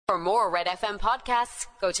For more Red FM podcasts,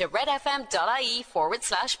 go to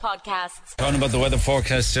redfm.ie/podcasts. Talking about the weather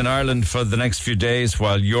forecast in Ireland for the next few days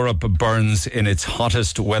while Europe burns in its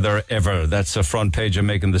hottest weather ever. That's a front page of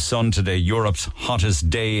Making the Sun today. Europe's hottest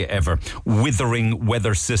day ever. Withering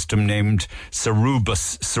weather system named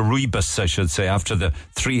Cerberus, I should say, after the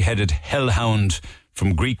three-headed hellhound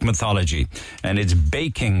from Greek mythology, and it's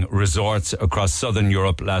baking resorts across southern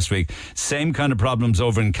Europe last week. Same kind of problems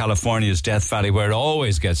over in California's Death Valley, where it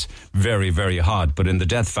always gets very, very hot. But in the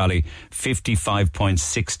Death Valley,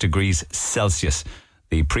 55.6 degrees Celsius.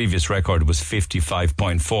 The previous record was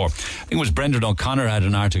 55.4. I think it was Brendan O'Connor had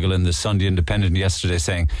an article in the Sunday Independent yesterday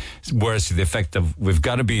saying, where's the effect of, we've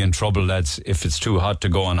got to be in trouble, lads, if it's too hot to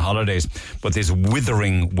go on holidays. But this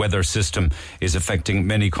withering weather system is affecting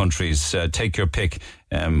many countries. Take your pick.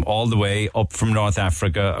 All the way up from North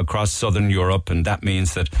Africa, across southern Europe, and that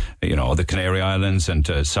means that, you know, the Canary Islands and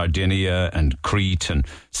Sardinia and Crete and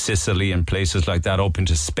Sicily and places like that, up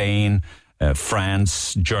into Spain,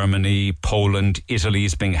 France, Germany, Poland, Italy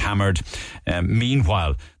is being hammered.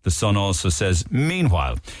 Meanwhile, the Sun also says,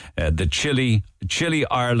 the chilly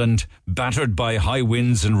Ireland, battered by high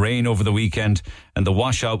winds and rain over the weekend, and the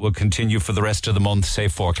washout will continue for the rest of the month, say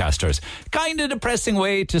forecasters. Kind of depressing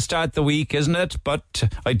way to start the week, isn't it? But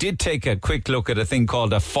I did take a quick look at a thing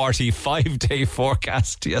called a 45-day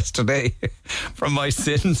forecast yesterday from my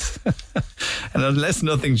sins. And unless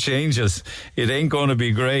nothing changes, it ain't going to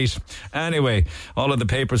be great. Anyway, all of the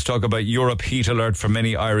papers talk about Europe heat alert for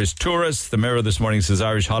many Irish tourists. The Mirror this morning says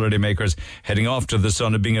Irish holidaymakers heading off to the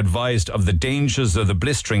sun are being advised of the dangers of the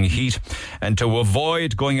blistering heat and to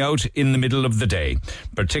avoid going out in the middle of the day,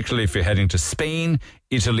 particularly if you're heading to Spain,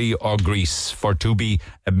 Italy or Greece, for to be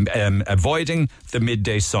avoiding the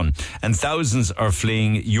midday sun. And thousands are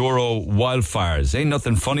fleeing Euro wildfires. Ain't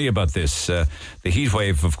nothing funny about this. The heat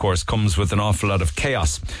wave, of course, comes with an awful lot of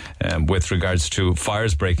chaos with regards to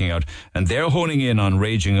fires breaking out. And they're honing in on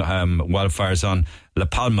raging wildfires on La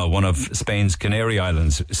Palma, one of Spain's Canary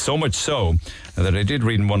Islands. So much so that I did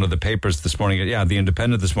read in one of the papers this morning, the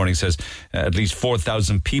Independent this morning says at least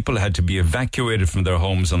 4,000 people had to be evacuated from their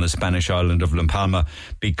homes on the Spanish island of La Palma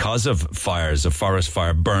because of fires. A forest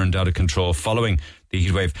fire burned out of control following the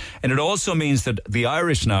heat wave. And it also means that the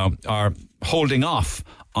Irish now are holding off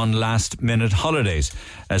on last-minute holidays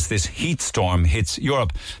as this heat storm hits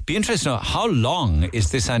Europe. Be interested to know, how long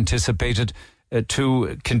is this anticipated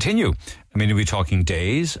to continue? I mean, are we talking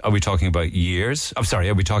days? Are we talking about years? Are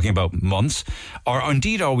we talking about months? Or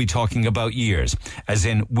indeed, are we talking about years? As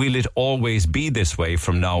in, will it always be this way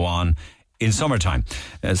from now on in summertime?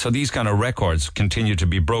 So these kind of records continue to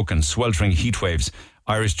be broken. Sweltering heat waves.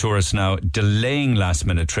 Irish tourists now delaying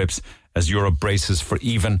last-minute trips as Europe braces for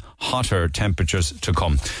even hotter temperatures to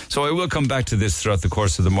come. So I will come back to this throughout the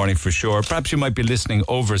course of the morning for sure. Perhaps you might be listening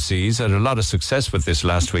overseas. I had a lot of success with this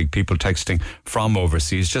last week, people texting from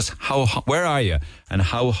overseas. Just where are you and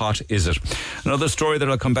how hot is it? Another story that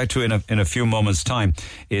I'll come back to in a few moments' time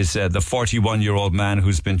is the 41-year-old man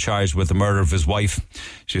who's been charged with the murder of his wife.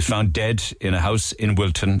 She was found dead in a house in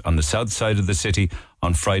Wilton on the south side of the city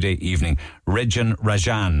on Friday evening. Regin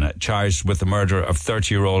Rajan, charged with the murder of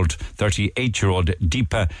 38-year-old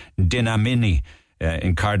Deepa Dinamani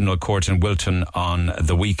in Cardinal Court in Wilton on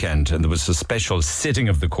the weekend. And there was a special sitting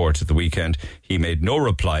of the court at the weekend. He made no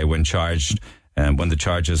reply when charged, when the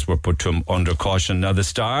charges were put to him under caution. Now, the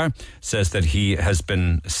Star says that he has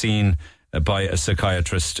been seen by a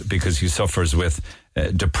psychiatrist because he suffers with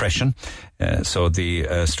depression. So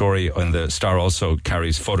the story on the Star also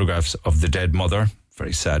carries photographs of the dead mother.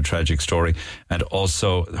 Very sad, tragic story. And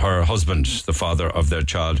also her husband, the father of their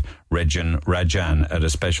child, Regin Rajan, at a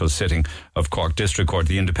special sitting of Cork District Court.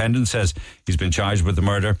 The Independent says he's been charged with the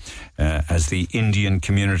murder as the Indian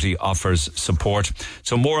community offers support.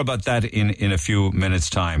 So more about that in a few minutes'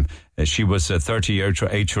 time. She was a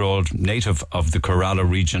 38-year-old native of the Kerala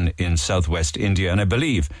region in southwest India, and I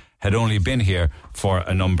believe had only been here for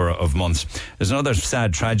a number of months. There's another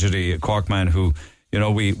sad tragedy, a Cork man who, you know,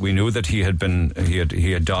 we knew that he had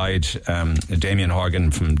died, Damien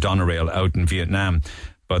Horgan from Doneraile out in Vietnam.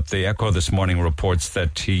 But the Echo this morning reports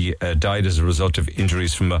that he died as a result of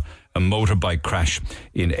injuries from a motorbike crash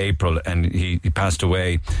in April, and he passed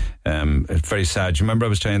away. It's very sad. Do you remember I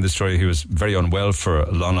was telling the story? He was very unwell for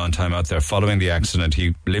a long, long time out there. Following the accident,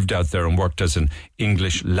 he lived out there and worked as an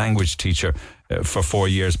English language teacher for 4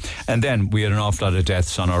 years. And then we had an awful lot of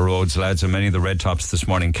deaths on our roads, lads, and many of the red tops this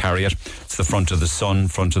morning carry it. It's the front of the Sun,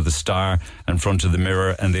 front of the Star, and front of the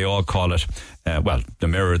Mirror, and they all call it The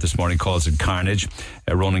Mirror this morning calls it carnage.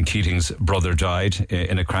 Ronan Keating's brother died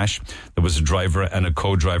in a crash. There was a driver and a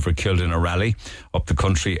co-driver killed in a rally up the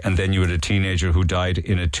country, and then you had a teenager who died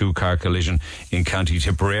in a two-car collision in County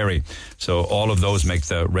Tipperary. So all of those make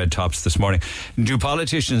the red tops this morning. Do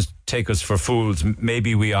politicians take us for fools?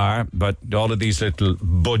 Maybe we are, but all of these little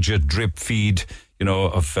budget drip feed,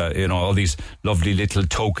 all these lovely little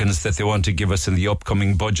tokens that they want to give us in the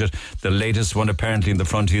upcoming budget. The latest one, apparently, in the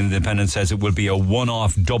Frontier Independent says it will be a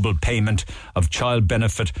one-off double payment of child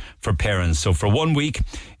benefit for parents. So for 1 week,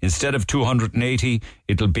 instead of 280,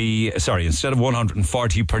 instead of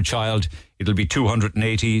 140 per child, it'll be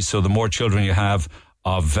 280. So the more children you have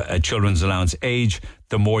of children's allowance age,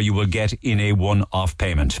 the more you will get in a one-off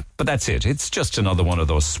payment. But that's it. It's just another one of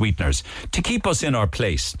those sweeteners to keep us in our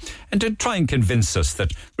place and to try and convince us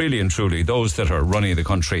that really and truly those that are running the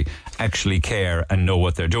country actually care and know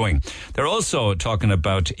what they're doing. They're also talking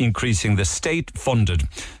about increasing the state-funded,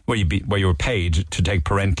 where you were paid to take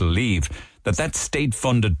parental leave, that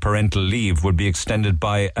state-funded parental leave would be extended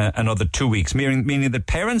by another 2 weeks, meaning that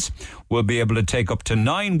parents will be able to take up to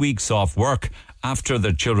 9 weeks off work after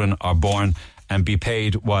their children are born and be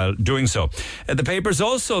paid while doing so. The papers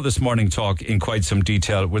also this morning talk in quite some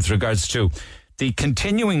detail with regards to the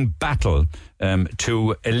continuing battle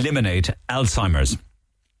to eliminate Alzheimer's.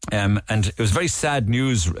 And it was very sad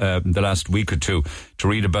news the last week or two to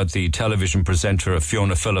read about the television presenter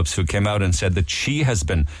Fiona Phillips, who came out and said that she has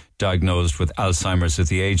been diagnosed with Alzheimer's at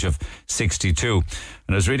the age of 62. And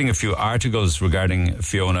I was reading a few articles regarding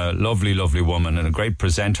Fiona, lovely, lovely woman and a great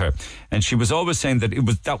presenter. And she was always saying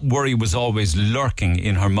that that worry was always lurking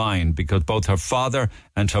in her mind because both her father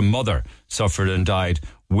and her mother suffered and died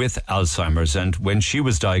with Alzheimer's. And when she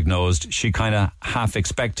was diagnosed, she kind of half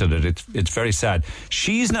expected it. It's very sad.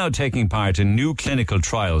 She's now taking part in new clinical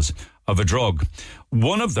trials of a drug.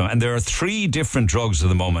 One of them, and there are 3 different drugs at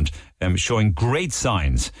the moment showing great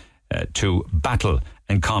signs to battle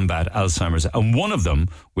and combat Alzheimer's. And one of them,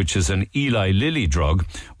 which is an Eli Lilly drug,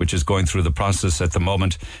 which is going through the process at the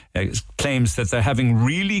moment, claims that they're having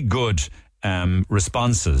really good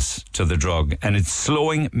responses to the drug, and it's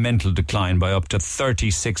slowing mental decline by up to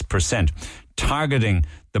 36%, targeting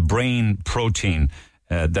the brain protein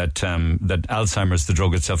that Alzheimer's, the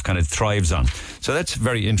drug itself, kind of thrives on. So that's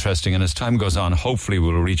very interesting, and as time goes on, hopefully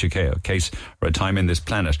we'll reach a case or a time in this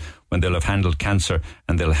planet when they'll have handled cancer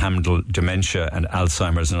and they'll handle dementia and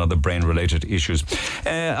Alzheimer's and other brain-related issues.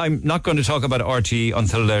 I'm not going to talk about RTE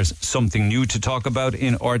until there's something new to talk about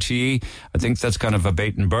in RTE. I think that's kind of a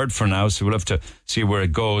bait and bird for now, so we'll have to see where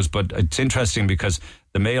it goes. But it's interesting because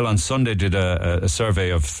the Mail on Sunday did a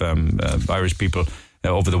survey of Irish people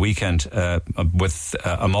over the weekend with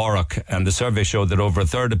Amárach, and the survey showed that over a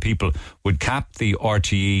third of people would cap the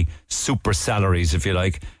RTE super salaries, if you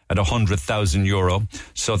like, at €100,000.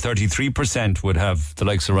 So 33% would have the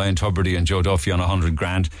likes of Ryan Tubridy and Joe Duffy on 100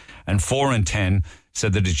 grand, and 4 in 10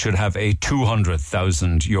 said that it should have a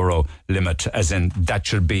 €200,000 limit, as in that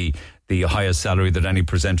should be the highest salary that any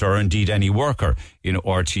presenter or indeed any worker in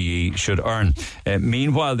RTE should earn.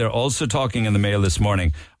 Meanwhile, they're also talking in the Mail this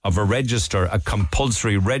morning of a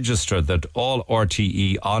compulsory register that all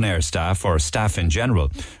RTE on-air staff, or staff in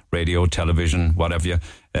general, radio, television, whatever,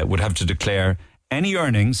 would have to declare any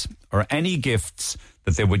earnings or any gifts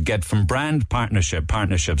that they would get from brand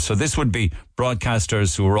partnerships. So this would be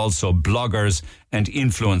broadcasters who are also bloggers and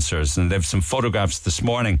influencers. And they have some photographs this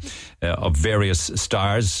morning of various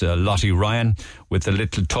stars. Lottie Ryan with a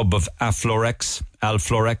little tub of Alflorex.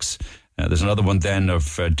 There's another one then of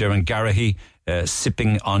Darren Garahy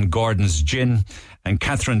sipping on Gordon's gin. And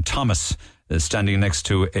Catherine Thomas standing next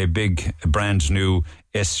to a big brand new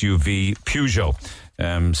SUV Peugeot.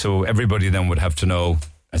 So everybody then would have to know,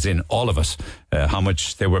 as in all of us, how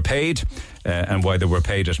much they were paid and why they were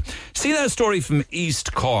paid it. See that story from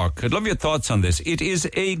East Cork? I'd love your thoughts on this. It is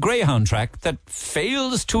a Greyhound track that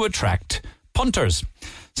fails to attract punters.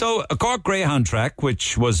 So a Cork Greyhound track,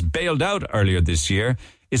 which was bailed out earlier this year,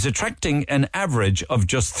 is attracting an average of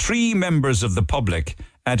just 3 members of the public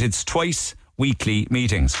at its twice-weekly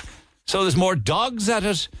meetings. So there's more dogs at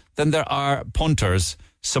it than there are punters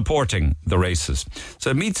supporting the races.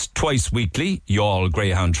 So it meets twice weekly, Youghal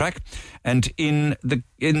Greyhound track, and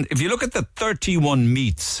if you look at the 31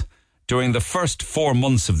 meets during the first 4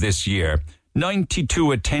 months of this year, 92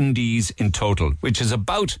 attendees in total, which is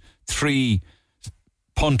about 3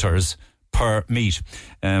 punters per meet.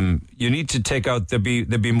 You need to take out, there'd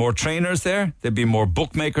be more trainers there, there'd be more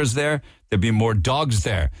bookmakers there, there'd be more dogs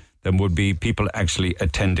there than would be people actually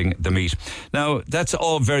attending the meet. Now, that's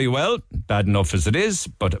all very well, bad enough as it is,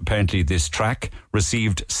 but apparently this track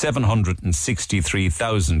received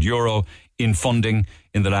 €763,000 in funding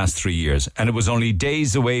in the last 3 years. And it was only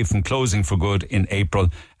days away from closing for good in April,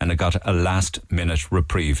 and it got a last-minute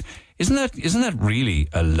reprieve. Isn't that really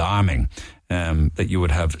alarming that you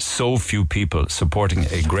would have so few people supporting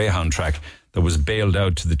a Greyhound track that was bailed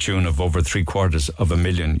out to the tune of over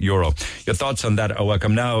 €750,000? Your thoughts on that are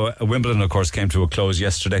welcome. Now, Wimbledon, of course, came to a close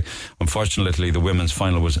yesterday. Unfortunately, the women's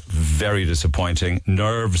final was very disappointing.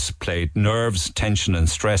 Nerves, tension and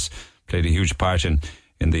stress played a huge part in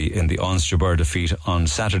the Ons Jabeur defeat on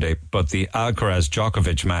Saturday. But the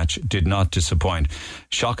Alcaraz-Djokovic match did not disappoint.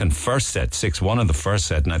 Shocking first set, 6-1 in the first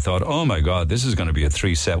set, and I thought, oh my God, this is going to be a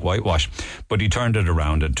 3-set whitewash. But he turned it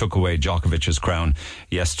around and took away Djokovic's crown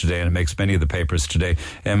yesterday, and it makes many of the papers today.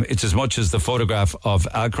 It's as much as the photograph of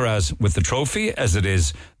Alcaraz with the trophy as it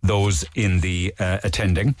is those in the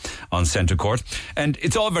attending on centre court. And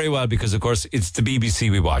it's all very well because, of course, it's the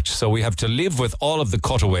BBC we watch, so we have to live with all of the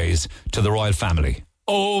cutaways to the royal family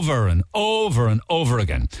over and over and over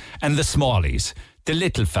again. And the smallies, the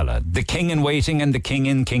little fella, the king in waiting and the king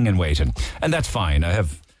in waiting. And that's fine. I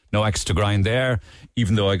have no axe to grind there,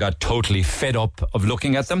 even though I got totally fed up of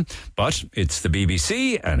looking at them. But it's the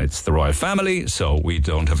BBC and it's the royal family, so we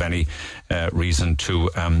don't have any reason to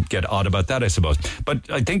get odd about that, I suppose.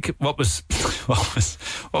 But I think what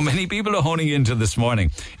many people are honing into this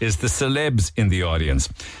morning is the celebs in the audience.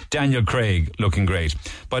 Daniel Craig looking great.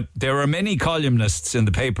 But there are many columnists in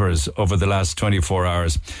the papers over the last 24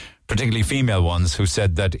 hours, particularly female ones, who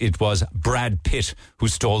said that it was Brad Pitt who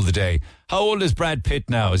stole the day. How old is Brad Pitt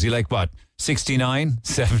now? Is he like, what, 69,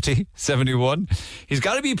 70, 71? He's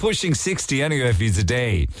got to be pushing 60 anyway if he's a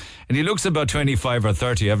day. And he looks about 25 or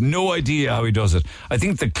 30. I have no idea how he does it. I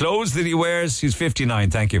think the clothes that he wears, he's 59,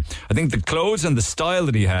 thank you. I think the clothes and the style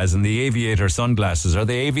that he has and the aviator sunglasses, are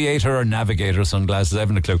they aviator or navigator sunglasses? I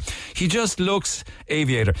haven't a clue. He just looks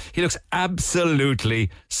aviator. He looks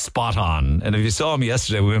absolutely spot on. And if you saw him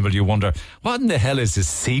yesterday, Wimbledon, you wonder, what in the hell is his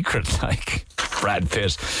secret like? Brad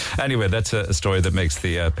Pitt. Anyway, that's a story that makes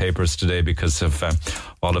the papers today because of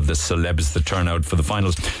all of the celebs that turn out for the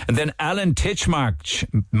finals. And then Alan Titchmarsh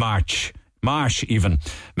even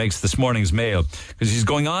makes this morning's Mail because he's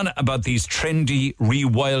going on about these trendy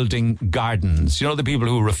rewilding gardens. You know, the people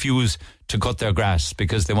who refuse to cut their grass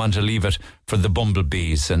because they want to leave it for the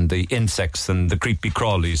bumblebees and the insects and the creepy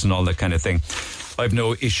crawlies and all that kind of thing. I've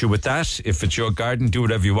no issue with that. If it's your garden, do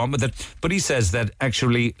whatever you want with it. But he says that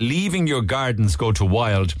actually leaving your gardens go to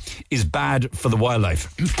wild is bad for the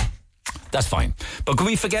wildlife. That's fine. But can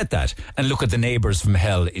we forget that and look at the neighbours from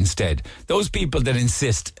hell instead? Those people that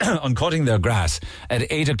insist on cutting their grass at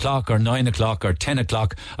 8 o'clock or 9 o'clock or 10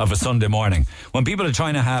 o'clock of a Sunday morning when people are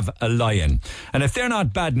trying to have a lie-in. And if they're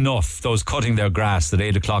not bad enough, those cutting their grass at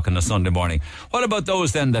 8 o'clock on a Sunday morning, what about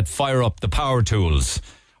those then that fire up the power tools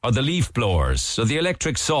or the leaf blowers or the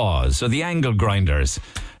electric saws or the angle grinders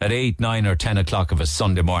at 8, 9 or 10 o'clock of a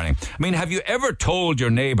Sunday morning? I mean, have you ever told your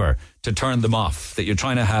neighbour to turn them off, that you're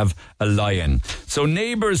trying to have a lie-in? So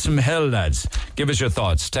neighbours from hell, lads, give us your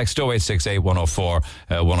thoughts. Text 0868 104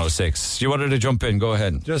 106. You wanted to jump in, go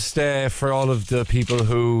ahead. Just for all of the people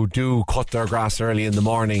who do cut their grass early in the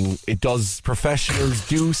morning, professionals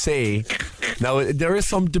do say, now there is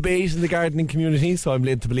some debate in the gardening community, so I'm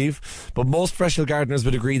led to believe, but most professional gardeners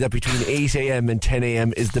would agree that between 8 a.m. and 10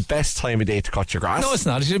 a.m. is the best time of day to cut your grass. No, it's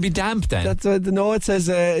not. It should be damp then. No, it says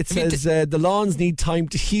the lawns need time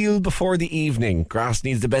to heal before the evening. Grass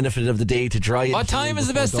needs the benefit of the day to dry. What time is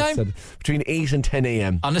the best time? Between 8 and 10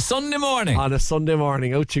 a.m. On a Sunday morning? On a Sunday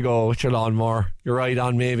morning. Out you go with your lawnmower. You're right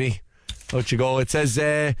on, maybe. Out you go. It says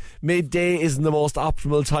midday isn't the most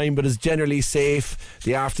optimal time, but is generally safe.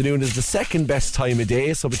 The afternoon is the second best time of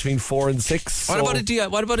day, so between 4 and 6. What about a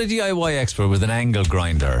DIY expert with an angle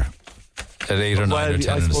grinder? At 8 or 9 or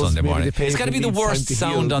 10 on a Sunday morning. It's got to be the worst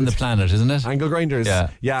sound on the planet, isn't it? Angle grinders.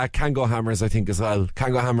 Yeah, Kango hammers, I think, as well.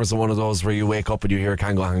 Kango hammers are one of those where you wake up and you hear a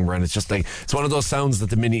Kango hammer, and it's just like, it's one of those sounds that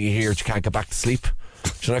the minute you hear it, you can't get back to sleep. Do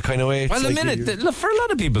you know that kind of way? Well, for a lot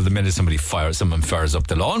of people, the minute someone fires up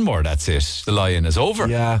the lawnmower, that's it. The lie-in is over.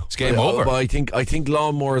 Yeah, it's game over. But I think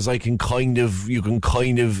lawnmowers,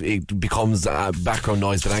 it becomes background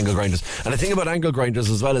noise than angle grinders. And the thing about angle grinders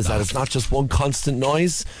as well is that it's not just one constant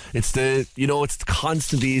noise. It's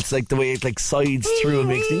constantly. It's like the way it like sides through and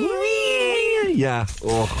makes it. Yeah.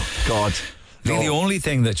 Oh God. I think the only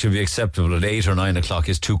thing that should be acceptable at 8 or 9 o'clock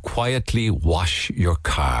is to quietly wash your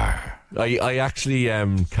car. I actually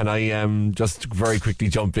can I just very quickly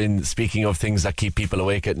jump in. Speaking of things that keep people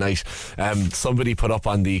awake at night, somebody put up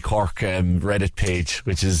on the Cork Reddit page,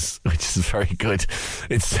 which is very good.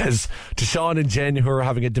 It says, to Sean and Jen, who are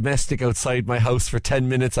having a domestic outside my house for 10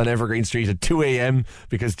 minutes on Evergreen Street at 2 a.m.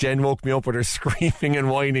 because Jen woke me up with her screaming and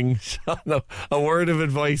whining. Sean, a word of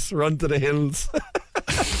advice: run to the hills.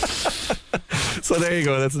 So there you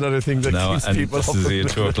go. That's another thing that keeps people up. This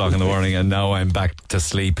is 2 o'clock in the morning, and now I'm back to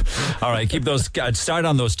sleep. All right, keep those. Start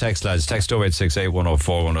on those texts, lads. Text 0868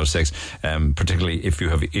 104 106. Particularly if you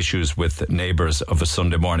have issues with neighbours of a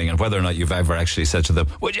Sunday morning, and whether or not you've ever actually said to them,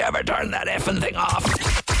 "Would you ever turn that effing thing off?"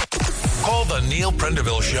 Call the Neil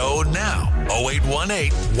Prendeville Show now.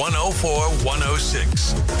 0818 104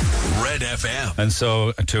 106. Red FM. And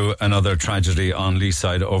so to another tragedy on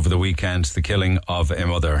Leeside over the weekend, the killing of a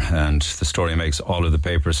mother. And the story makes all of the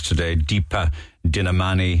papers today. Deepa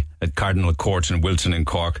Dinamani at Cardinal Court in Wilton in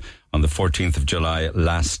Cork on the 14th of July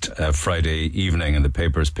last Friday evening, and the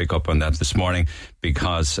papers pick up on that this morning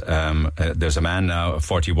because there's a man now, a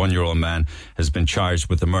 41-year-old man, has been charged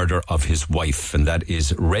with the murder of his wife, and that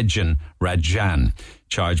is Rajan,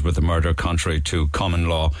 charged with the murder contrary to common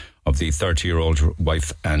law of the 30-year-old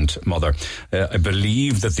wife and mother. I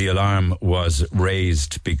believe that the alarm was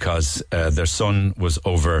raised because their son was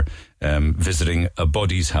over visiting a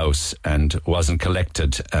buddy's house and wasn't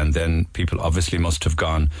collected, and then people obviously must have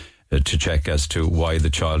gone to check as to why the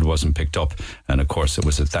child wasn't picked up. And of course it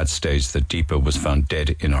was at that stage that Deepa was found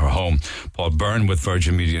dead in her home. Paul Byrne with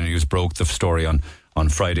Virgin Media News broke the story on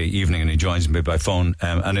Friday evening, and he joins me by phone.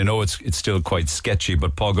 And I know it's still quite sketchy,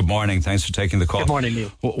 but Paul, good morning. Thanks for taking the call. Good morning, Neil.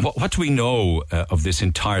 What do we know of this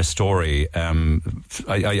entire story?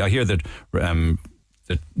 I hear that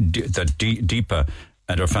Deepa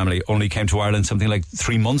and her family only came to Ireland something like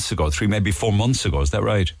 3 months ago, maybe 4 months ago. Is that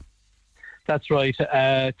right? That's right.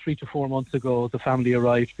 3 to 4 months ago, the family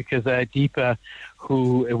arrived because Deepa,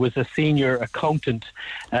 who was a senior accountant,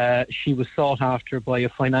 she was sought after by a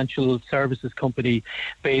financial services company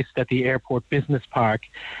based at the airport business park,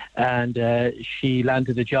 and she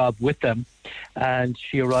landed a job with them. And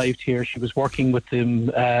she arrived here. She was working with them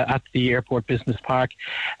at the airport business park.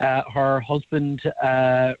 Her husband,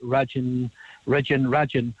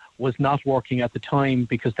 Rajan, was not working at the time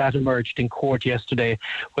because that emerged in court yesterday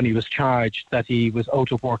when he was charged that he was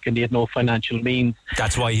out of work and he had no financial means.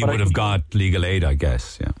 That's why he would have got legal aid, I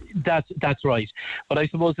guess. Yeah, that's right. But I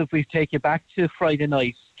suppose if we take you back to Friday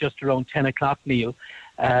night, just around 10 o'clock, Neil,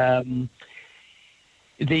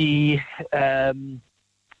 the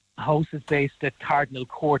house is based at Cardinal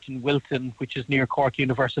Court in Wilton, which is near Cork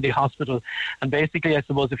University Hospital. And basically, I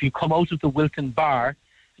suppose if you come out of the Wilton bar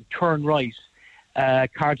and turn right,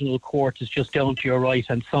 Cardinal Court is just down to your right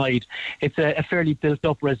hand side. It's a fairly built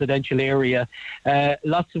up residential area,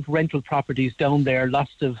 lots of rental properties down there,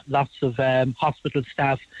 lots of hospital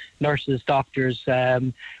staff, nurses, doctors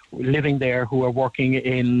living there who are working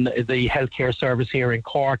in the healthcare service here in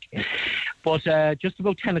Cork. But just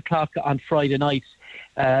about 10 o'clock on Friday night,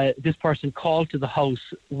 this person called to the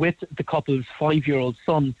house with the couple's 5-year-old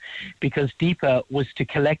son because Deepa was to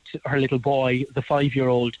collect her little boy, the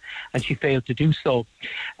 5-year-old, and she failed to do so.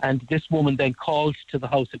 And this woman then called to the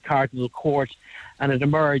house at Cardinal Court, and it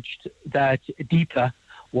emerged that Deepa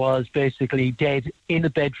was basically dead in a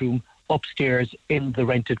bedroom upstairs in the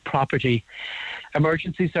rented property.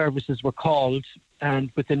 Emergency services were called,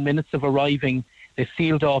 and within minutes of arriving, they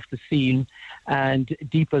sealed off the scene, and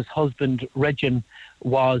Deepa's husband, Rajan,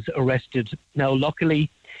 was arrested. Now, luckily,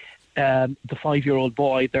 the 5-year-old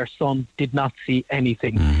boy, their son, did not see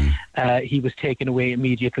anything. He was taken away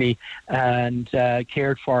immediately and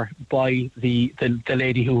cared for by the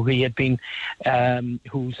lady who he had been,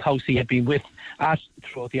 whose house he had been with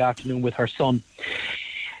throughout the afternoon with her son.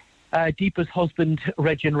 Deepa's husband,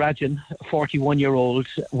 Rajan, a 41-year-old,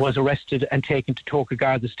 was arrested and taken to Torca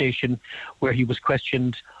Garda station, where he was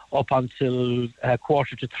questioned up until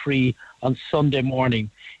 2:45 on Sunday morning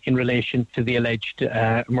in relation to the alleged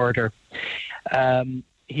murder.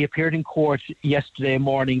 He appeared in court yesterday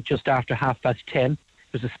morning just after 10:30. It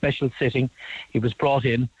was a special sitting. He was brought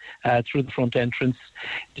in through the front entrance.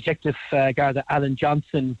 Detective Garda Alan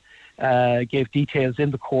Johnson gave details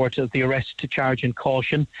in the court of the arrest to charge and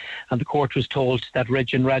caution, and the court was told that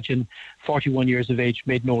Rajan, 41 years of age,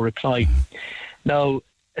 made no reply. Now,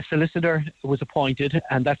 a solicitor was appointed,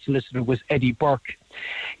 and that solicitor was Eddie Burke.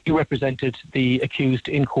 He represented the accused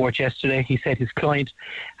in court yesterday. He said his client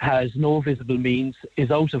has no visible means,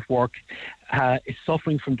 is out of work, is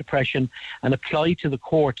suffering from depression, and applied to the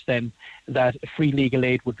court then that free legal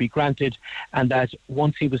aid would be granted, and that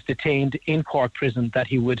once he was detained in Cork prison that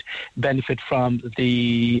he would benefit from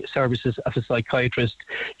the services of a psychiatrist.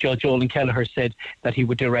 Judge Olin Kelleher said that he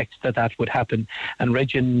would direct that would happen, and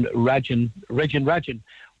Regin Rajan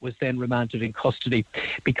was then remanded in custody.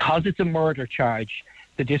 Because it's a murder charge,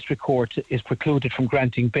 the district court is precluded from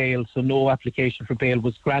granting bail, so no application for bail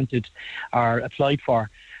was granted or applied for.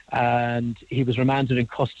 And he was remanded in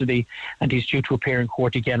custody, and he's due to appear in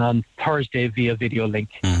court again on Thursday via video link.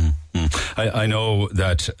 I know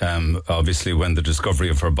that obviously when the discovery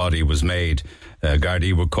of her body was made,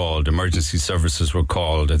 Gardaí were called, emergency services were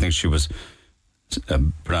called. I think she was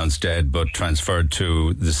pronounced dead but transferred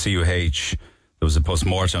to the CUH. There was a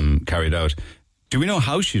post-mortem carried out. Do we know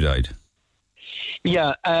how she died?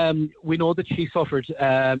 Yeah, we know that she suffered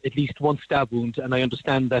at least one stab wound, and I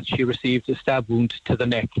understand that she received a stab wound to the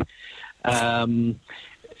neck.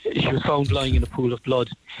 She was found lying in a pool of blood.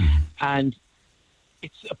 And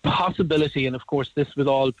it's a possibility, and of course this will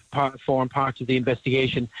all form part of the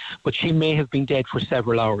investigation, but she may have been dead for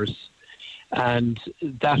several hours. And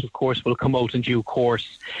that, of course, will come out in due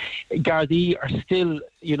course. Gardaí are still,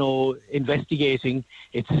 investigating.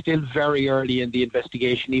 It's still very early in the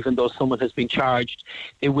investigation, even though someone has been charged.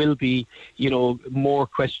 There will be, more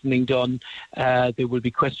questioning done. They will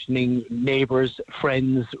be questioning neighbours,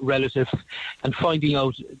 friends, relatives, and finding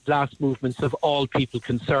out last movements of all people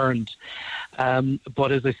concerned.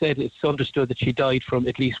 But as I said, it's understood that she died from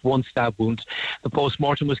at least one stab wound. The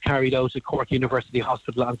post-mortem was carried out at Cork University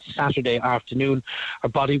Hospital on Saturday afternoon. Her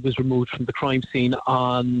body was removed from the crime scene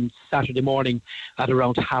on Saturday morning at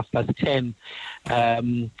around 10:30.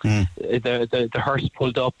 The hearse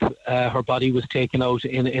pulled up. Her body was taken out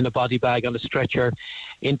in a body bag on a stretcher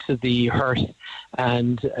into the hearse,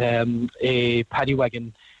 and a paddy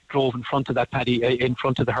wagon drove in front of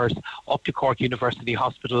the hearse up to Cork University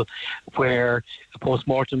Hospital, where a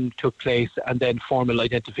post-mortem took place, and then formal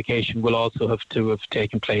identification will also have to have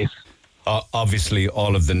taken place. Obviously,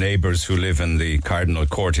 all of the neighbours who live in the Cardinal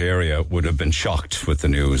Court area would have been shocked with the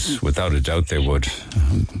news. Without a doubt they would.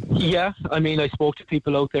 Yeah, I spoke to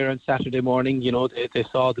people out there on Saturday morning. They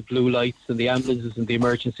saw the blue lights and the ambulances and the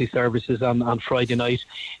emergency services on Friday night.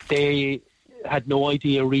 They had no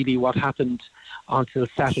idea really what happened until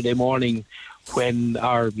Saturday morning,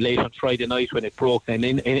 or late on Friday night when it broke then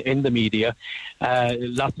in the media.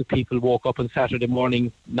 Lots of people woke up on Saturday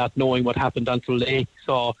morning not knowing what happened until they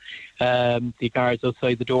saw the guards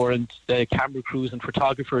outside the door and the camera crews and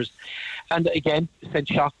photographers, and again sent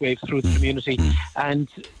shockwaves through the community. And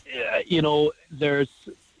there's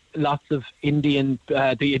lots of Indian.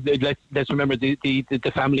 Let's remember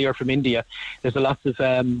the family are from India. There's lots of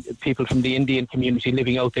people from the Indian community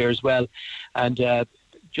living out there as well, and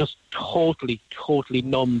just totally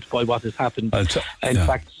numbed by what has happened. In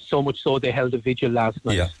fact, so much so they held a vigil last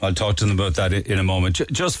night. Yeah, I'll talk to them about that in a moment.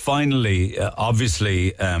 Just finally,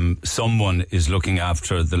 obviously, someone is looking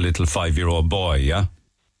after the little 5-year-old boy. Yeah.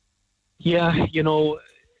 Yeah,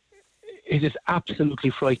 it is absolutely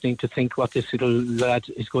frightening to think what this little lad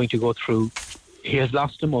is going to go through. He has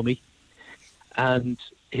lost a mummy, and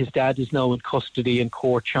his dad is now in custody in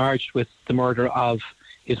court, charged with the murder of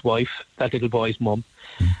his wife, that little boy's mum.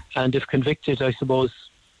 And if convicted, I suppose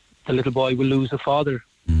the little boy will lose a father.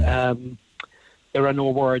 There are no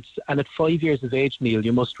words. And at 5 years of age, Neil,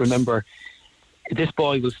 you must remember, this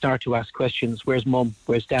boy will start to ask questions. Where's mum?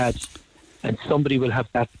 Where's dad? And somebody will have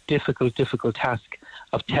that difficult task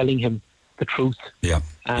of telling him the truth. Yeah.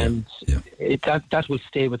 And that will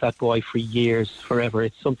stay with that boy for years, forever.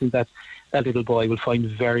 It's something that little boy will find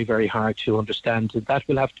very, very hard to understand. That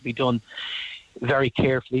will have to be done very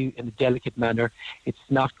carefully in a delicate manner. It's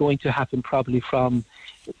not going to happen probably from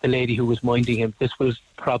the lady who was minding him. This will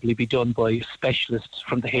probably be done by specialists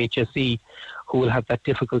from the HSE, who will have that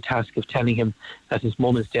difficult task of telling him that his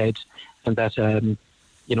mum is dead and that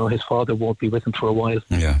his father won't be with him for a while.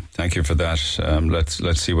 Yeah, thank you for that.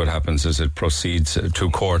 Let's see what happens as it proceeds to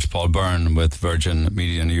court. Paul Byrne with Virgin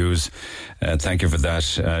Media News. Thank you for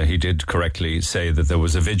that. He did correctly say that there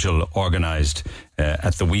was a vigil organised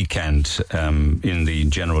at the weekend in the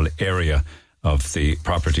general area of the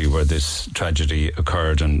property where this tragedy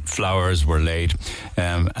occurred, and flowers were laid,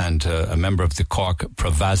 and a member of the Cork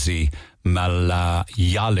Pravasi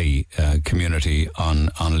Malayali community on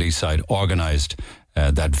Leaside organised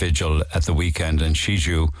that vigil at the weekend, and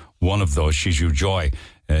Shiju, one of those, Shiju Joy,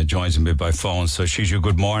 joins me by phone. So Shiju,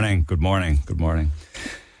 good morning.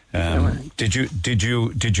 Did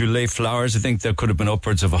you lay flowers? I think there could have been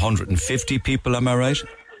upwards of 150 people. Am I right?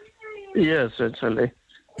 Yes, actually.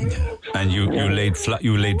 And you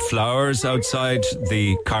laid flowers outside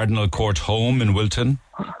the Cardinal Court home in Wilton?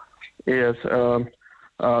 Yes,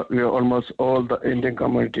 we almost all the Indian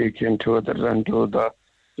community came together and do the,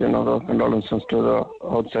 the condolences to the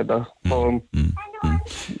outside the home.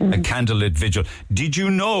 A candlelit vigil. Did you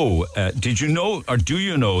know, or do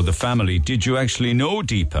you know the family? Did you actually know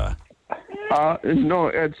Deepa?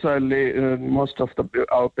 No, actually, most of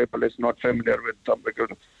our people is not familiar with them because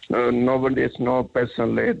nobody is know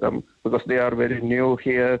personally them because they are very new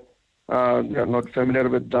here. They are not familiar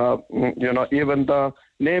with the, even the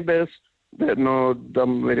neighbors, they know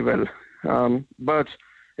them very well. But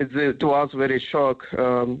it was very shock.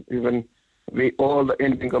 Even all the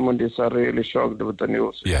Indian communities are really shocked with the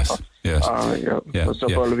news. Yes. First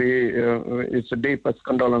of all, it's a deepest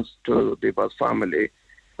condolence to Deepa's family.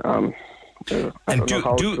 I don't know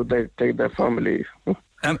how do they take their family.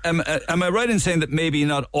 Am I right in saying that maybe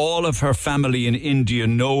not all of her family in India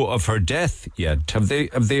know of her death yet? Have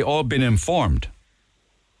they all been informed?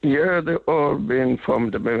 Yeah, they all been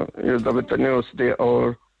informed with the news. They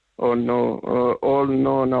all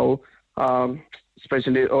know now.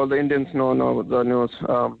 Especially all the Indians know now the news.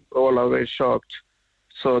 All are very shocked.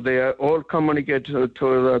 So they are all communicate to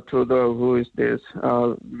the who is this,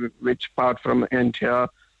 which part from India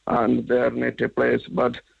and their native place,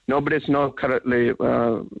 but nobody's know correctly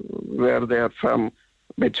where they are from,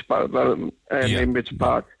 which part, which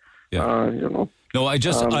part. Yeah. No, I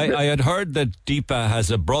had heard that Deepa has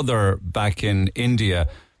a brother back in India,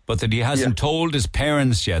 but that he hasn't told his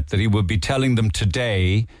parents yet, that he will be telling them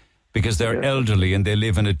today because they're elderly and they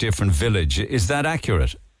live in a different village. Is that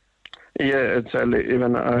accurate? Yeah, exactly.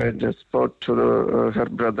 Even I just spoke to her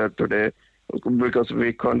brother today because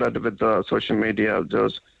we contacted with the social media.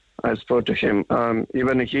 I spoke to him.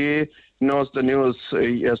 Even he knows the news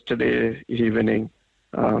yesterday evening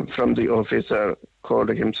from the officer called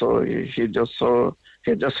him. So he just heard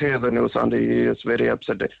the news and he is very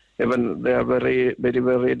upset. Even they are very, very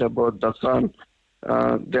worried about the son.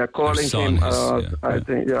 They are calling him. I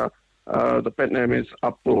think the pet name is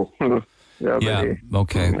Appu.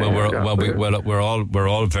 Okay. We're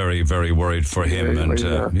all very, very worried for him, and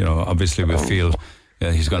obviously we feel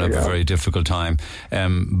he's going to have a very difficult time.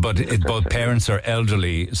 But both parents are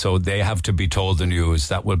elderly, so they have to be told the news.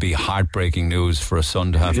 That will be heartbreaking news for a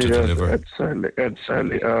son to have to deliver.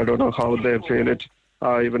 Exactly. I don't know how they feel it.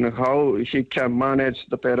 Even how he can manage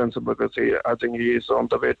the parents because I think he is on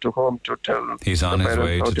the way to home to tell. He's on his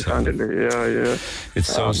way to tell. It's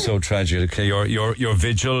so tragic. Okay, your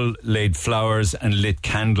vigil laid flowers and lit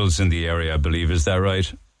candles in the area, I believe. Is that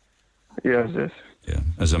right? Yes. Yeah,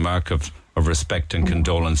 as a mark of respect and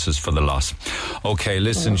condolences for the loss. Okay,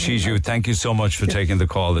 listen, Shiju, thank you so much for taking the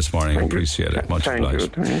call this morning. Appreciate it. Much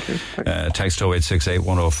obliged. Thank you. Text 0868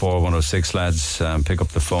 104 106, lads. Pick up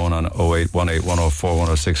the phone on 0818 104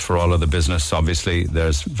 106 for all of the business. Obviously,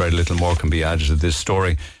 there's very little more can be added to this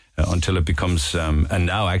story until it becomes, and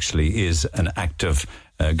now actually is, an active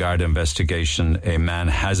Garda investigation. A man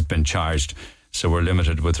has been charged, so we're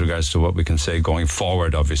limited with regards to what we can say going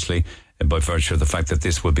forward, obviously, by virtue of the fact that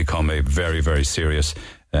this will become a very, very serious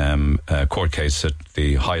court case at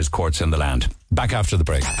the highest courts in the land. Back after the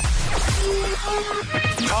break.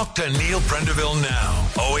 Talk to Neil Prendeville now.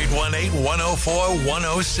 0818 104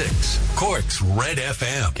 106. Cork's Red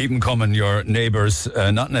FM. Keep them coming, your neighbours,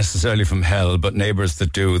 not necessarily from hell, but neighbours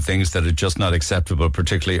that do things that are just not acceptable,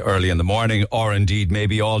 particularly early in the morning or indeed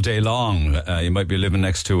maybe all day long. You might be living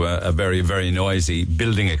next to a very, very noisy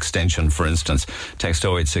building extension, for instance. Text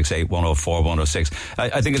 0868 104 106.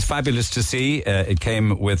 I think it's fabulous to see. It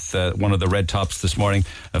came with one of the red tops this morning,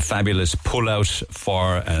 a fabulous pull-out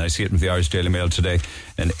for, and I see it in the Irish Daily Mail today,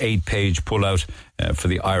 an 8-page pull-out for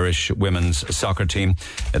the Irish women's soccer team.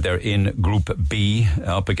 They're in Group B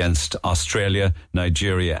up against Australia,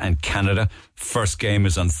 Nigeria and Canada. First game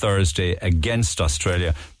is on Thursday against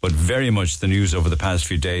Australia, but very much the news over the past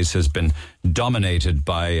few days has been dominated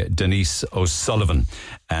by Denise O'Sullivan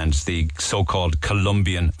and the so-called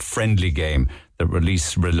Colombian friendly game that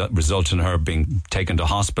resulted in her being taken to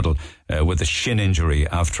hospital with a shin injury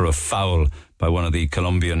after a foul by one of the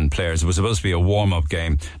Colombian players. It was supposed to be a warm-up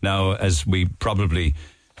game. Now, as we probably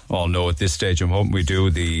all know at this stage, I'm hoping we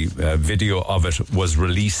do, the video of it was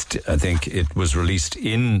released. I think it was released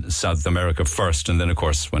in South America first, and then, of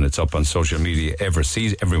course, when it's up on social media,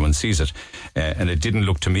 everyone sees it. And it didn't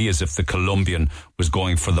look to me as if the Colombian was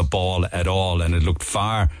going for the ball at all, and it looked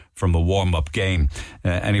far from a warm-up game.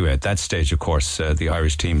 Anyway, at that stage, of course, the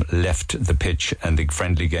Irish team left the pitch and the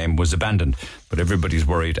friendly game was abandoned. But everybody's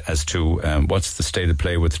worried as to what's the state of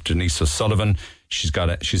play with Denise O'Sullivan. She's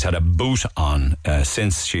had a boot on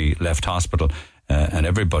since she left hospital. And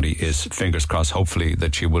everybody is, fingers crossed, hopefully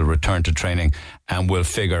that she will return to training and will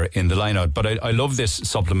figure in the line-out. But I love this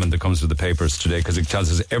supplement that comes with the papers today because it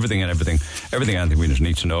tells us everything we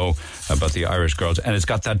need to know about the Irish girls. And it's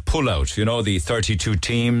got that pull-out, the 32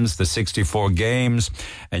 teams, the 64 games,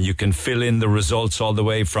 and you can fill in the results all the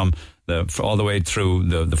way through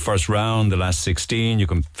the first round, the last 16. You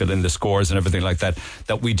can fill in the scores and everything like that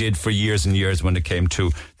we did for years and years when it came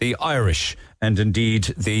to the Irish and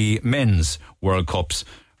indeed the men's World Cups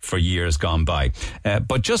for years gone by.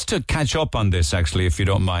 But just to catch up on this, actually, if you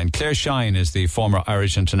don't mind, Claire Shine is the former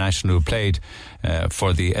Irish international who played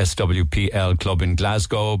for the SWPL club in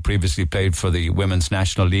Glasgow, previously played for the Women's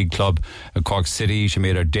National League club at Cork City. She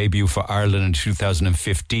made her debut for Ireland in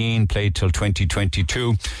 2015, played till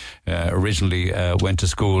 2022. Originally went to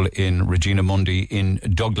school in Regina Mundi in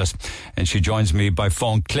Douglas. And she joins me by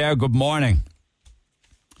phone. Claire, good morning.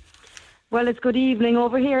 Well, it's good evening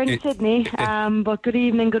over here in Sydney, but good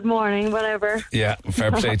evening, good morning, whatever. Yeah, fair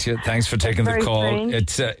play to you. Thanks for taking the call. Strange.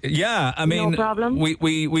 It's no problem.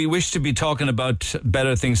 We wish to be talking about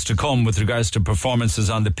better things to come with regards to performances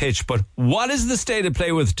on the pitch, but what is the state of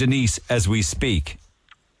play with Denise as we speak?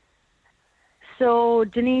 So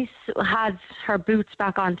Denise had her boots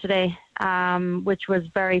back on today, which was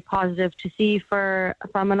very positive to see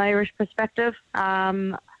from an Irish perspective.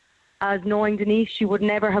 As knowing Denise, she would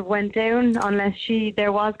never have went down unless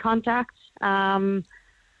there was contact. So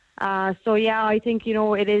yeah, I think,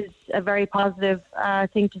 it is a very positive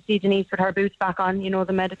thing to see Denise with her boots back on.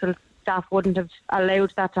 The medical staff wouldn't have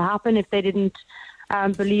allowed that to happen if they didn't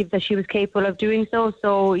believe that she was capable of doing so.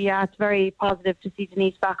 So yeah, it's very positive to see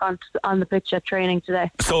Denise back on the pitch at training today.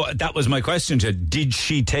 So that was my question to you. Did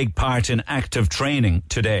she take part in active training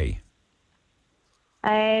today?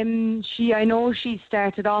 I know she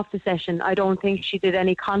started off the session. I don't think she did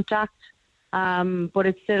any contact, but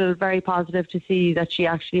it's still very positive to see that she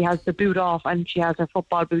actually has the boot off and she has her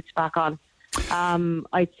football boots back on.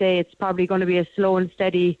 I'd say it's probably going to be a slow and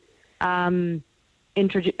steady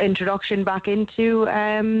introduction back into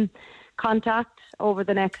contact over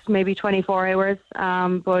the next maybe 24 hours,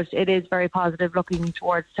 but it is very positive looking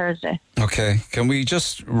towards Thursday. Okay, can we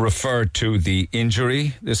just refer to the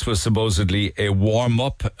injury? This was supposedly a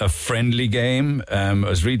warm-up, a friendly game. I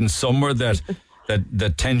was reading somewhere that the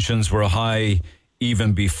tensions were high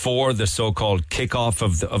even before the so-called kick-off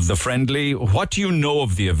of the friendly. What do you know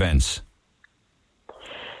of the events?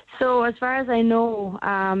 So as far as I know,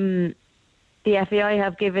 the FAI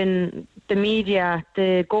have given the media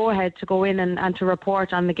the go-ahead to go in and to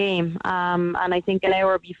report on the game. And I think an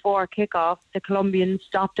hour before kickoff, the Colombians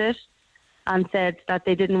stopped it and said that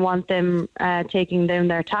they didn't want them taking down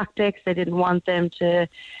their tactics. They didn't want them to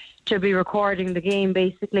be recording the game,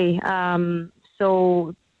 basically.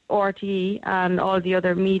 So RTE and all the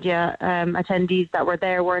other media attendees that were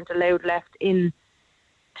there weren't allowed left in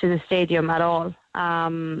to the stadium at all.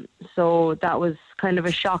 So that was kind of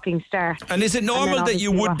a shocking start. And is it normal that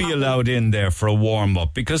you would be allowed in there for a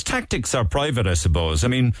warm-up? Because tactics are private, I suppose. I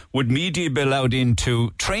mean, would media be allowed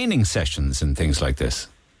into training sessions and things like this?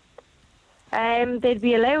 They'd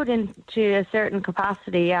be allowed into a certain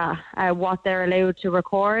capacity, yeah. What they're allowed to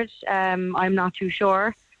record, I'm not too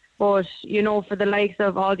sure. But, for the likes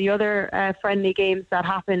of all the other friendly games that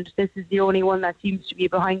happened, this is the only one that seems to be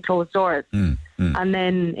behind closed doors. And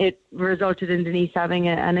then it resulted in Denise having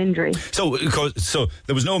an injury. So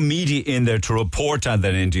there was no media in there to report on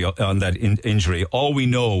that injury. All we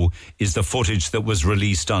know is the footage that was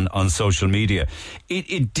released on social media.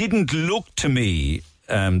 It didn't look to me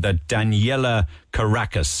that Daniela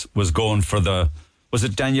Caracas was going for was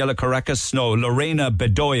it Daniela Caracas? No, Lorena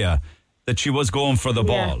Bedoya, that she was going for the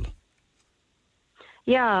ball.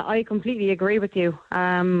 Yeah, I completely agree with you.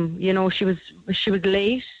 She was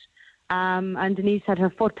late. And Denise had her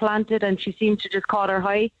foot planted and she seemed to just caught her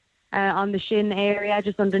high on the shin area,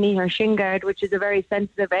 just underneath her shin guard, which is a very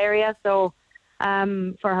sensitive area. So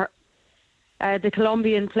for her, the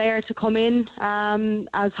Colombian player to come in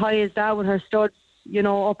as high as that with her studs,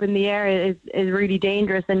 up in the air is really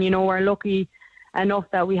dangerous. And, we're lucky enough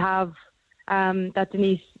that we have that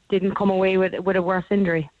Denise didn't come away with a worse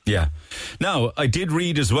injury. Yeah. Now, I did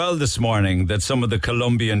read as well this morning that some of the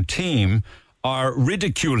Colombian team are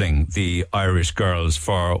ridiculing the Irish girls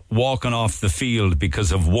for walking off the field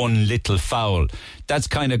because of one little foul. That's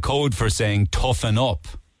kind of code for saying toughen up.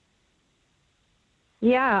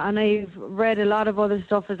 Yeah, and I've read a lot of other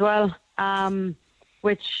stuff as well.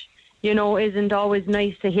 which, isn't always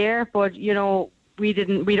nice to hear. But, we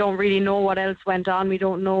don't really know what else went on. We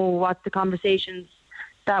don't know what the conversations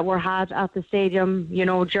that were had at the stadium,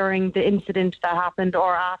 during the incident that happened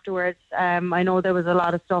or afterwards. I know there was a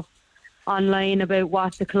lot of stuff online about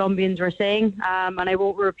what the Colombians were saying, and I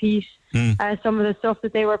won't repeat some of the stuff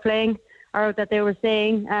that they were playing or that they were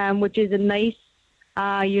saying, which isn't nice,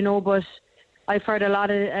 but I've heard a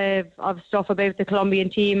lot of stuff about the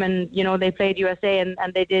Colombian team, and they played USA and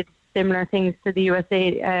they did similar things to the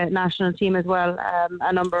USA national team as well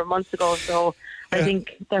a number of months ago. So I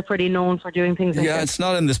think they're pretty known for doing things like that. Yeah, it's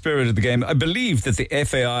not in the spirit of the game. I believe that the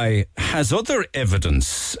FAI has other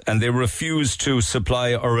evidence and they refuse to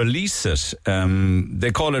supply or release it.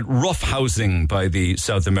 They call it roughhousing by the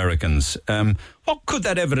South Americans. What could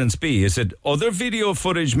that evidence be? Is it other video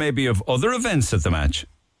footage maybe of other events at the match?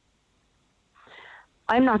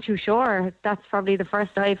 I'm not too sure. That's probably the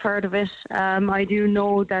first I've heard of it. I do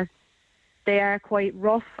know that they are quite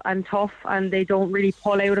rough and tough and they don't really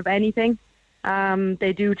pull out of anything.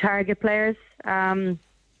 They do target players. And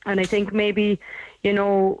I think maybe,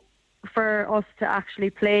 for us to actually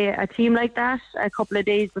play a team like that a couple of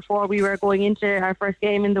days before we were going into our first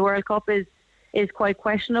game in the World Cup is quite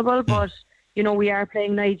questionable. But, we are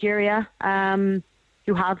playing Nigeria,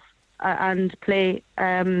 who have and play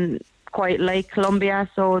quite like Colombia.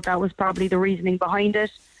 So that was probably the reasoning behind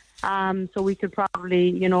it. So we could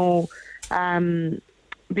probably,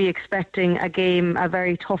 be expecting a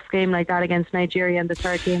very tough game like that against Nigeria in the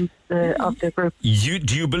third game of the group.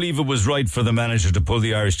 Do you believe it was right for the manager to pull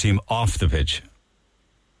the Irish team off the pitch?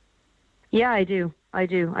 Yeah, I do. I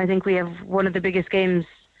think we have one of the biggest games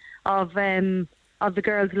of the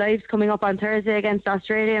girls' lives coming up on Thursday against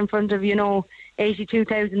Australia in front of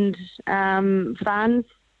 82,000 fans.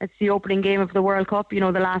 It's the opening game of the World Cup. The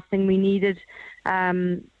last thing we needed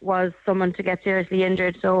was someone to get seriously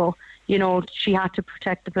injured. So, she had to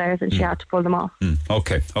protect the players and she had to pull them off.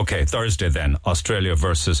 Okay. Thursday then, Australia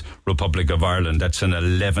versus Republic of Ireland. That's an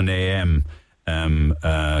 11 a.m.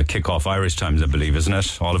 kick-off Irish times, I believe, isn't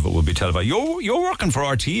it? All of it will be televised. You're working for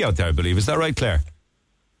RT out there, I believe. Is that right, Claire?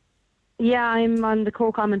 Yeah, I'm on the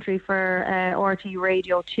co-commentary for RT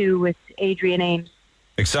Radio 2 with Adrian Ames.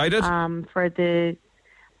 Excited?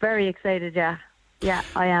 Very excited, yeah. Yeah,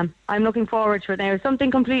 I am. I'm looking forward to it now.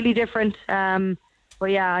 Something completely different. But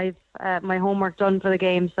yeah, I've my homework done for the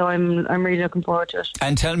game, so I'm really looking forward to it.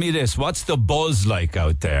 And tell me this, what's the buzz like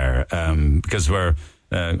out there? Because we're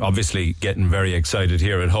obviously getting very excited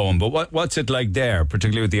here at home, but what's it like there,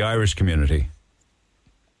 particularly with the Irish community?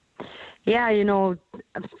 Yeah,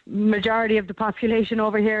 majority of the population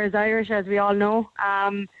over here is Irish, as we all know.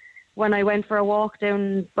 When I went for a walk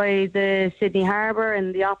down by the Sydney Harbour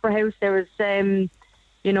and the Opera House, there was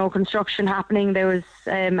construction happening. There was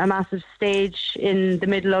a massive stage in the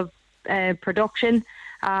middle of production.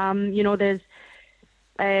 There's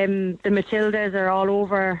the Matildas are all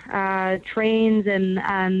over trains,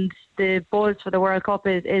 and the buzz for the World Cup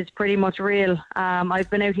is pretty much real. I've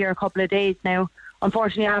been out here a couple of days now.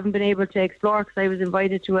 Unfortunately, I haven't been able to explore because I was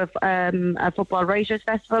invited to a football writers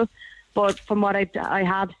festival. But from what I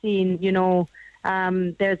have seen,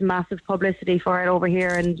 there's massive publicity for it over here,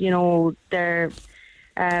 and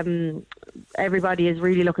everybody is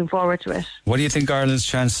really looking forward to it. What do you think Ireland's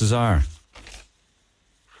chances are?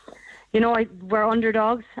 We're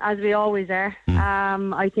underdogs, as we always are.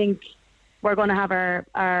 I think we're going to have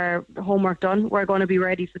our homework done. We're going to be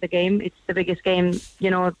ready for the game. It's the biggest game,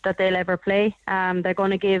 that they'll ever play. They're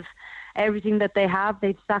going to give everything that they have.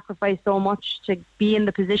 They've sacrificed so much to be in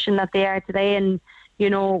the position that they are today, and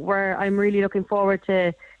I'm really looking forward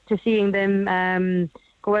to seeing them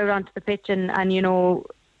go out onto the pitch and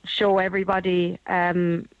show everybody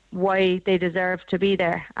why they deserve to be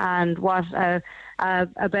there, and what a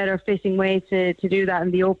better fitting way to do that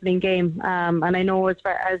in the opening game. And I know as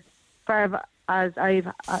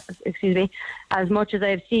much as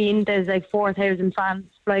I've seen, there's like 4,000 fans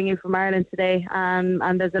flying in from Ireland today,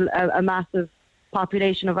 and there's a massive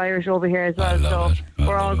population of Irish over here as well. So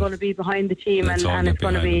we're all going to be behind the team, and it's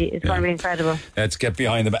going to be incredible. Let's get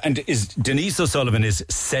behind them. And Denise O'Sullivan is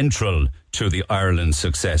central to the Ireland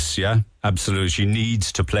success? Yeah, absolutely. She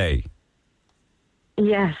needs to play.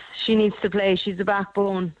 Yes, she needs to play. She's the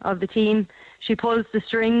backbone of the team. She pulls the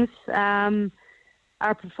strings.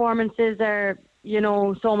 Our performances are,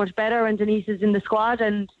 so much better when Denise is in the squad,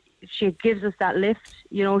 and she gives us that lift.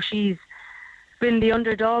 She's been the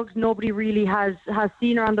underdog. Nobody really has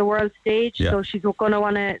seen her on the world stage, so she's going to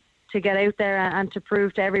want to get out there and to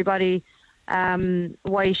prove to everybody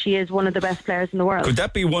why she is one of the best players in the world. Could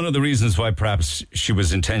that be one of the reasons why perhaps she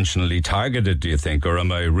was intentionally targeted, do you think? Or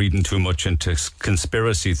am I reading too much into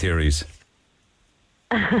conspiracy theories?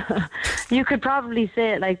 You could probably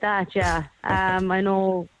say it like that, yeah. I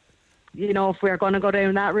know, if we're going to go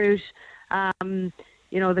down that route,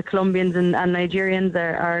 the Colombians and Nigerians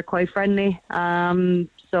are quite friendly.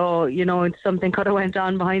 So, something could have went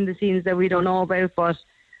on behind the scenes that we don't know about. But,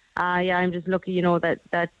 I'm just lucky,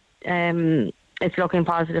 that it's looking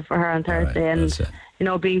positive for her on Thursday. Right,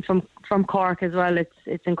 and, being from Cork as well,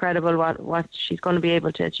 it's incredible what she's going to be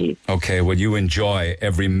able to achieve. Okay, well, you enjoy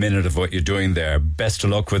every minute of what you're doing there. Best of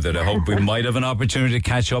luck with it. I hope we might have an opportunity to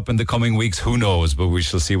catch up in the coming weeks. Who knows? But we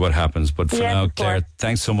shall see what happens. But for now, Claire,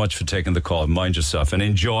 thanks so much for taking the call. Mind yourself and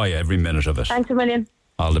enjoy every minute of it. Thanks a million.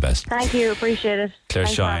 All the best. Thank you. Appreciate it. Claire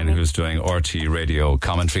Shine, who's doing RT radio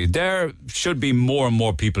commentary. There should be more and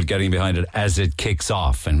more people getting behind it as it kicks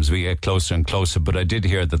off and as we get closer and closer. But I did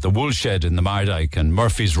hear that the Woolshed in the Mardyke and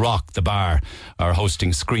Murphy's Rock, the bar, are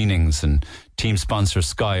hosting screenings, and team sponsor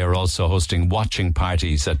Sky are also hosting watching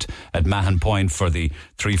parties at Mahon Point for the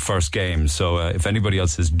 3 first games. So if anybody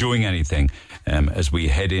else is doing anything as we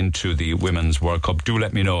head into the Women's World Cup, do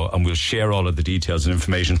let me know and we'll share all of the details and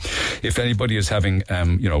information. If anybody is having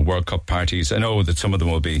World Cup parties, I know that some of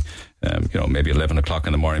them will be maybe 11 o'clock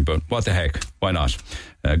in the morning, but what the heck, why not?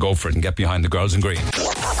 Go for it and get behind the girls in green.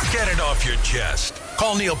 Get it off your chest.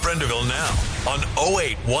 Call Neil Prendeville now on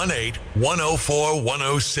 0818 104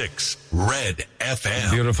 106 Red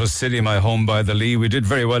FM. Beautiful city, my home by the Lee. We did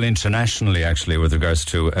very well internationally, actually, with regards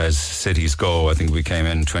to as cities go. I think we came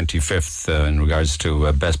in 25th in regards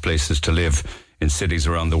to best places to live in cities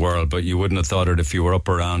around the world, but you wouldn't have thought it if you were up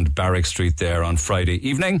around Barrack Street there on Friday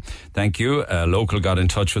evening. Thank you. A local got in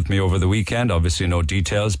touch with me over the weekend. Obviously no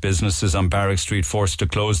details. Businesses on Barrack Street forced to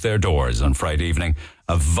close their doors on Friday evening.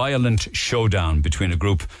 A violent showdown between a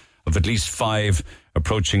group of at least 5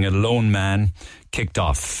 approaching a lone man kicked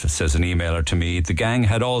off, says an emailer to me. The gang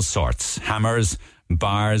had all sorts, hammers,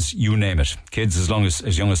 bars, you name it. Kids as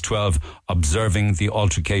young as 12 observing the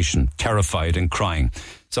altercation, terrified and crying.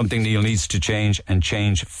 Something, Neil, needs to change and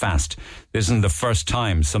change fast. This isn't the first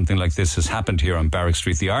time something like this has happened here on Barrack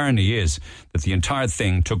Street. The irony is that the entire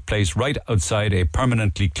thing took place right outside a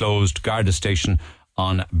permanently closed Garda station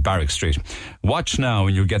on Barrack Street. Watch now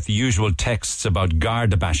and you'll get the usual texts about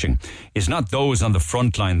Garda bashing. It's not those on the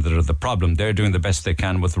front line that are the problem. They're doing the best they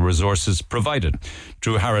can with the resources provided.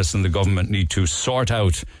 Drew Harris and the government need to sort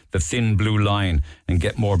out the thin blue line and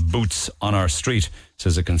get more boots on our street,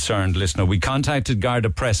 says a concerned listener. We contacted Garda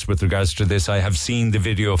Press with regards to this. I have seen the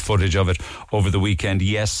video footage of it over the weekend.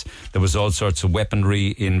 Yes, there was all sorts of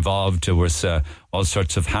weaponry involved. There was all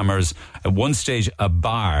sorts of hammers. At one stage, a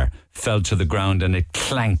bar fell to the ground and it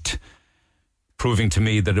clanked, proving to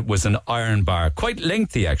me that it was an iron bar. Quite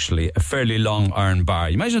lengthy, actually, a fairly long iron bar.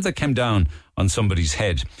 You imagine if that came down on somebody's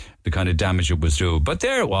head, the kind of damage it was due. But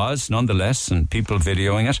there it was, nonetheless, and people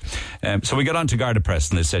videoing it. So we got on to Garda Press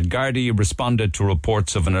and they said Gardaí responded to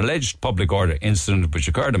reports of an alleged public order incident which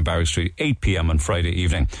occurred on Barrack Street 8 p.m. on Friday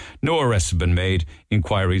evening. No arrests have been made.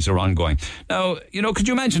 Inquiries are ongoing. Now, could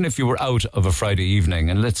you imagine if you were out of a Friday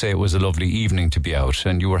evening and let's say it was a lovely evening to be out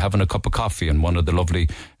and you were having a cup of coffee in one of the lovely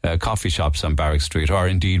coffee shops on Barrack Street, or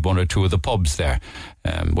indeed one or two of the pubs there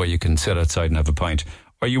where you can sit outside and have a pint.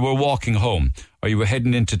 Or you were walking home, or you were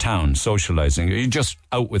heading into town, socialising, or you're just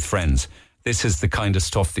out with friends. This is the kind of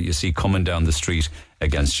stuff that you see coming down the street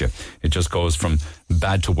against you. It just goes from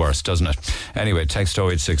bad to worse, doesn't it? Anyway, text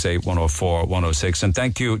 0868 104 106. And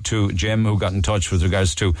thank you to Jim, who got in touch with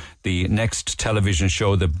regards to the next television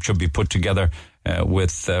show that should be put together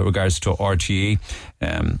with regards to RTE.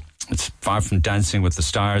 It's far from Dancing with the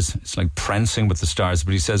Stars. It's like Prancing with the Stars.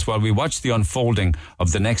 But he says, well, we watch the unfolding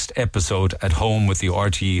of the next episode at home with the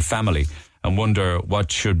RTE family and wonder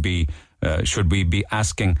what should we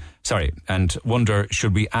ask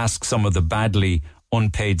some of the badly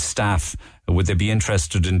unpaid staff, would they be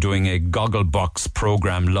interested in doing a Gogglebox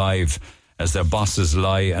program live as their bosses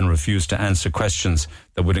lie and refuse to answer questions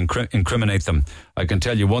that would incriminate them? I can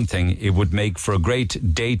tell you one thing, it would make for a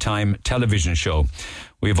great daytime television show.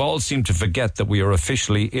 We've all seemed to forget that we are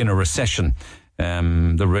officially in a recession.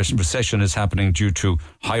 The recession is happening due to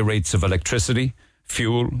high rates of electricity,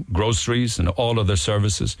 fuel, groceries, and all other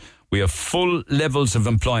services. We have full levels of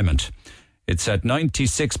employment. It's at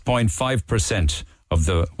 96.5% of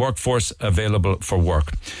the workforce available for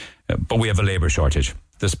work. But we have a labour shortage.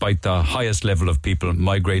 Despite the highest level of people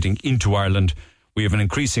migrating into Ireland, we have an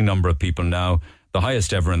increasing number of people now, the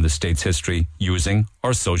highest ever in the state's history, using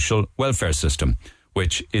our social welfare system,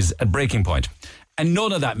 which is at breaking point. And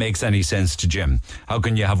none of that makes any sense to Jim. How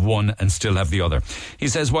can you have one and still have the other? He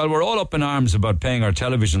says, while we're all up in arms about paying our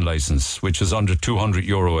television licence, which is under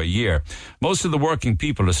 €200 a year, most of the working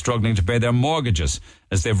people are struggling to pay their mortgages,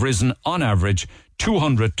 as they've risen on average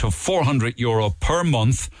 €200 to €400 per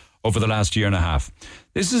month over the last year and a half.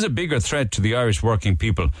 This is a bigger threat to the Irish working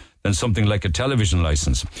people than something like a television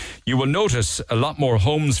licence. You will notice a lot more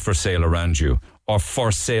homes for sale around you, or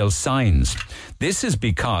for sale signs. This is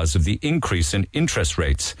because of the increase in interest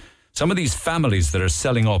rates. Some of these families that are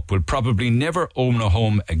selling up will probably never own a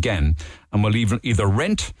home again and will either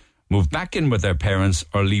rent, move back in with their parents,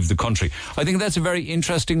 or leave the country. I think that's a very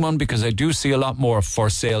interesting one, because I do see a lot more for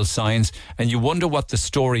sale signs, and you wonder what the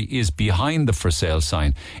story is behind the for sale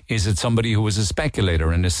sign. Is it somebody who is a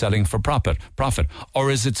speculator and is selling for profit?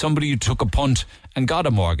 Or is it somebody who took a punt and got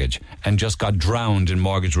a mortgage and just got drowned in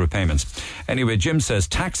mortgage repayments? Anyway, Jim says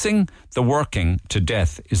taxing the working to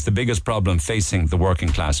death is the biggest problem facing the working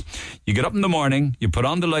class. You get up in the morning, you put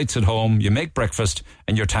on the lights at home, you make breakfast,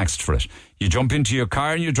 and you're taxed for it. You jump into your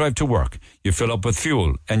car and you drive to work. You fill up with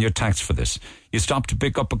fuel and you're taxed for this. You stop to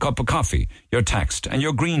pick up a cup of coffee, you're taxed, and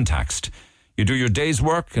you're green taxed. You do your day's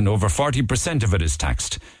work and over 40% of it is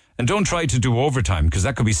taxed. And don't try to do overtime, because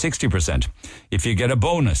that could be 60%. If you get a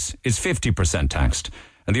bonus, it's 50% taxed.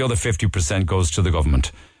 And the other 50% goes to the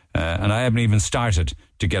government. And I haven't even started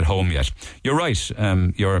to get home yet. You're right.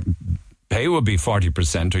 Your pay would be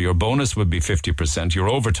 40%, or your bonus would be 50%, your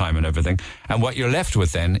overtime and everything. And what you're left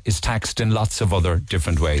with then is taxed in lots of other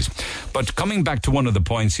different ways. But coming back to one of the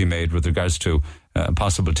points he made with regards to a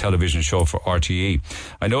possible television show for RTE.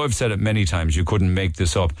 I know I've said it many times, you couldn't make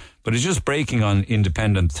this up, but it's just breaking on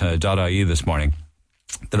independent.ie this morning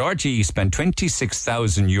that RTE spent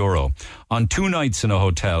 €26,000 on 2 nights in a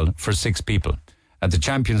hotel for 6 people at the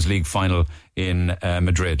Champions League final in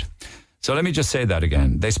Madrid. So let me just say that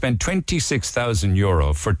again. They spent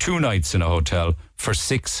 €26,000 for 2 nights in a hotel for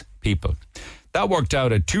 6 people. That worked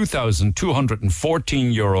out at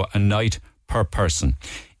 €2,214 a night per person.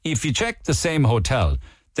 If you check the same hotel,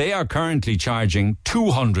 they are currently charging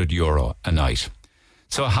 €200 a night.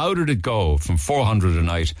 So how did it go from 400 a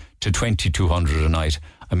night to 2,200 a night?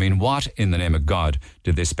 I mean, what in the name of God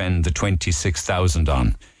did they spend the 26,000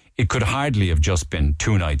 on? It could hardly have just been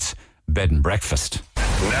 2 nights bed and breakfast.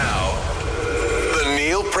 Now, the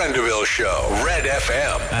Neil Prendeville Show, Red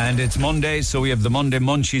FM. And it's Monday, so we have the Monday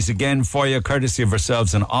Munchies again for you, courtesy of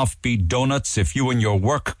ourselves and Offbeat Donuts. If you and your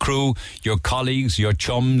work crew, your colleagues, your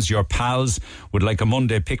chums, your pals would like a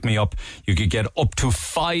Monday pick-me-up, you could get up to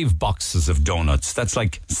 5 boxes of donuts. That's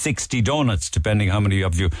like 60 donuts, depending how many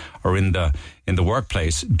of you are in the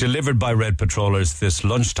workplace, delivered by Red Patrollers this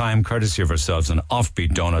lunchtime, courtesy of ourselves and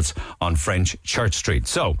Offbeat Donuts on French Church Street.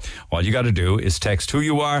 So, all you got to do is text who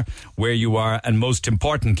you are, where you are, and most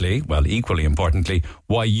importantly, well, equally importantly,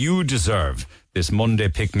 why you deserve this Monday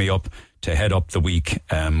pick-me-up to head up the week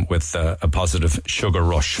with a positive sugar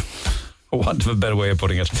rush. For want of a better way of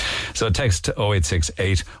putting it. So text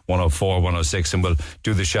 0868 104 106 and we'll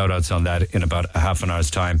do the shout outs on that in about a half an hour's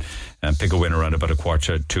time and pick a winner around about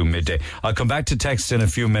 1:45 midday. I'll come back to text in a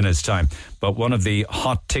few minutes' time, but one of the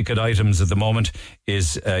hot ticket items at the moment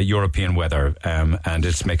is European weather, and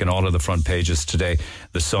it's making all of the front pages today.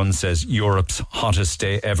 The Sun says Europe's hottest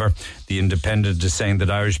day ever. The Independent is saying that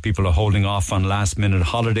Irish people are holding off on last minute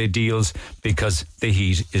holiday deals because the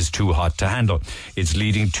heat is too hot to handle. It's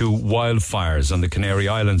leading to wildfires on the Canary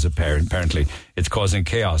Islands apparently. It's causing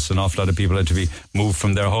chaos. An awful lot of people had to be moved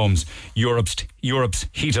from their homes. Europe's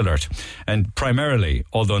heat alert. And primarily,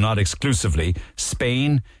 although not exclusively,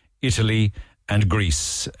 Spain, Italy and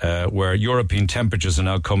Greece, where European temperatures are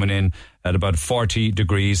now coming in at about 40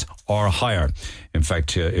 degrees or higher. In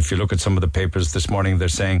fact, if you look at some of the papers this morning, they're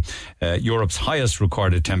saying Europe's highest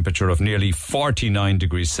recorded temperature of nearly 49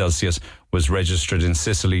 degrees Celsius was registered in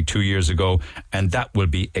Sicily 2 years ago, and that will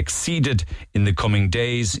be exceeded in the coming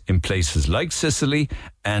days in places like Sicily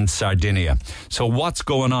and Sardinia. So what's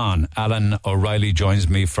going on? Alan O'Reilly joins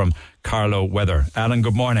me from Carlow Weather. Alan,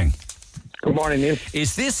 good morning. Good morning, Neil.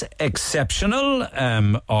 Is this exceptional,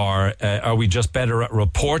 or are we just better at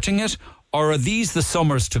reporting it, or are these the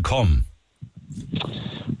summers to come?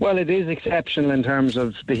 Well, it is exceptional in terms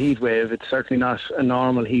of the heat wave. It's certainly not a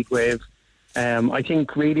normal heat wave. I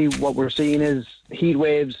think really what we're seeing is heat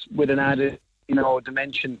waves with an added,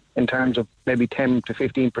 dimension in terms of maybe 10 to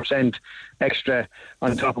 15% extra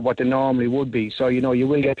on top of what they normally would be. So, you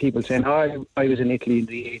will get people saying, I was in Italy in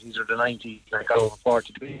the 80s or the 90s, I got over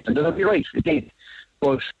 40 degrees. And they'll be right, it did.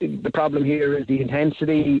 But the problem here is the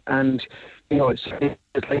intensity and, it's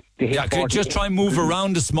like the heat. Yeah, could you just try and move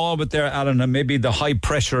around a small bit there, Alan, and maybe the high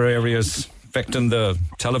pressure areas affecting the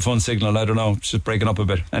telephone signal. I don't know. It's just breaking up a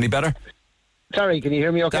bit. Any better? Sorry, can you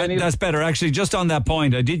hear me okay, Neil? That's better. Actually, just on that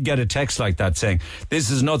point, I did get a text like that saying, this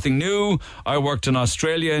is nothing new. I worked in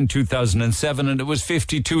Australia in 2007 and it was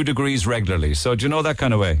 52 degrees regularly. So do you know that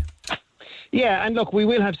kind of way? Yeah, and look, we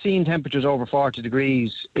will have seen temperatures over 40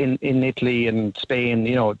 degrees in Italy and Spain.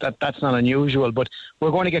 You know, that's not unusual, but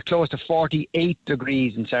we're going to get close to 48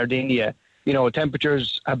 degrees in Sardinia. You know,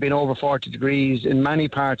 temperatures have been over 40 degrees in many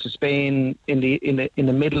parts of Spain, in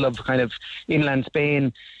the middle of kind of inland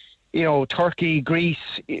Spain. You know, Turkey, Greece,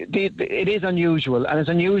 it is unusual, and it's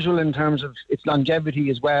unusual in terms of its longevity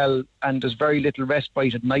as well, and there's very little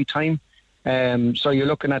respite at night time. So you're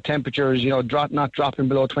looking at temperatures, you know, not dropping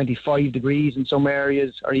below 25 degrees in some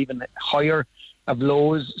areas, or even higher of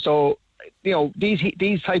lows. So, you know,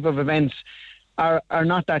 these type of events are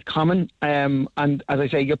not that common. And as I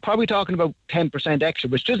say, you're probably talking about 10% extra,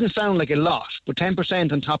 which doesn't sound like a lot, but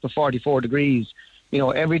 10% on top of 44 degrees, you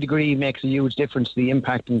know, every degree makes a huge difference to the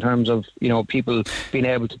impact in terms of, you know, people being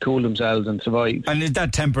able to cool themselves and survive. And is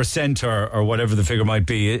that 10% or whatever the figure might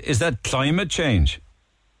be, is that climate change?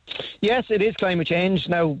 Yes, it is climate change.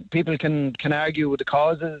 Now, people can argue with the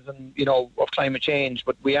causes and, you know, of climate change,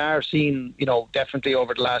 but we are seeing, you know, definitely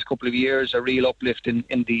over the last couple of years a real uplift in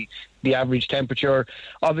the average temperature.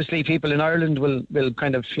 Obviously, people in Ireland will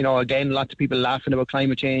kind of, you know, again, lots of people laughing about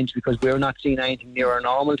climate change because we're not seeing anything near our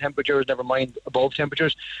normal temperatures, never mind above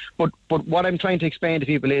temperatures. But what I'm trying to explain to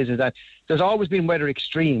people is that there's always been weather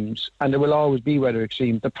extremes, and there will always be weather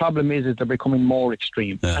extremes. The problem is they're becoming more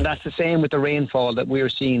extreme. Yeah. And that's the same with the rainfall that we're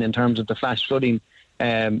seeing in terms of the flash flooding.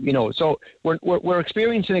 You know, so we're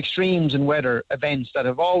experiencing extremes in weather events that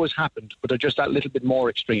have always happened, but they're just that little bit more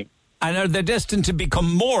extreme. And are they destined to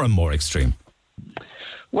become more and more extreme?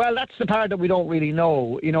 Well, that's the part that we don't really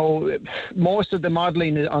know. You know, most of the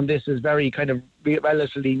modelling on this is very kind of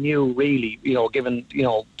relatively new, really, you know, given, you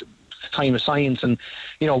know, time of science. And,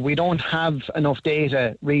 you know, we don't have enough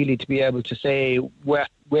data really to be able to say where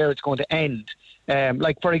it's going to end.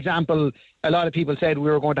 Like, for example, a lot of people said we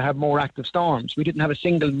were going to have more active storms. We didn't have a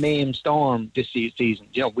single named storm this season.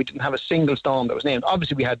 You know, we didn't have a single storm that was named.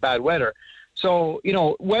 Obviously, we had bad weather. So, you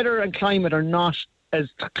know, weather and climate are not as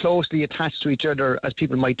closely attached to each other as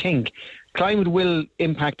people might think. Climate will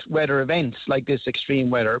impact weather events like this extreme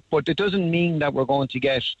weather, but it doesn't mean that we're going to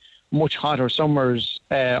get much hotter summers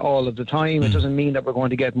all of the time. It doesn't mean that we're going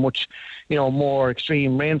to get much, you know, more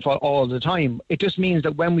extreme rainfall all the time. It just means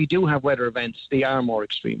that when we do have weather events, they are more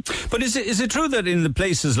extreme. But is it true that in the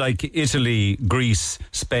places like Italy, Greece,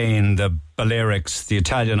 Spain, the Balearics, the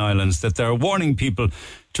Italian islands, that they're warning people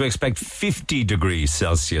to expect 50 degrees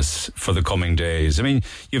Celsius for the coming days? I mean,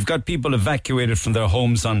 you've got people evacuated from their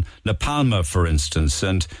homes on La Palma, for instance,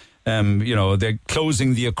 and you know, they're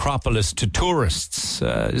closing the Acropolis to tourists.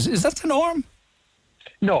 Is that the norm?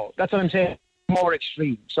 No, that's what I'm saying. More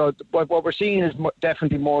extreme. So what we're seeing is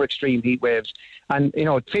definitely more extreme heat waves. And, you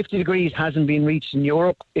know, 50 degrees hasn't been reached in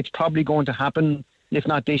Europe. It's probably going to happen, if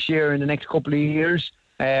not this year, in the next couple of years.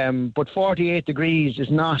 But 48 degrees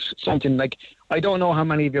is not something like, I don't know how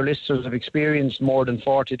many of your listeners have experienced more than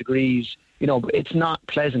 40 degrees. You know, it's not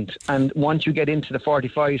pleasant. And once you get into the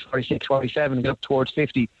 45, 46, 47, get up towards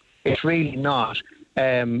 50, it's really not,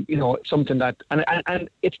 you know, something that, and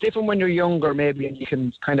it's different when you're younger maybe, and you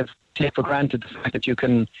can kind of take for granted the fact that you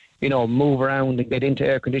can, you know, move around and get into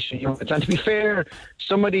air conditioning units. And to be fair,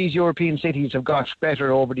 some of these European cities have got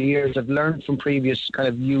better over the years. I've learned from previous kind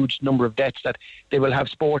of huge number of deaths that they will have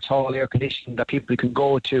sports hall air conditioning that people can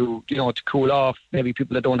go to, you know, to cool off, maybe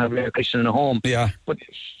people that don't have air conditioning at home. Yeah. But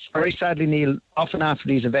very sadly, Neil, often after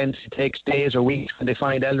these events, it takes days or weeks when they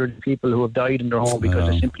find elderly people who have died in their home because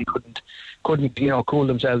they simply couldn't, you know, cool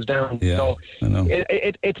themselves down. Yeah, so I know.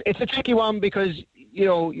 It's a tricky one because, you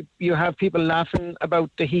know, you have people laughing about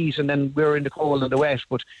the heat and then we're in the cold and the wet,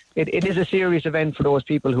 but it is a serious event for those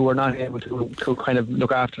people who are not able to kind of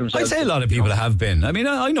look after themselves. I'd say a lot of people have been. I mean,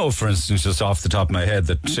 I know, for instance, just off the top of my head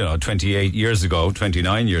that, you know, 29 years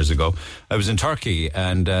ago, I was in Turkey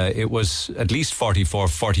and it was at least 44,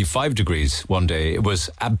 45 degrees one day. It was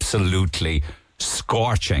absolutely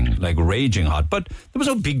scorching, like raging hot, but there was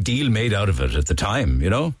no big deal made out of it at the time, you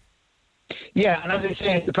know? Yeah, and as I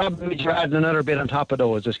say, the problem is you're adding another bit on top of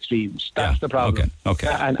those extremes. That's the problem. Okay.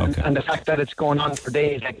 And the fact that it's going on for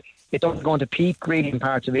days, like it's only going to peak really in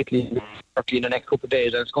parts of Italy and Turkey in the next couple of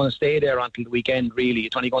days, and it's going to stay there until the weekend, really.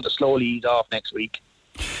 It's only going to slowly ease off next week.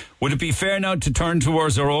 Would it be fair now to turn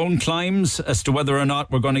towards our own climes as to whether or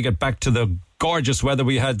not we're going to get back to the gorgeous weather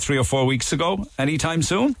we had 3 or 4 weeks ago anytime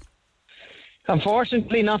soon?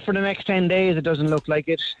 Unfortunately, not for the next 10 days. It doesn't look like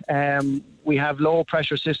it. We have low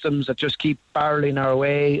pressure systems that just keep barreling our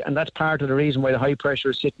way, and that's part of the reason why the high pressure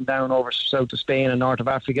is sitting down over south of Spain and north of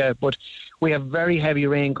Africa. But we have very heavy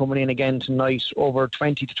rain coming in again tonight, over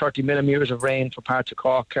 20 to 30 millimetres of rain for parts of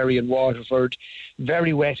Cork, Kerry and Waterford.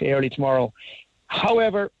 Very wet early tomorrow.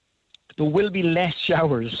 However, there will be less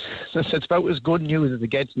showers. So it's about as good news as it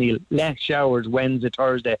gets, Neil. Less showers Wednesday,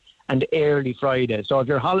 Thursday and early Friday. So if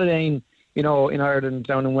you're holidaying, in Ireland,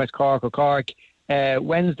 down in West Cork or Cork,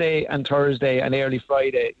 Wednesday and Thursday and early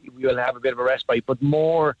Friday, we will have a bit of a respite, but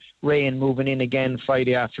more rain moving in again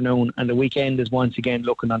Friday afternoon, and the weekend is once again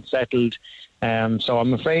looking unsettled. So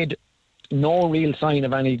I'm afraid no real sign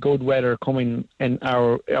of any good weather coming in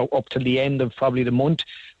up to the end of probably the month.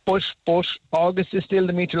 But August is still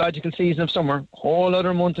the meteorological season of summer. Whole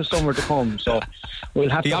other month of summer to come. So we'll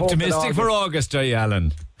have to be optimistic for August, are you,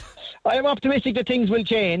 Alan? I am optimistic that things will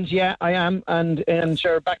change. Yeah, I am. And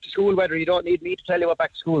sure, back to school weather. You don't need me to tell you what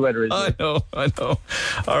back to school weather is. I know.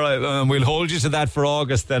 All right, we'll hold you to that for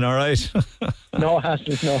August then. All right. No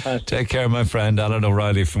hassle. Take care, my friend. Alan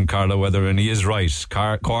O'Reilly from Carlow Weather, and he is right.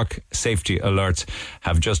 Cork safety alerts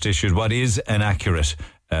have just issued what is an accurate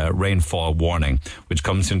rainfall warning, which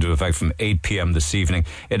comes into effect from 8 p.m. this evening.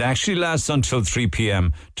 It actually lasts until 3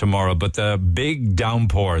 p.m. tomorrow, but the big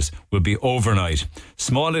downpours will be overnight.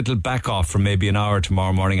 Small little back off for maybe an hour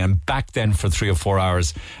tomorrow morning, and back then for 3 or 4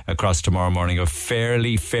 hours across tomorrow morning of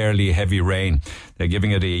fairly heavy rain. They're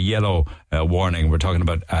giving it a yellow warning. We're talking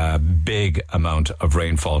about a big amount of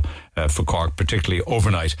rainfall for Cork, particularly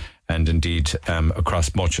overnight, and indeed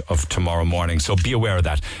across much of tomorrow morning. So be aware of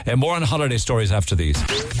that. More on holiday stories after these.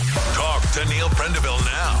 Talk to Neil Prendeville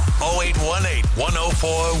now. 0818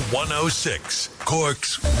 104 106.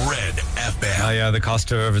 Cork's Red FM. Yeah, the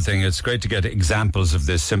cost of everything. It's great to get examples of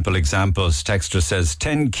this, simple examples. Texter says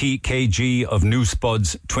 10 kg of new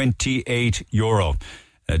spuds, €28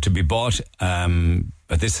 to be bought.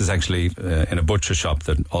 But this is actually in a butcher shop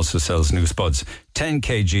that also sells new spuds. 10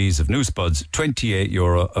 kgs of new spuds,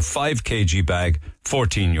 €28. A 5 kg bag,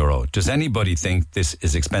 €14. Does anybody think this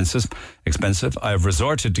is expensive? I have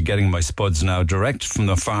resorted to getting my spuds now direct from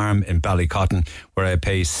the farm in Ballycotton, where I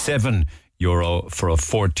pay €7 for a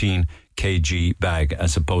 14 kg bag,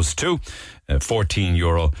 as opposed to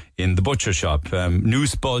 €14 in the butcher shop. New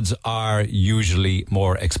spuds are usually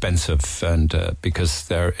more expensive, and because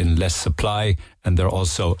they're in less supply, and they're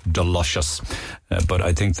also delicious. But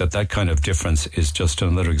I think that kind of difference is just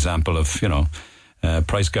another example of,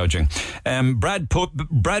 price gouging. Brad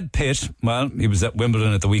Pitt, well, he was at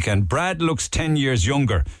Wimbledon at the weekend. Brad looks 10 years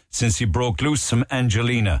younger since he broke loose from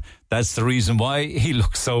Angelina. That's the reason why he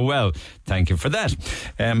looks so well. Thank you for that.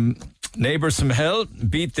 Neighbours from hell,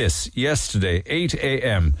 beat this. Yesterday, 8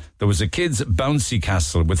 a.m, there was a kids' bouncy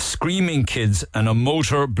castle with screaming kids and a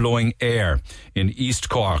motor blowing air in East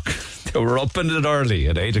Cork. They were up in it early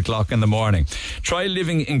at 8 o'clock in the morning. Try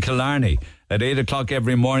living in Killarney. At 8 o'clock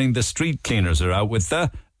every morning, the street cleaners are out with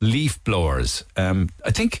the leaf blowers. I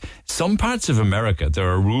think some parts of America, there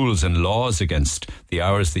are rules and laws against the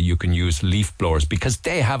hours that you can use leaf blowers because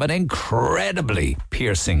they have an incredibly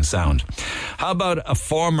piercing sound. How about a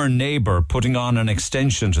former neighbour putting on an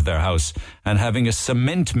extension to their house and having a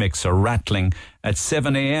cement mixer rattling at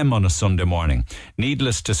 7 a.m. on a Sunday morning?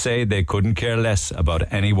 Needless to say, they couldn't care less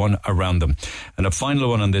about anyone around them. And a final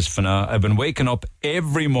one on this for now. I've been waking up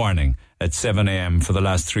every morning at 7 a.m. for the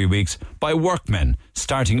last 3 weeks by workmen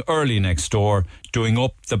starting early next door, doing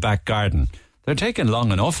up the back garden. They're taking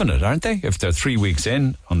long enough in it, aren't they? If they're 3 weeks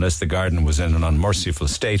in, unless the garden was in an unmerciful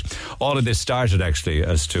state. All of this started actually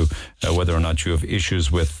as to whether or not you have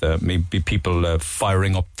issues with maybe people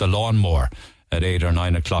firing up the lawnmower at 8 or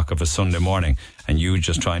 9 o'clock of a Sunday morning, and you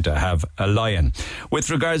just trying to have a lie-in. With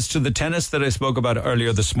regards to the tennis that I spoke about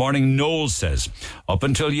earlier this morning, Noel says, up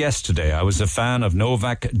until yesterday, I was a fan of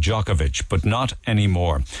Novak Djokovic, but not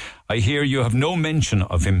anymore. I hear you have no mention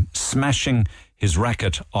of him smashing his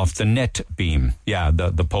racket off the net beam. Yeah,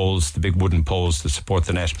 the poles, the big wooden poles that support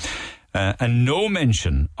the net. And no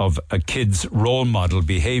mention of a kid's role model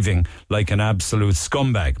behaving like an absolute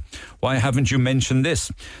scumbag. Why haven't you mentioned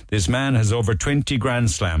this? This man has over 20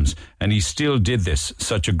 Grand Slams, and he still did this.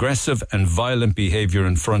 Such aggressive and violent behaviour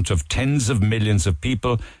in front of tens of millions of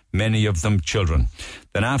people, many of them children.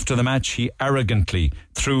 Then after the match, he arrogantly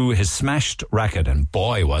threw his smashed racket, and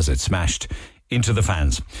boy was it smashed, into the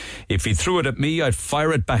fans. If he threw it at me, I'd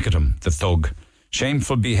fire it back at him, the thug.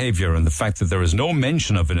 Shameful behaviour, and the fact that there is no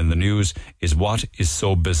mention of it in the news is what is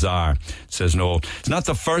so bizarre, says Noel. It's not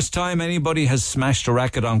the first time anybody has smashed a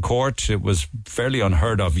racket on court. It was fairly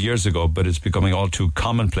unheard of years ago, but it's becoming all too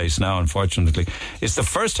commonplace now, unfortunately. It's the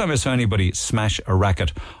first time I saw anybody smash a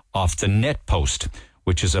racket off the net post,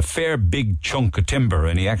 which is a fair big chunk of timber,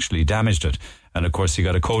 and he actually damaged it. And of course, he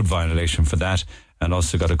got a code violation for that, and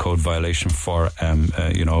also got a code violation for,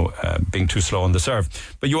 being too slow on the serve.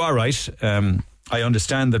 But you are right. I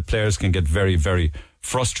understand that players can get very, very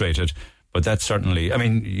frustrated, but that's certainly, I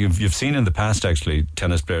mean, you've seen in the past, actually,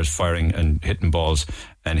 tennis players firing and hitting balls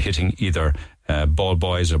and hitting either ball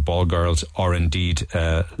boys or ball girls, or indeed,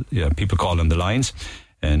 people call them the lines.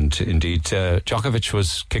 And indeed, Djokovic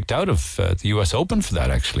was kicked out of the US Open for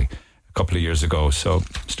that, actually, a couple of years ago. So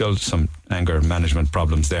still some anger management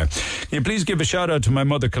problems there. Can you please give a shout out to my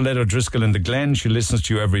mother, Colette O'Driscoll in the Glen? She listens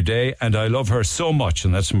to you every day, and I love her so much.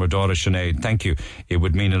 And that's from her daughter, Sinead. Thank you. It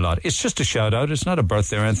would mean a lot. It's just a shout out. It's not a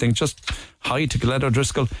birthday or anything. Just hi to Colette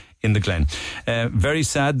O'Driscoll in the Glen. Very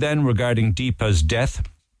sad then regarding Deepa's death.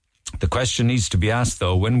 The question needs to be asked,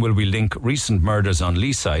 though, when will we link recent murders on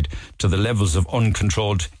Leaside to the levels of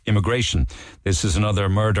uncontrolled immigration? This is another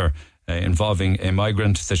murder involving a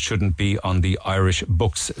migrant that shouldn't be on the Irish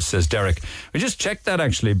books, says Derek. We just checked that,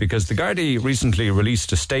 actually, because the Gardaí recently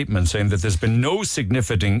released a statement saying that there's been no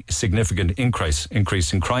significant increase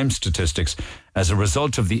in crime statistics as a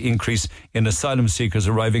result of the increase in asylum seekers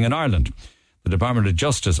arriving in Ireland. The Department of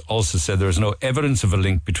Justice also said there is no evidence of a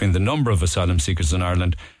link between the number of asylum seekers in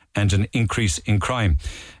Ireland and an increase in crime.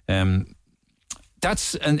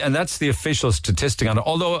 That's the official statistic on it.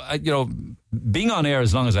 Although, being on air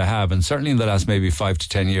as long as I have, and certainly in the last maybe 5 to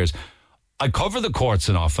 10 years, I cover the courts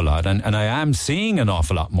an awful lot, and I am seeing an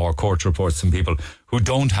awful lot more court reports than people who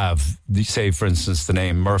don't have, say, for instance, the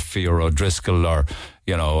name Murphy or O'Driscoll or,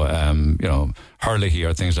 Hurley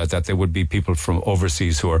or things like that. There would be people from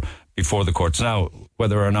overseas who are before the courts. Now,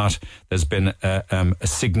 whether or not there's been a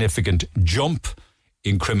significant jump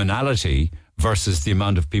in criminality versus the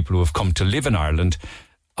amount of people who have come to live in Ireland,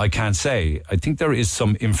 I can't say. I think there is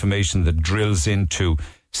some information that drills into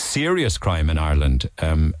serious crime in Ireland,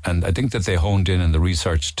 and I think that they honed in the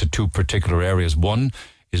research to two particular areas. One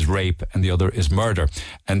is rape and the other is murder,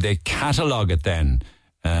 and they catalogue it then,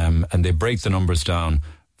 and they break the numbers down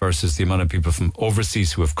versus the amount of people from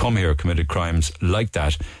overseas who have come here, committed crimes like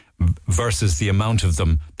that, versus the amount of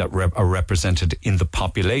them that are represented in the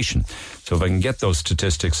population. So if I can get those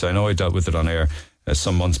statistics, I know I dealt with it on air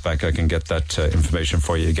some months back, I can get that information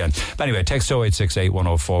for you again. But anyway, text 0868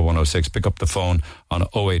 104 106. Pick up the phone on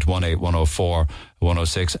 0818 104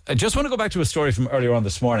 106. I just want to go back to a story from earlier on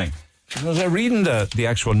this morning. I was reading the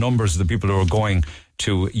actual numbers of the people who are going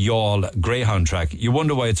to Youghal Greyhound track. You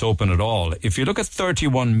wonder why it's open at all. If you look at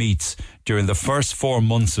 31 meets during the first 4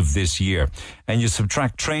 months of this year, and you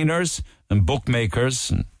subtract trainers and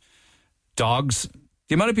bookmakers and dogs,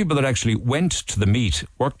 the amount of people that actually went to the meet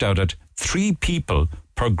worked out at 3 people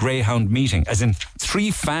per Greyhound meeting, as in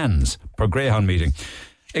 3 fans per Greyhound meeting.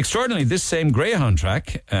 Extraordinarily, this same Greyhound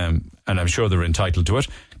track, and I'm sure they're entitled to it,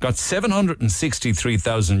 got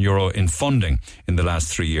 €763,000 in funding in the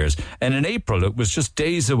last 3 years. And in April, it was just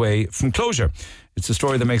days away from closure. It's a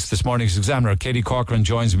story that makes this morning's Examiner. Katie Corcoran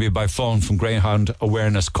joins me by phone from Greyhound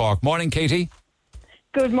Awareness Cork. Morning, Katie.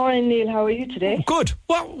 Good morning, Neil. How are you today? Good.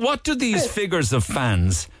 What do these figures of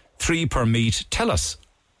fans, 3 per meet, tell us?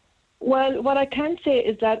 Well, what I can say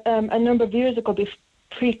is that a number of years ago,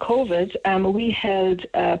 pre-COVID, we held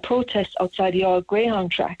protests outside the Youghal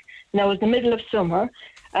Greyhound track. Now, it was the middle of summer.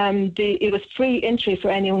 It was free entry for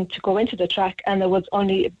anyone to go into the track, and there was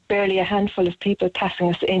only barely a handful of people passing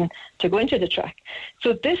us in to go into the track.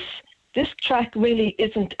 So this track really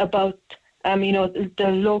isn't about the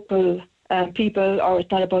local people, or it's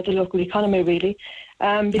not about the local economy really.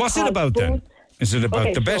 What's it about then? Is it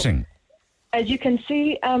about the betting? As you can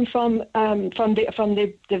see from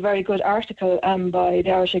the very good article by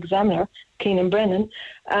the Irish Examiner, Keenan Brennan,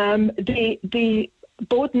 the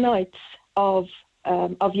both nights of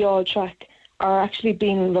Youghal track are actually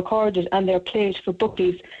being recorded, and they're played for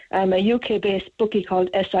bookies, a UK-based bookie called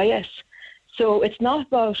SIS. So it's not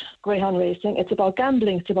about greyhound racing; it's about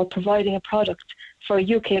gambling. It's about providing a product for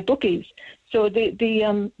UK bookies. So the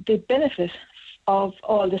benefit of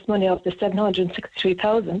all this money, of the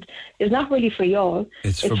 763,000, is not really for Youghal.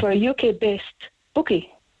 It's for a UK-based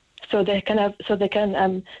bookie, so they can have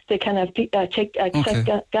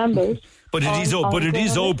gamblers. But it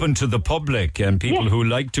is open to the public, and people who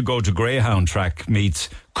like to go to Greyhound track meets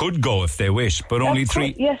could go if they wish. But only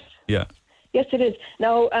 3. Yes. Yeah. Yes, it is.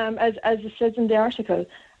 Now, as it says in the article,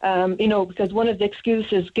 because one of the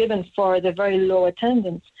excuses given for the very low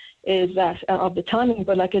attendance is that of the timing,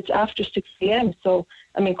 but like it's after 6 p.m. So,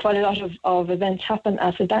 I mean, quite a lot of events happen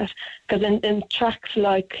after that. Because in tracks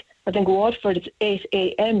like, I think, Waterford, it's 8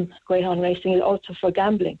 a.m. Greyhound Racing, and also for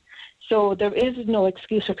gambling. So there is no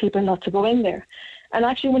excuse for people not to go in there. And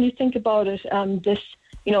actually, when you think about it, this,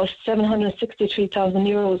 763,000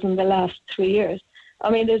 euros in the last 3 years.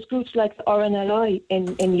 I mean, there's groups like the RNLI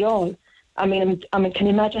in Youghal. I mean, can you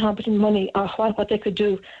imagine how much money or what they could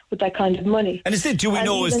do with that kind of money? And is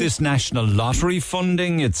this national lottery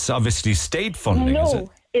funding? It's obviously state funding, is it?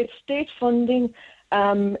 No, it's state funding.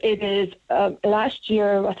 It is, last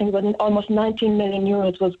year, I think almost 19 million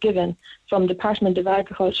euros was given from the Department of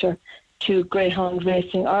Agriculture to Greyhound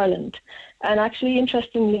Racing Ireland. And actually,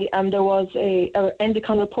 interestingly, there was a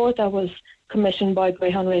Endicon report that was commissioned by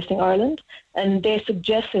Greyhound Racing Ireland, and they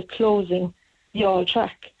suggested closing Youghal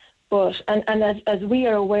track. But and as we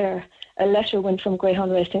are aware, a letter went from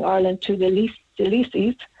Greyhound Racing Ireland to the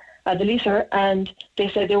leaser, and they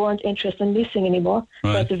said they weren't interested in leasing anymore.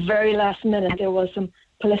 Right. But at the very last minute, there was some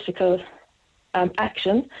political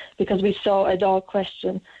action, because we saw a dog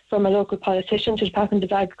question from a local politician to the Department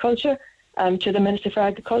of Agriculture, to the Minister for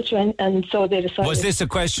Agriculture, and so they decided. Was this a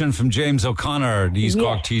question from James O'Connor, the East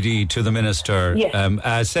Cork TD, to the Minister?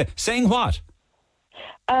 Yes. Saying what?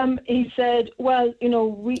 He said, well,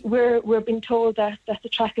 we're being told that the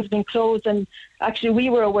track has been closed, and actually we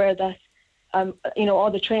were aware that, all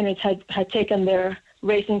the trainers had taken their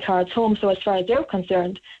racing cards home, so as far as they're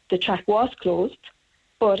concerned, the track was closed.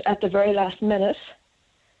 But at the very last minute,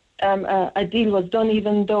 a deal was done,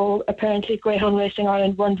 even though apparently Greyhound Racing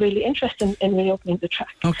Ireland weren't really interested in reopening the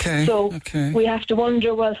track. Okay. So we have to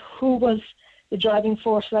wonder, well, who was the driving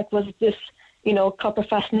force? Like, was this, copper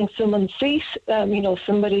fastening someone's seat,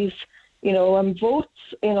 somebody's, votes?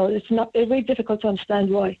 It's very difficult to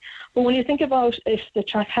understand why. But when you think about if the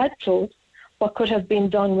track had closed, what could have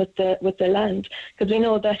been done with the land? Because we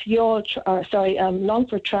know that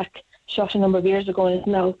Longford track shot a number of years ago and is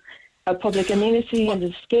now a public amenity and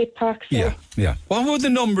a skate park. So. Yeah. What would the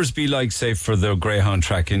numbers be like, say, for the Greyhound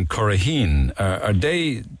track in Curraheen? Are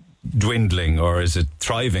they dwindling, or is it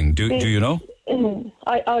thriving? Do you know?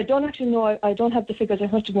 I don't actually know. I don't have the figures in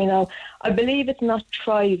front of me now. I believe it's not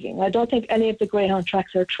thriving. I don't think any of the Greyhound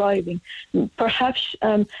tracks are thriving. Perhaps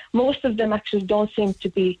most of them actually don't seem to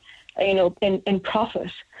be, in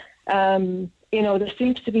profit. There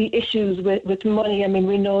seems to be issues with money. I mean,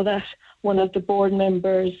 we know that one of the board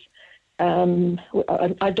members. I don't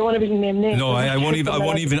want to really name names. No, I won't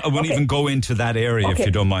even go into that area, if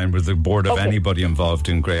you don't mind, with the board of anybody involved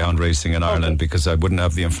in Greyhound Racing in Ireland, because I wouldn't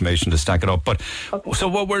have the information to stack it up. But so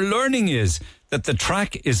what we're learning is that the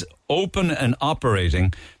track is open and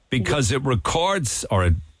operating because it records or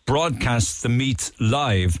it broadcasts the meets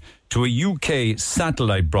live to a UK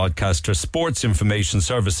satellite broadcaster, Sports Information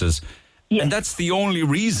Services. Yes. And that's the only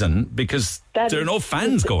reason, because there are no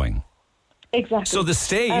fans going. Exactly. So the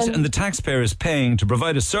state and the taxpayer is paying to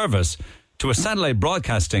provide a service to a satellite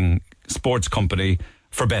broadcasting sports company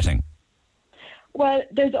for betting. Well,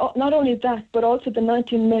 there's not only that, but also the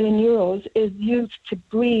 19 million euros is used to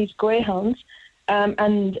breed greyhounds,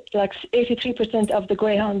 and like 83% of the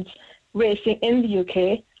greyhounds racing in the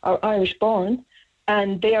UK are Irish born,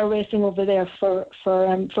 and they are racing over there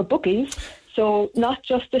for bookies. So not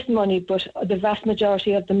just this money, but the vast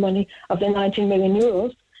majority of the money of the 19 million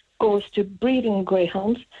euros goes to breeding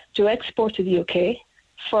greyhounds to export to the UK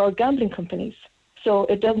for gambling companies. So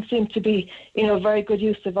it doesn't seem to be, very good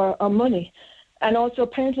use of our money. And also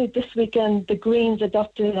apparently this weekend the Greens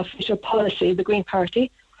adopted an official policy, the Green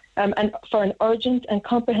Party, and for an urgent and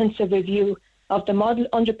comprehensive review of the model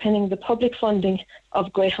underpinning the public funding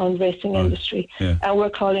of greyhound racing industry. Yeah. And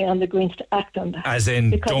we're calling on the Greens to act on that. As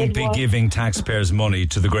in, don't be giving taxpayers money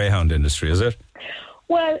to the greyhound industry, is it?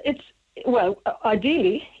 Well,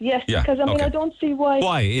 ideally, yes, because I don't see why.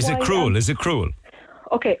 Why? Is it cruel? Is it cruel?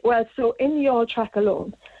 Okay, well, so in the Youghal track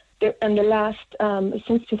alone, in the last,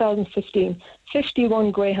 since 2015,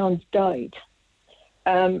 51 greyhounds died.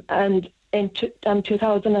 And in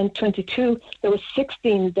 2022, there were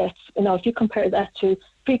 16 deaths. Now, if you compare that to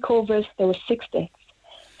pre-COVID, there were 6 deaths.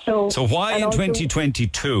 So why in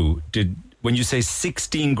 2022 when you say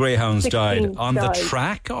 16 greyhounds died, on the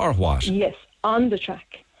track or what? Yes, on the track.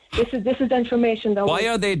 This is information that. Why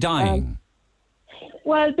are they dying?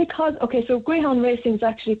 Well, because so greyhound racing is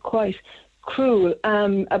actually quite cruel,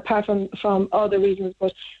 apart from other reasons.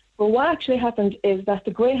 But what actually happened is that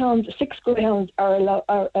the greyhounds, 6 greyhounds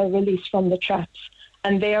are released from the traps,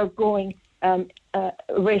 and they are going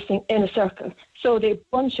racing in a circle. So they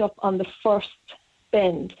bunch up on the first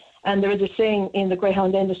bend. And there is a saying in the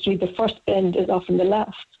greyhound industry, the first bend is often the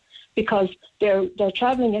last, because they're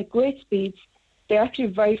travelling at great speeds. They're actually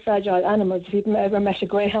very fragile animals. If you've ever met a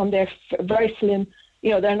greyhound, they're very slim.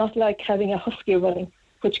 You know, they're not like having a husky running,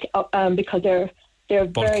 which because they're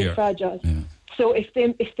very fragile. Yeah. So if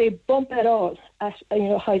they bump at all at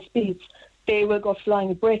high speeds, they will go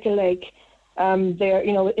flying, break a leg.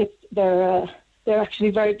 They're actually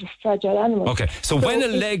very fragile animals. Okay, so when a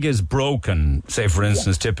leg is broken, say for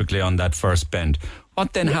instance, typically on that first bend,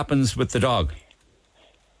 what then happens with the dog?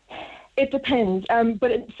 It depends,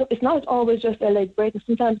 but it's not always just a leg breaking.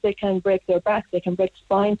 Sometimes they can break their back, they can break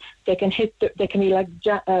spine, they can they can be like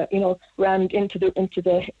rammed into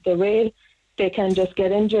the rail. They can just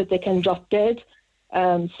get injured, they can drop dead.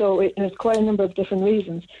 So it's quite a number of different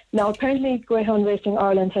reasons. Now, apparently, Greyhound Racing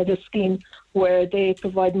Ireland has a scheme where they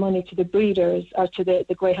provide money to the breeders or to the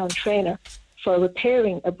greyhound trainer for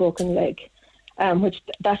repairing a broken leg, which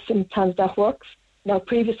sometimes that works. Now,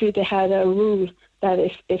 previously they had a rule that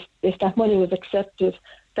if that money was accepted,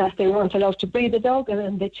 that they weren't allowed to breed the dog, and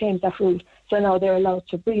then they changed that rule. So now they're allowed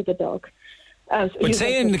to breed the dog. But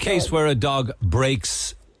say in the case where a dog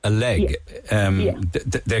breaks a leg,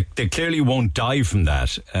 they clearly won't die from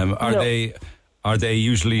that. Are they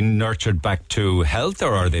usually nurtured back to health,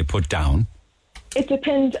 or are they put down? It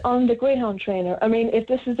depends on the greyhound trainer. I mean, if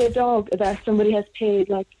this is a dog that somebody has paid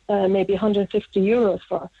maybe €150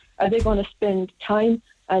 for, are they going to spend time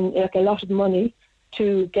and a lot of money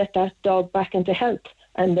to get that dog back into health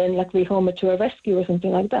and then rehome it to a rescue or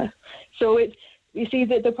something like that? So you see,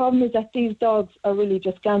 the problem is that these dogs are really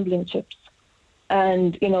just gambling chips.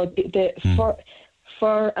 And,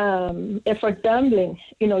 for gambling,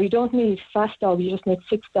 you don't need fast dogs, you just need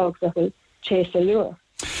 6 dogs that will chase a lure.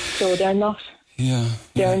 So they're not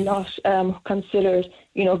considered,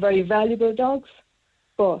 very valuable dogs.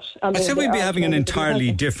 But I said we'd be having an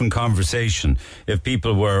entirely different conversation if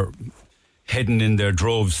people were heading in their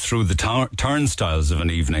droves through the turnstiles of an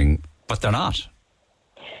evening, but they're not.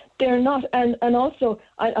 They're not, and also,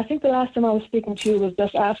 I think the last time I was speaking to you was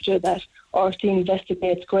just after that RT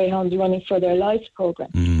Investigates Greyhounds Running for Their Lives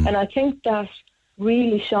programme. And I think that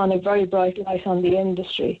really shone a very bright light on the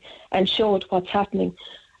industry and showed what's happening.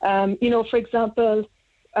 For example,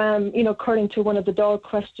 according to one of the dog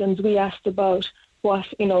questions, we asked about what,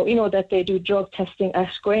 that they do drug testing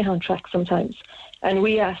at greyhound tracks sometimes. And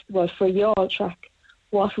we asked, well, for y'all track,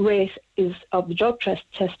 what rate is of the drug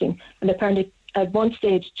testing? And apparently at one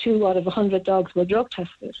stage, 2 out of 100 dogs were drug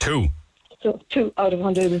tested. 2? So 2 out of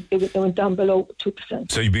 100, it went down below 2%.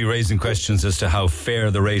 So you'd be raising questions as to how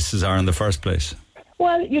fair the races are in the first place?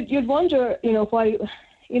 Well, you'd wonder, why,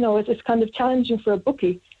 it's kind of challenging for a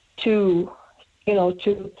bookie to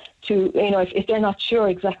if they're not sure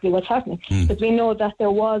exactly what's happening. Because we know that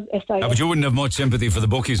there was SIS. But you wouldn't have much sympathy for the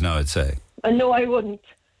bookies now, I'd say. No, I wouldn't.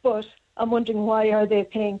 But I'm wondering, why are they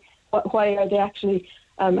actually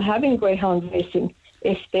having greyhound racing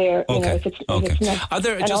if they're if it's not? Are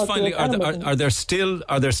there just finally are there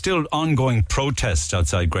still ongoing protests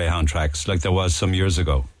outside greyhound tracks like there was some years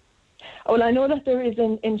ago? Well, I know that there is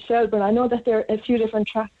in Shelburne. I know that there are a few different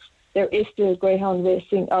tracks. There is still greyhound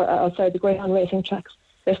racing, or outside the greyhound racing tracks.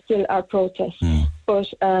 There still are protests. But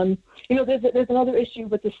there's another issue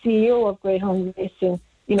with the CEO of Greyhound Racing.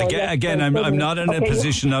 Again, I'm not in a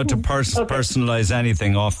position now to personalise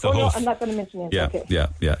anything off the hoof. No, I'm not going to mention it.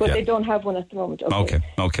 Yeah. But they don't have one at the moment.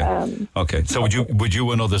 Okay. So would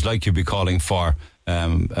you and others like you be calling for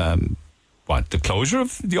the closure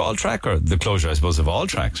of the all track, or the closure, I suppose, of all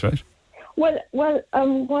tracks, right? What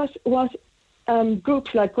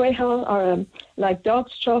groups like Greyhound or like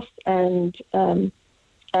Dogs Trust and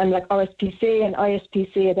like RSPCA and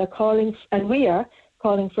ISPCA, they're calling, and we are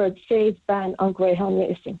calling for a phased ban on greyhound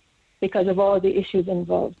racing because of all the issues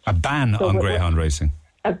involved. A ban on greyhound racing?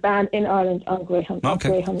 A ban in Ireland on greyhound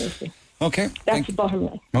racing. Okay. That's the bottom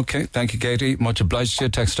line. Okay, thank you, Katie. Much obliged to you.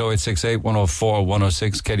 Text 0868 104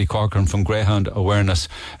 106. Katie Corcoran from Greyhound Awareness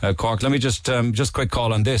Cork. Let me just quick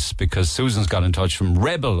call on this, because Susan's got in touch from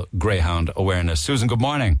Rebel Greyhound Awareness. Susan, good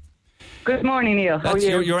morning. Good morning, Neil. How are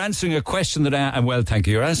you? You're answering a question well, thank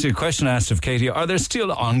you. You're answering a question asked of Katie. Are there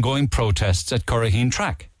still ongoing protests at Curraheen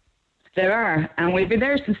Track? There are, and we've been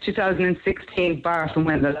there since 2016, bar from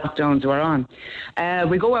when the lockdowns were on.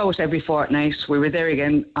 We go out every fortnight. We were there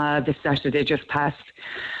again this Saturday just passed.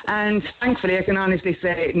 And thankfully, I can honestly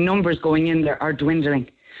say numbers going in there are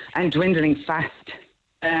dwindling, and dwindling fast.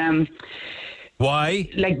 Why?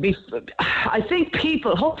 I think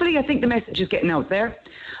I think the message is getting out there.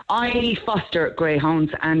 I foster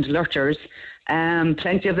greyhounds and lurchers,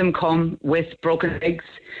 Plenty of them come with broken legs.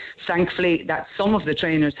 Thankfully, that some of the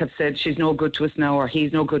trainers have said she's no good to us now, or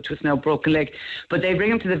he's no good to us now, broken leg. But they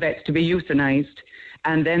bring him to the vets to be euthanized.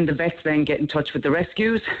 And then the vets then get in touch with the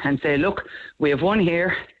rescues and say, look, we have one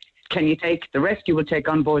here. Can you take? The rescue will take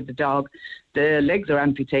on board the dog. The legs are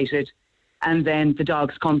amputated. And then the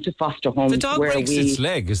dogs come to foster homes. The dog breaks its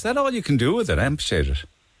leg. Is that all you can do with it? Amputate it?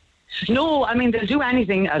 No, I mean, they'll do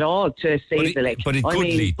anything at all to save the leg. But it could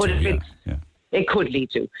lead to, It could lead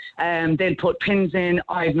to. They'll put pins in.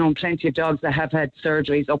 I've known plenty of dogs that have had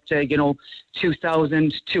surgeries up to,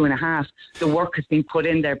 2,000, 2.5. The work has been put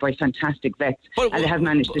in there by fantastic vets, and they have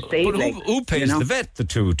managed to save legs. Who pays the vet the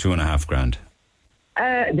 2.5 grand?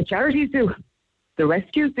 The charities do. The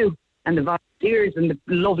rescues do. And the volunteers and the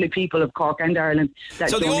lovely people of Cork and Ireland that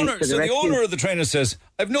So the donate to the rescue. owner of the trainer says,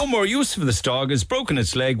 I've no more use for this dog. It's broken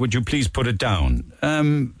its leg. Would you please put it down?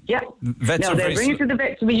 Vets No, they bring it to the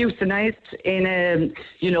vet to be euthanized in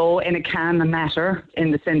a calm matter, in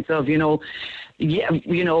the sense of,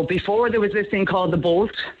 before there was this thing called the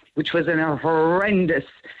bolt, which was a horrendous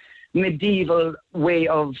medieval way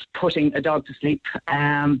of putting a dog to sleep.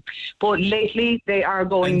 But lately they are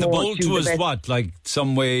going and the more bolt to was the vet. What, like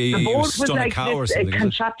some way The you bolt was stun like a cow or this, something? a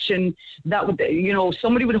contraption that would,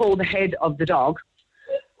 somebody would hold the head of the dog,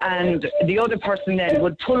 and the other person then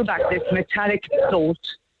would pull back this metallic bolt,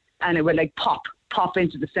 and it would like pop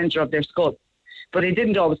into the centre of their skull. But it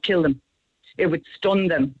didn't always kill them. It would stun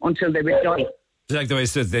them until they would die. It's like the way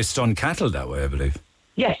they stun cattle that way, I believe.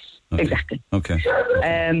 Yes, exactly. Okay.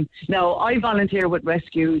 Now, I volunteer with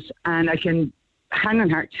rescues, and I can hand on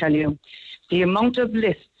heart tell you the amount of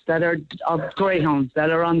lists that are of greyhounds that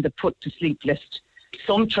are on the put to sleep list.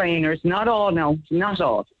 Some trainers, not all now, not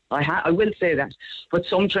all. I will say that, but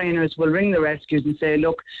some trainers will ring the rescues and say,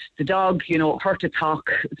 look, the dog, hurt its hock,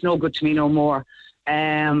 it's no good to me no more.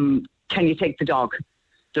 Can you take the dog?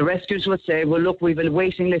 The rescues will say, well, look, we've a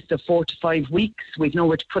waiting list of 4 to 5 weeks. We've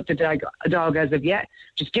nowhere to put the dog as of yet.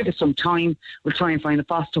 Just give us some time. We'll try and find a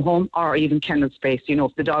foster home or even kennel space.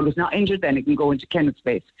 If the dog is not injured, then it can go into kennel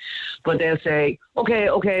space. But they'll say,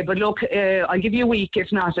 okay, but look, I'll give you a week.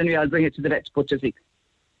 If not, anyway, I'll bring it to the vet to put to sleep.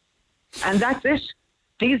 And that's it.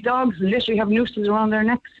 These dogs literally have nooses around their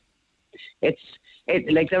necks. It's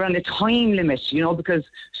like they're on a time limit, because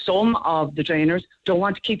some of the trainers don't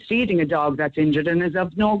want to keep feeding a dog that's injured and is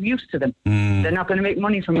of no use to them. They're not going to make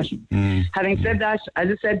money from it. Having said that, as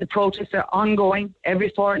I said, the protests are ongoing every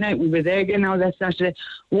fortnight. We were there again now that Saturday.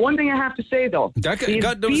 One thing I have to say, though,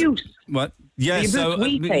 the abuse. What? Yes,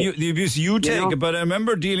 the abuse you take. But I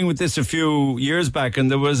remember dealing with this a few years back, and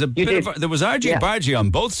there was there was argy-bargy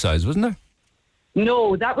on both sides, wasn't there?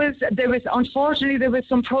 No, unfortunately, there was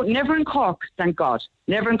some never in Cork, thank God.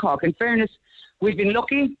 Never in Cork. In fairness, we've been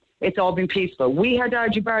lucky. It's all been peaceful. We had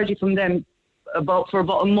argy-bargy from them for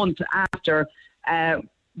about a month after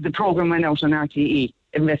the programme went out on RTE,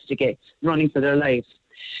 Investigates, Running for Their Lives.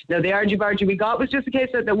 Now, the argy-bargy we got was just a case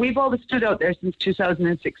that we've always stood out there since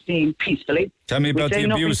 2016 peacefully. Tell me about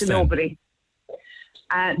the abuse then. Nobody.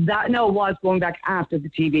 That was going back after the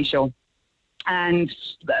TV show. And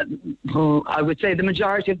I would say the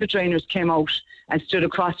majority of the trainers came out and stood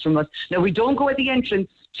across from us. Now, we don't go at the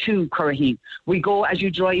entrance to Corraheen. We go as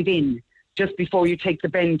you drive in, just before you take the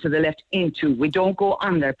bend to the left into. We don't go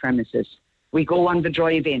on their premises. We go on the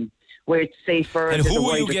drive-in, where it's safer. And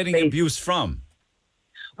who are you getting abuse from?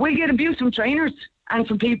 We get abuse from trainers and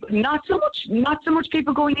from people. Not so much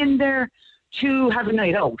people going in there to have a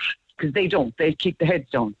night out, because they don't. They keep the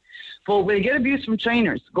heads down. But we get abuse from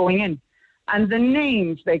trainers going in. And the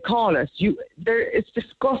names they call us, it's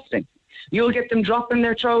disgusting. You'll get them dropping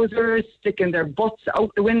their trousers, sticking their butts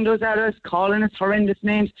out the windows at us, calling us horrendous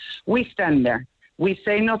names. We stand there. We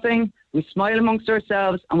say nothing. We smile amongst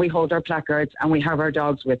ourselves, and we hold our placards, and we have our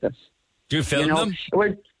dogs with us. Do you film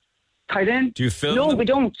them? Pardon? Do you film them? No, we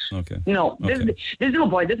don't. Okay. No. Okay. There's no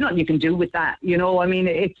point. There's nothing you can do with that. I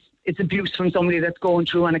mean, it's abuse from somebody that's going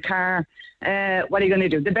through on a car. What are you going to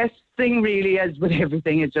do? The best thing really, as with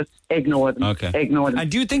everything, is just ignore them. Okay. Ignore them. And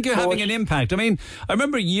do you think you're having an impact? I mean, I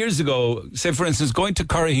remember years ago, say for instance, going to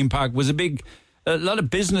Corraheen Park was a lot of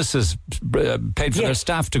businesses paid for their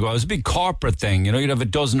staff to go. It was a big corporate thing. You'd have a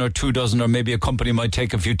dozen or 2 dozen, or maybe a company might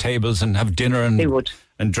take a few tables and have dinner and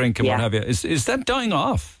drink and what have you. Is that dying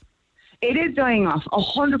off? It is dying off.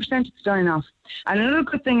 100% it's dying off. And another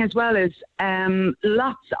good thing as well is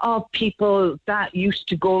lots of people that used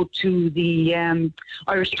to go to the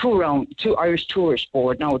Irish Tourist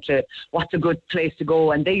Board now to what's a good place to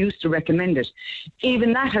go, and they used to recommend it.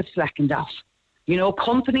 Even that has slackened off. You know,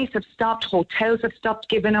 companies have stopped, hotels have stopped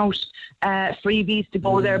giving out freebies to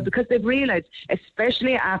go there because they've realised,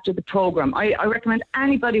 especially after the programme. I recommend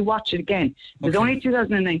anybody watch it again. It's only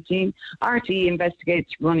 2019. RTE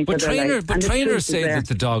investigates running for their life. But trainers say that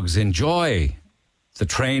the dogs enjoy the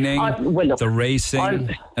training, the racing,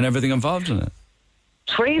 and everything involved in it.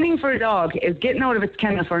 Training for a dog is getting out of its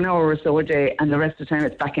kennel for an hour or so a day, and the rest of the time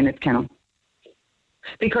it's back in its kennel.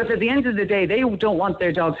 Because at the end of the day, they don't want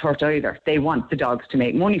their dogs hurt either. They want the dogs to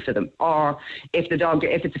make money for them. Or if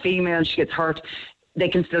it's a female and she gets hurt, they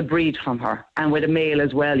can still breed from her. And with a male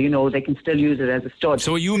as well, you know, they can still use it as a stud.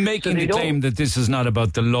 So are you making the claim that this is not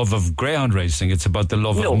about the love of greyhound racing, it's about the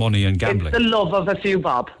love of money and gambling? It's the love of a few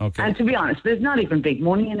bob. Okay. And to be honest, there's not even big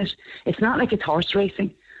money in it. It's not like it's horse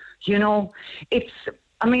racing. You know,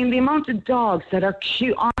 the amount of dogs that are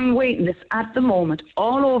on waiting list at the moment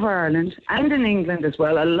all over Ireland and in England as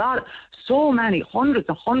well, so many, hundreds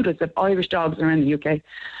and hundreds of Irish dogs are in the UK,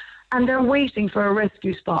 and they're waiting for a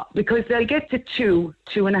rescue spot because they'll get to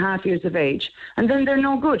 2.5 years of age, and then they're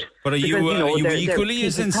no good. But are you equally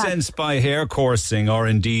as incensed by hare coursing or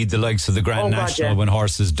indeed the likes of the Grand National when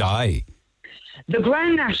horses die? The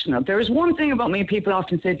Grand National, there is one thing about me, people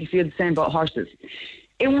often say, do you feel the same about horses?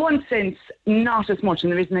 In one sense, not as much.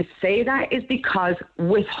 And the reason I say that is because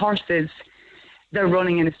with horses, they're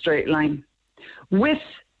running in a straight line. With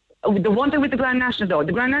the one thing with the Grand National, though,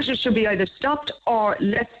 the Grand National should be either stopped or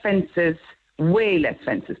less fences, way less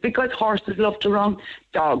fences, because horses love to run,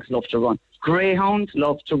 dogs love to run, greyhounds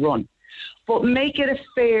love to run. But make it a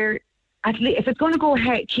fair, at least if it's going to go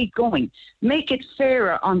ahead, keep going. Make it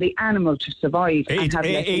fairer on the animal to survive.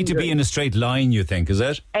 To be in a straight line, you think, is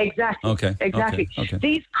it? Exactly. Okay. Exactly. Okay.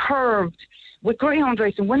 These curved, with greyhound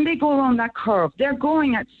racing, when they go around that curve, they're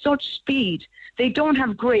going at such speed, they don't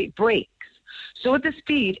have great brakes. So at the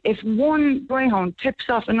speed, if one greyhound tips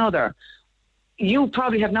off another, you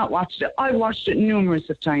probably have not watched it. I've watched it numerous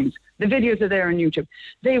of times. The videos are there on YouTube.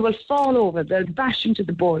 They will fall over. They'll bash into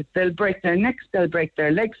the boards. They'll break their necks. They'll break their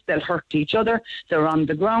legs. They'll hurt each other. They're on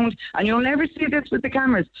the ground. And you'll never see this with the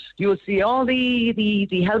cameras. You'll see all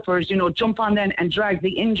the helpers, jump on then and drag the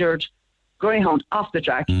injured greyhound off the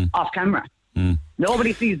track, off camera.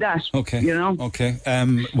 Nobody sees that. Okay. Okay.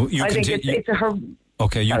 I think it's a...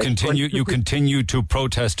 Okay, you continue to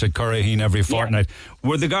protest at Curraheen every fortnight. Yeah.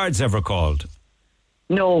 Were the guards ever called?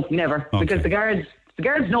 No, never. Okay. Because the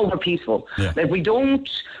guards know we're peaceful. Yeah. Like we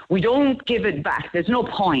don't give it back. There's no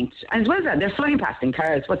point. And as well as that, they're flying past in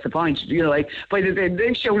cars. What's the point? By the time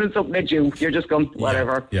they shouting something at you, you're just going,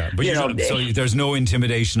 whatever. Yeah. But so there's no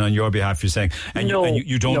intimidation on your behalf, you're saying? And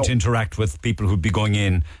you don't interact with people who'd be going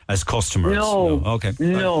in as customers? No. Okay.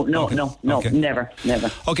 No, never.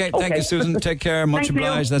 Okay, thank you, Susan. Take care. Much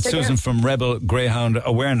obliged. That's Susan from Rebel Greyhound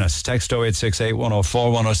Awareness. Text 0868 104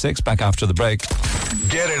 106. Back after the break.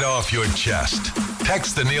 Get it off your chest.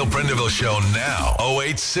 Text the Neil Prendeville Show now.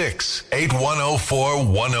 086 8104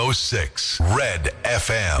 106. Red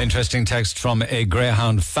FM. Interesting text from a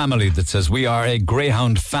Greyhound family that says, we are a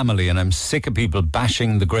Greyhound family and I'm sick of people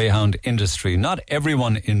bashing the Greyhound industry. Not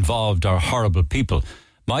everyone involved are horrible people.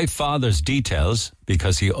 My father's details,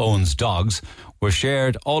 because he owns dogs, were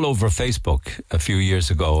shared all over Facebook a few years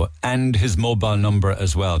ago, and his mobile number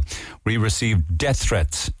as well. We received death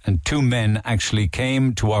threats, and 2 men actually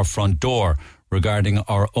came to our front door regarding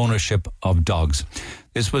our ownership of dogs.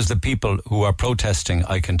 This was the people who are protesting,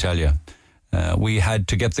 I can tell you. We had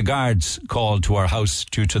to get the guards called to our house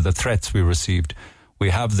due to the threats we received. We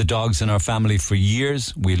have the dogs in our family for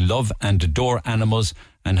years. We love and adore animals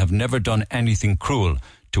and have never done anything cruel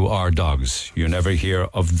to our dogs. You never hear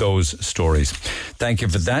of those stories. Thank you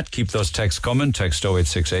for that. Keep those texts coming. Text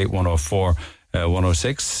 0868 104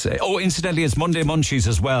 106. Incidentally, it's Monday Munchies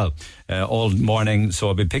as well all morning, so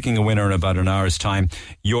I'll be picking a winner in about an hour's time.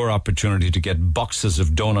 Your opportunity to get boxes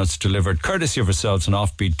of donuts delivered courtesy of yourselves and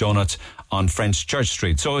Offbeat Donuts on French Church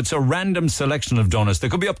Street. So it's a random selection of donuts. There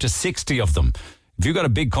could be up to 60 of them. If you've got a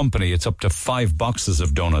big company, it's up to 5 boxes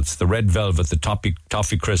of donuts. The red velvet, the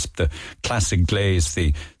toffee crisp, the classic glaze,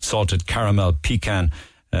 the salted caramel pecan,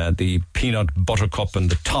 the peanut buttercup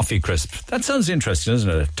and the toffee crisp. That sounds interesting, doesn't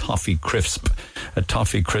it? A toffee crisp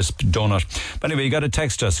donut. But anyway, you got to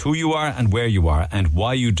text us who you are and where you are and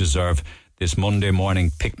why you deserve this Monday morning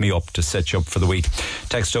pick-me-up to set you up for the week.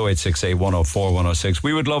 Text 0868 104 106.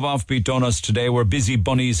 We would love Offbeat Donuts today. We're busy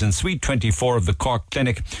bunnies in Suite 24 of the Cork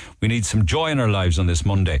Clinic. We need some joy in our lives on this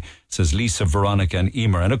Monday, says Lisa, Veronica and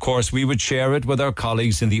Emer. And of course, we would share it with our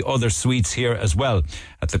colleagues in the other suites here as well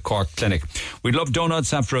at the Cork Clinic. We'd love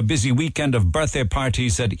donuts after a busy weekend of birthday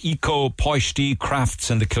parties at Eco Poishty Crafts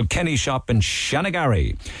in the Kilkenny shop in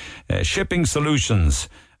Shanagarry. Shipping Solutions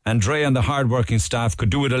Andrea and the hard-working staff could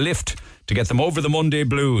do with a lift to get them over the Monday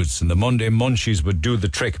blues, and the Monday munchies would do the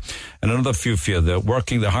trick. And another few for you,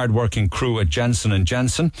 the hard-working crew at Janssen &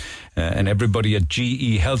 Janssen, and everybody at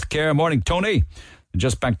GE Healthcare. Morning, Tony.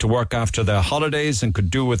 Just back to work after their holidays and could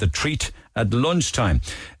do with a treat at lunchtime.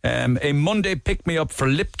 A Monday pick-me-up for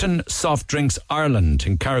Lipton Soft Drinks Ireland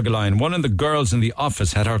in Carrigaline. One of the girls in the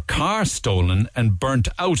office had her car stolen and burnt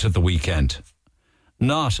out at the weekend.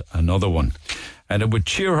 Not another one. And it would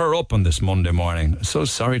cheer her up on this Monday morning. So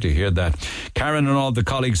sorry to hear that. Karen and all the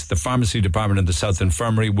colleagues at the pharmacy department in the South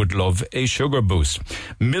Infirmary would love a sugar boost.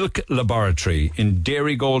 Milk Laboratory in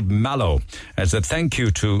Dairygold Mallow, as a thank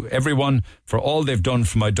you to everyone for all they've done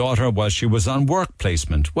for my daughter while she was on work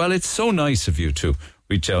placement. Well, it's so nice of you to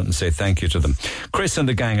reach out and say thank you to them. Chris and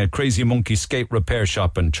the gang at Crazy Monkey Skate Repair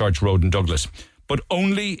Shop in Church Road in Douglas. But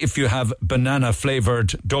only if you have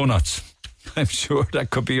banana-flavoured donuts. I'm sure that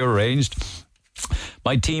could be arranged.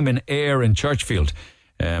 My team in Ayr in Churchfield,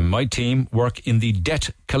 my team work in the debt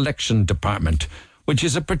collection department, which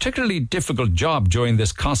is a particularly difficult job during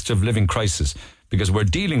this cost of living crisis because we're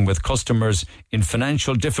dealing with customers in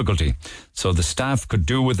financial difficulty. So the staff could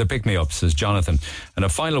do with the pick-me-up, says Jonathan. And a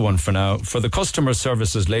final one for now, for the customer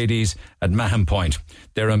services ladies at Mahon Point.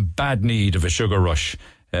 They're in bad need of a sugar rush.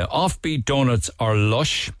 Offbeat donuts are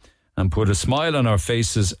lush and put a smile on our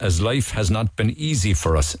faces as life has not been easy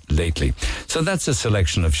for us lately. So that's a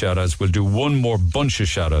selection of shout-outs. We'll do one more bunch of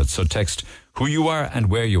shout-outs. So text who you are and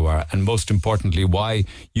where you are, and most importantly, why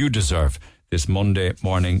you deserve this Monday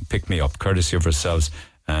morning pick-me-up, courtesy of ourselves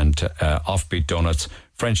and Offbeat Donuts,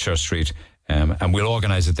 French Church Street. And we'll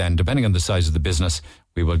organise it then, depending on the size of the business.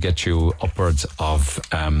 We will get you upwards of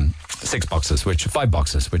 5 boxes,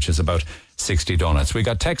 which is about 60 donuts. We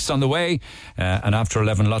got texts on the way, and after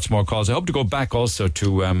 11, lots more calls. I hope to go back also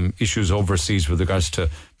to issues overseas with regards to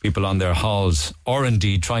people on their hauls, or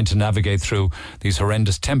indeed trying to navigate through these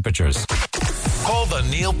horrendous temperatures. Call the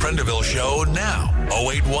Neil Prendeville Show now.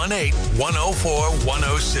 0818 104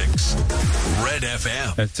 106. Red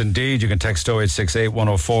FM. It's indeed. You can text 0868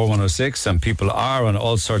 104 106, and people are on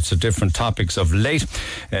all sorts of different topics of late.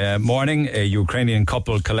 Morning, a Ukrainian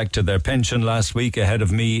couple collected their pension last week ahead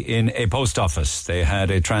of me in a post office. They had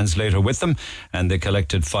a translator with them, and they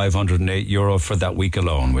collected €508 for that week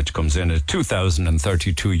alone, which comes in at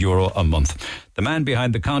 €2,032 a month. The man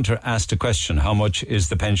behind the counter asked a question: how much is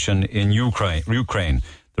the pension in Ukraine?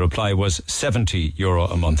 The reply was €70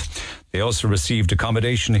 a month. They also received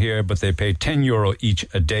accommodation here, but they pay €10 each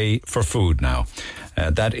a day for food now.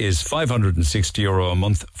 That is €560 a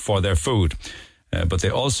month for their food. But they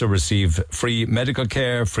also receive free medical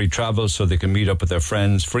care, free travel so they can meet up with their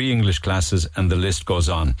friends, free English classes, and the list goes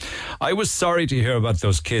on. I was sorry to hear about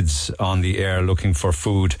those kids on the air looking for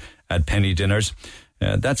food at penny dinners.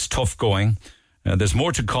 That's tough going. There's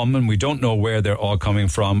more to come, and we don't know where they're all coming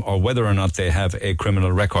from or whether or not they have a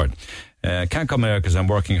criminal record. Can't come here because I'm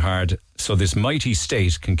working hard so this mighty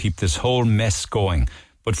state can keep this whole mess going.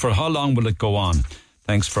 But for how long will it go on?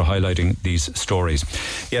 Thanks for highlighting these stories.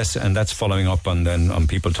 Yes, and that's following up on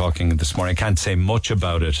people talking this morning. I can't say much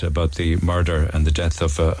about it, about the murder and the death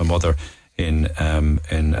of a mother in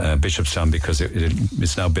Bishopstown, because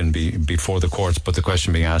it's now been before the courts. But the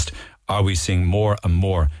question being asked: are we seeing more and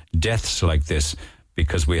more deaths like this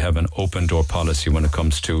because we have an open door policy when it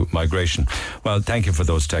comes to migration? Well, thank you for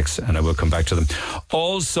those texts, and I will come back to them.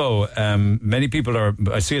 Also, many people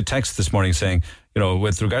I see a text this morning saying,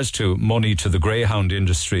 with regards to money to the Greyhound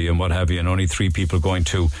industry and what have you, and only 3 people going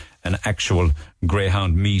to an actual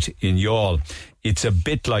Greyhound meet in Youghal. It's a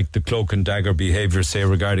bit like the cloak and dagger behaviour, say,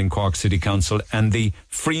 regarding Cork City Council and the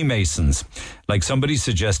Freemasons. Like somebody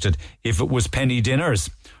suggested, if it was penny dinners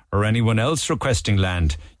or anyone else requesting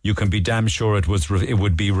land, you can be damn sure it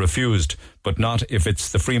would be refused, but not if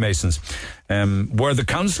it's the Freemasons. Were the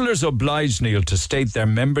councillors obliged, Neil, to state their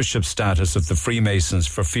membership status of the Freemasons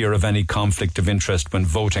for fear of any conflict of interest when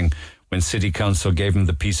voting, when City Council gave them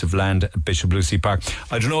the piece of land at Bishop Lucy Park?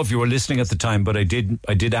 I don't know if you were listening at the time, but I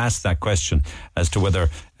did ask that question as to whether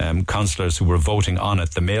councillors who were voting on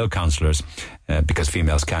it, the male councillors, because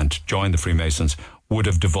females can't join the Freemasons, would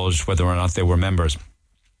have divulged whether or not they were members.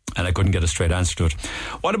 And I couldn't get a straight answer to it.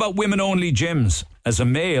 What about women-only gyms? As a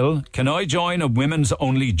male, can I join a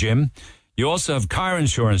women's-only gym? You also have car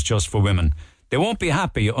insurance just for women. They won't be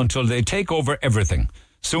happy until they take over everything.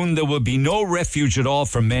 Soon there will be no refuge at all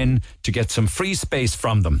for men to get some free space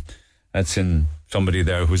from them. That's in somebody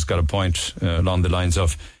there who's got a point along the lines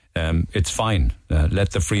of, it's fine.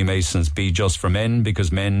 Let the Freemasons be just for men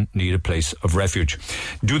because men need a place of refuge.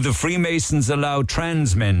 Do the Freemasons allow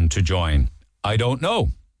trans men to join? I don't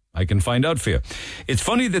know. I can find out for you. It's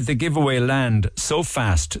funny that they give away land so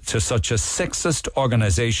fast to such a sexist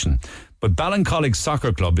organisation, but Ballincollig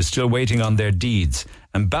Soccer Club is still waiting on their deeds.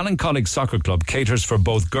 And Ballincollig Soccer Club caters for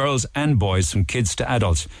both girls and boys, from kids to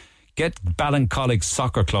adults. Get Ballincollig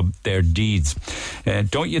Soccer Club their deeds.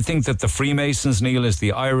 Don't you think that the Freemasons, Neil, is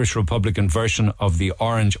the Irish Republican version of the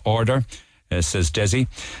Orange Order? Says Desi.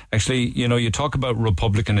 Actually, you know, you talk about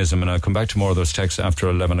republicanism, and I'll come back to more of those texts after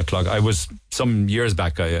 11 o'clock. Some years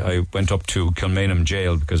back, I went up to Kilmainham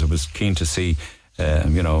Jail because I was keen to see,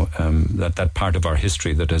 that part of our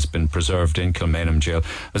history that has been preserved in Kilmainham Jail.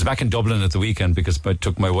 I was back in Dublin at the weekend because I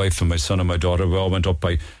took my wife and my son and my daughter. We all went up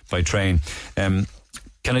by train.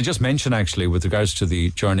 Can I just mention, actually, with regards to the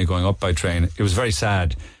journey going up by train, it was very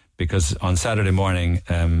sad, because on Saturday morning,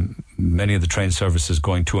 many of the train services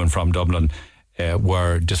going to and from Dublin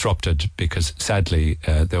were disrupted because, sadly,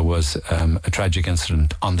 there was a tragic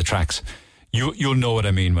incident on the tracks. You'll know what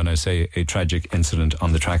I mean when I say a tragic incident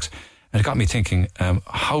on the tracks. And it got me thinking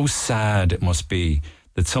how sad it must be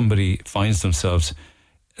that somebody finds themselves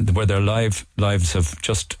where their lives have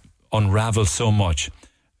just unraveled so much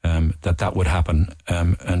that would happen.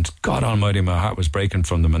 And God Almighty, my heart was breaking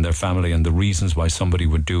from them and their family, and the reasons why somebody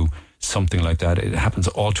would do something like that. It happens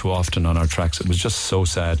all too often on our tracks. It was just so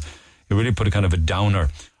sad. It really put a kind of a downer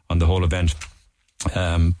on the whole event.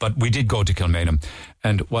 But we did go to Kilmainham,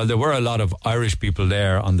 and while there were a lot of Irish people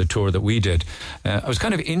there on the tour that we did, I was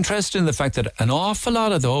kind of interested in the fact that an awful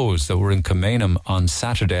lot of those that were in Kilmainham on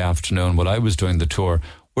Saturday afternoon while I was doing the tour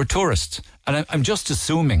were tourists. And I'm just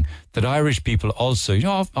assuming that Irish people also,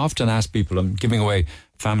 I've often ask people, I'm giving away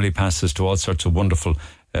family passes to all sorts of wonderful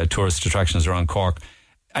tourist attractions around Cork.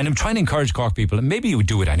 And I'm trying to encourage Cork people, and maybe you would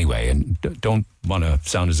do it anyway, and don't want to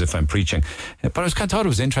sound as if I'm preaching. But I thought it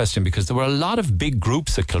was interesting because there were a lot of big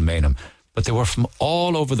groups at Kilmainham, but they were from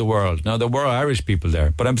all over the world. Now, there were Irish people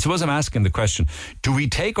there, but I suppose I'm asking the question, do we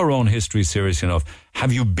take our own history seriously enough?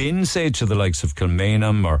 Have you been, say, to the likes of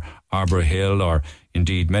Kilmainham or Arbour Hill, or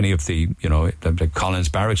indeed many of the, like Collins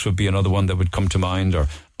Barracks would be another one that would come to mind, or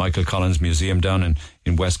Michael Collins Museum down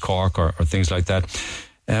in West Cork, or things like that?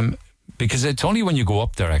 Because it's only when you go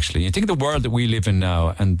up there, actually, you think of the world that we live in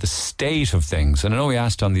now and the state of things. And I know we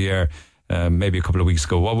asked on the air maybe a couple of weeks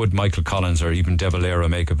ago, what would Michael Collins or even De Valera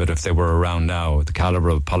make of it if they were around now, the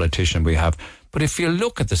calibre of politician we have? But if you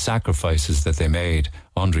look at the sacrifices that they made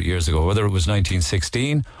 100 years ago, whether it was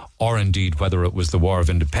 1916 or indeed whether it was the War of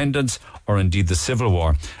Independence or indeed the Civil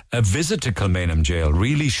War, a visit to Kilmainham Jail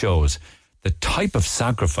really shows the type of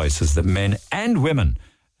sacrifices that men and women,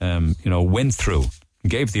 went through,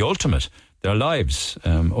 gave the ultimate, their lives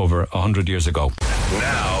over 100 years ago.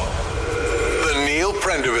 Now, the Neil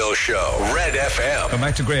Prendeville Show, Red FM. Come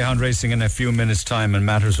back to Greyhound Racing in a few minutes' time and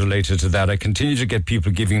matters related to that. I continue to get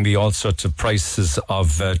people giving me all sorts of prices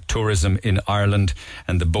of tourism in Ireland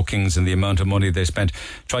and the bookings and the amount of money they spent.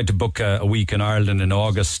 Tried to book a week in Ireland in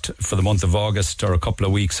August, for the month of August, or a couple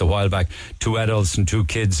of weeks a while back. 2 adults and 2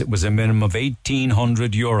 kids. It was a minimum of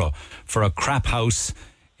 €1,800 for a crap house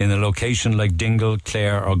in a location like Dingle,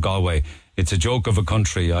 Clare or Galway. It's a joke of a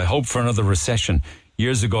country. I hope for another recession.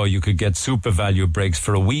 Years ago, you could get super value breaks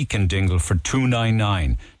for a week in Dingle for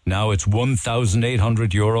 €299. Now it's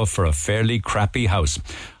 €1,800 for a fairly crappy house.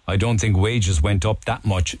 I don't think wages went up that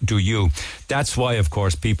much, do you? That's why, of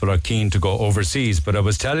course, people are keen to go overseas. But I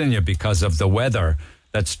was telling you, because of the weather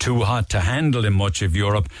that's too hot to handle in much of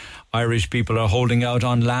Europe, Irish people are holding out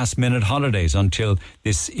on last-minute holidays until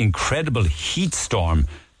this incredible heat storm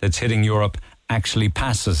that's hitting Europe actually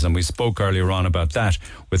passes. And we spoke earlier on about that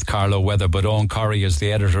with Carlo Weather. But Owen Corrie is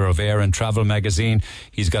the editor of Air and Travel magazine.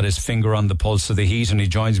 He's got his finger on the pulse of the heat, and he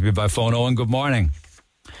joins me by phone. Owen, good morning.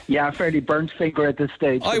 Yeah, fairly burnt finger at this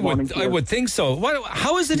stage. I would think so.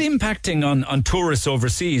 How is it impacting on tourists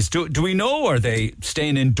overseas? Do we know? Are they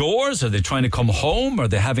staying indoors? Are they trying to come home? Are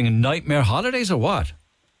they having nightmare holidays or what?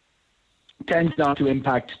 Tends not to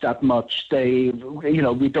impact that much. We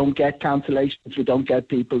don't get cancellations. We don't get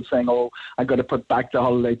people saying, "Oh, I'm going to put back the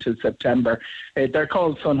holiday to September." They're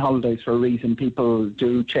called sun holidays for a reason. People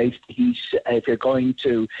do chase the heat. If you're going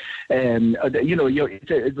to, you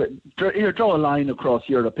draw a line across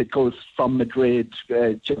Europe. It goes from Madrid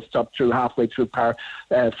just up through halfway through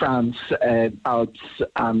France, Alps,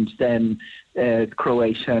 and then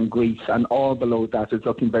Croatia and Greece, and all below that is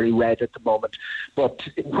looking very red at the moment. But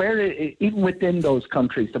even within those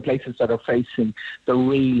countries, the places that are facing the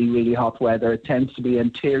really, really hot weather, it tends to be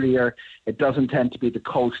interior. It doesn't tend to be the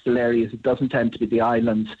coastal areas. It doesn't tend to be the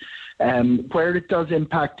islands. Where it does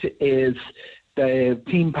impact is the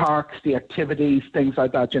theme parks, the activities, things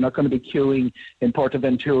like that. You're not going to be queuing in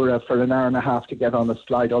Portaventura for an hour and a half to get on a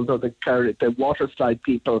slide, although the water slide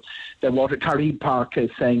people, the Water Caribe Park is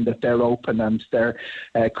saying that they're open and they're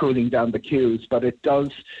cooling down the queues. But it does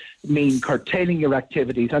mean curtailing your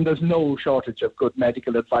activities, and there's no shortage of good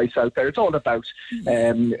medical advice out there. It's all about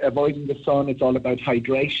avoiding the sun. It's all about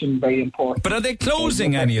hydration, very important. But are they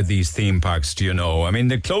closing any of these theme parks, do you know? I mean,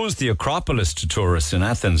 they closed the Acropolis to tourists in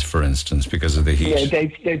Athens, for instance, because of the heat. Yeah,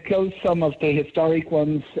 they've closed some of the historic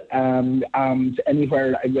ones, and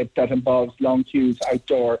anywhere that involves long queues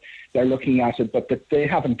outdoor, they're looking at it, but they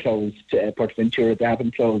haven't closed Portaventura, they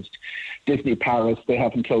haven't closed Disney Paris, they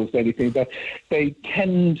haven't closed anything. But they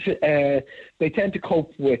tend to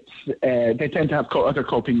cope with, they tend to have other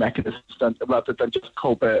coping mechanisms rather than just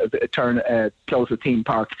close a theme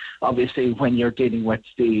park. Obviously, when you're dealing with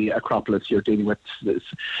the Acropolis, you're dealing with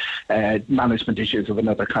management issues of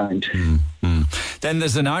another kind. Mm-hmm. Then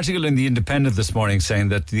there's an article in The Independent this morning saying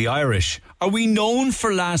that the Irish, are we known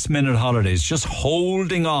for last-minute holidays, just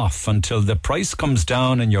holding off until the price comes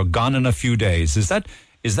down and you're gone in a few days? Is that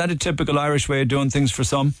a typical Irish way of doing things for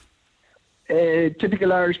some?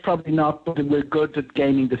 Typical Irish, probably not, but we're good at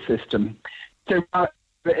gaming the system.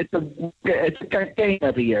 It's a game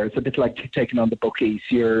every year. It's a bit like taking on the bookies.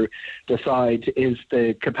 You decide, is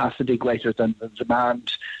the capacity greater than the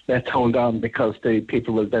demand? Let's hold on because the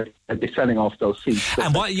people will be selling off those seats.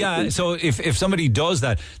 And so if somebody does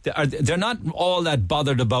that, they're not all that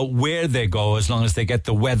bothered about where they go as long as they get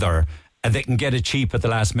the weather and they can get it cheap at the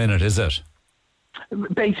last minute, is it?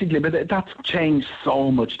 Basically, but that's changed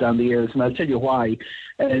so much down the years, and I'll tell you why.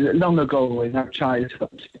 Long ago in our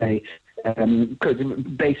childhood, because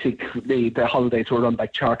basically the holidays were run by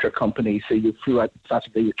charter companies, so you flew out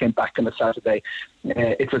Saturday, you came back on a Saturday.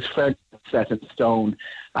 It was fairly set in stone,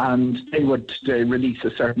 and they would release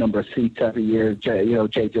a certain number of seats every year.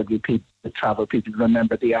 JWP, the travel people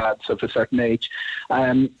remember the ads of a certain age.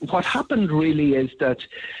 What happened really is that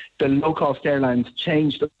the low-cost airlines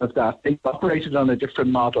changed of that. They operated on a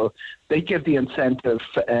different model. They give the incentive,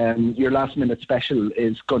 your last-minute special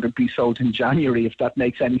is going to be sold in January, if that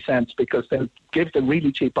makes any sense, because they'll give the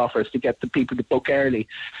really cheap offers to get the people to book early.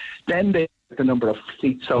 Then they the number of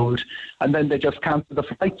seats sold, and then they just cancel the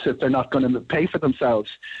flights if they're not going to pay for themselves.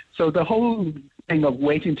 So the whole thing of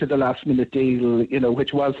waiting to the last minute deal,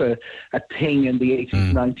 which was a thing in the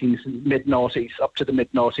 80s, 90s, mid-noughties, up to the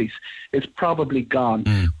mid-noughties, is probably gone.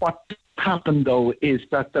 What happened, though, is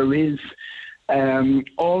that there is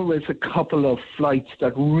always a couple of flights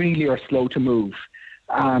that really are slow to move,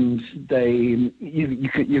 and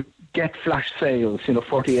you get flash sales,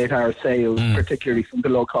 48-hour sales, particularly from the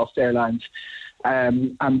low-cost airlines,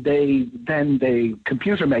 and the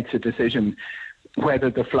computer makes a decision whether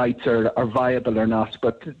the flights are viable or not.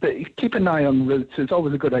 But keep an eye on routes. It's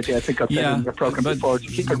always a good idea. I think I've said in the programme before, to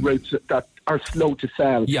keep on routes that are slow to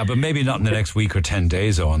sell. Yeah, but maybe not in the next week or 10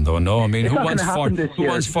 days on, though. No, I mean, who wants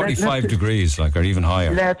 45 degrees, or even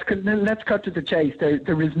higher? Let's cut to the chase.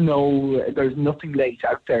 There's nothing late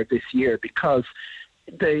out there this year because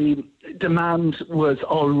the demand was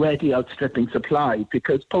already outstripping supply,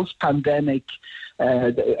 because post-pandemic,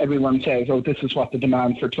 everyone says, this is what the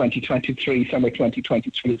demand for 2023, summer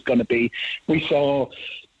 2023 is going to be. We saw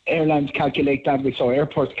airlines calculate that, we saw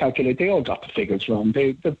airports calculate, they all got the figures wrong.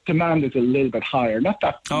 The demand is a little bit higher, not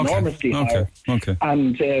that enormously higher. Okay.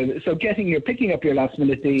 And so picking up your last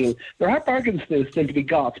minute deal, there are bargains still to be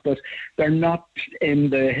got, but they're not in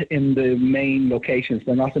the main locations,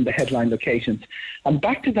 they're not in the headline locations. And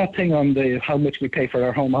back to that thing on how much we pay for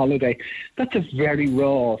our home holiday, that's a very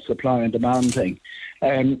raw supply and demand thing.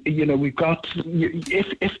 We've got,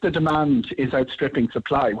 if the demand is outstripping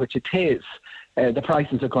supply, which it is, the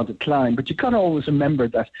prices are going to climb. But you've got to always remember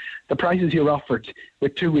that the prices you're offered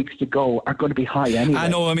with 2 weeks to go are going to be high anyway. I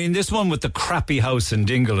know. I mean, this one with the crappy house in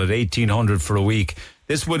Dingle at $1,800 for a week,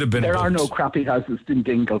 this would have been... There are no crappy houses in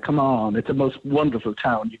Dingle. Come on. It's a most wonderful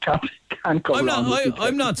town. You can't go wrong.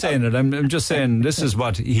 I'm not saying it. I'm just saying this is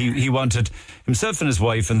what he wanted himself and his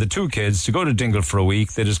wife and the two kids to go to Dingle for a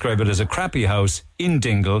week. They describe it as a crappy house in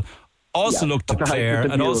Dingle. Also looked at Clare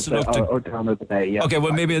and also looked at... down of the bay, yeah. Okay,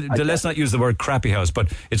 well, maybe let's not use the word crappy house,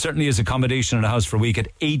 but it certainly is accommodation in a house for a week at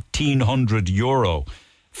 €1,800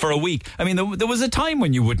 for a week. I mean, there was a time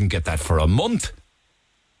when you wouldn't get that for a month.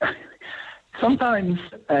 Sometimes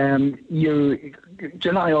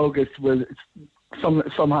July, August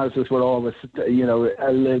some houses were always,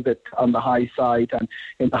 a little bit on the high side and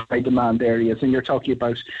in the high demand areas. And you're talking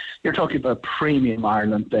about premium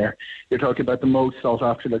Ireland there. You're talking about the most sought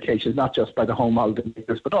after locations, not just by the home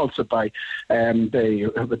holidaymakers, but also by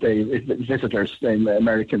the visitors, the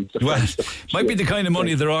Americans. Well, might be the kind of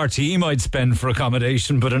money the RTE might spend for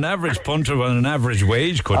accommodation, but an average punter on an average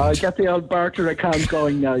wage couldn't. Get the old barter account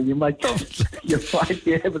going now. You might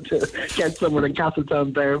be able to get somewhere in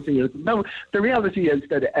Castletown there for you. No, the reality is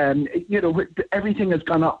that everything has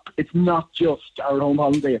gone up. It's not just our home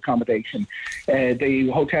holiday accommodation. The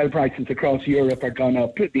hotel prices across Europe are gone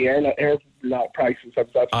up. The air prices have.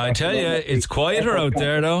 I tell you, it's quieter out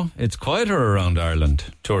there, though. It's quieter around Ireland,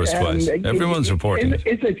 tourist-wise. Everyone's reporting it.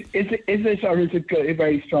 Is it, or is it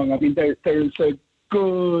very strong? I mean, there's a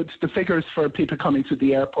the figures for people coming through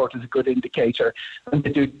the airport is a good indicator, and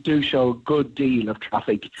they do show a good deal of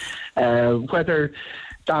traffic. Whether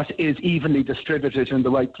that is evenly distributed in the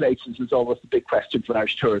right places is always the big question for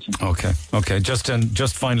Irish tourism. Okay.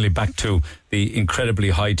 Just finally back to the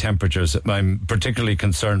incredibly high temperatures. I'm particularly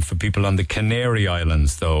concerned for people on the Canary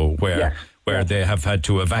Islands, though, where they have had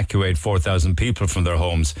to evacuate 4,000 people from their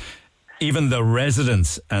homes. Even the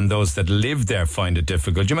residents and those that live there find it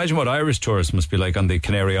difficult. Do you imagine what Irish tourists must be like on the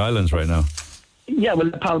Canary Islands right now? Yeah,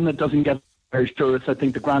 well, Palma doesn't get Irish tourists. I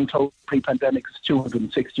think the grand total pre-pandemic is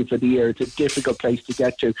 260 for the year. It's a difficult place to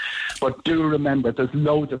get to. But do remember, there's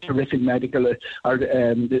loads of terrific medical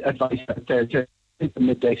advice out there to the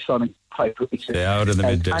midday sun and 5 weeks. Yeah, out of the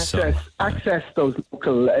midday sun. Access those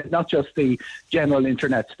local, not just the general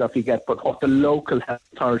internet stuff you get, but what the local health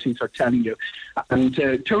authorities are telling you. And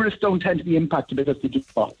tourists don't tend to be impacted because they do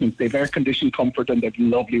things. They have air-conditioned comfort and they have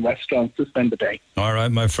lovely restaurants to spend the day. All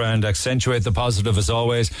right, my friend. Accentuate the positive as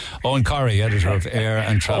always. Owen Corrie, editor of Air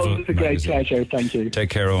and Travel. It's a great pleasure. Thank you. Take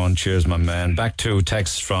care, Owen. Cheers, my man. Back to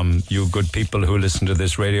texts from you good people who listen to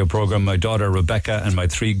this radio programme. My daughter Rebecca and my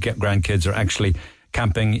 3 grandkids are actually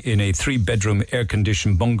camping in a 3-bedroom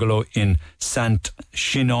air-conditioned bungalow in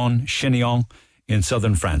Saint-Chinion in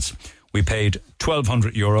southern France. We paid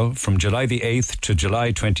 €1,200 from July the 8th to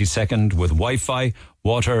July 22nd with Wi-Fi,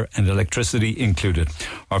 water and electricity included.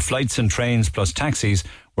 Our flights and trains plus taxis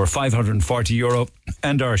were €540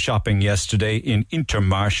 and our shopping yesterday in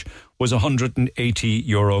Intermarché was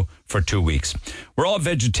 €180 for 2 weeks. We're all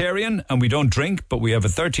vegetarian and we don't drink, but we have a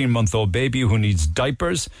 13-month-old baby who needs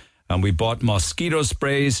diapers. And we bought mosquito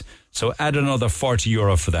sprays, so add another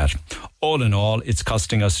 €40 for that. All in all, it's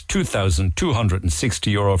costing us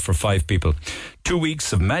 €2,260 for 5 people. 2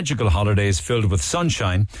 weeks of magical holidays filled with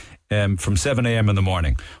sunshine from 7 a.m. in the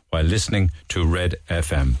morning while listening to Red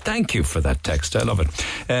FM. Thank you for that text. I love it.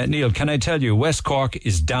 Neil, can I tell you, West Cork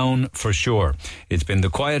is down for sure. It's been the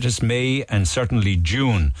quietest May and certainly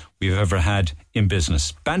June we've ever had in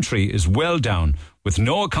business. Bantry is well down with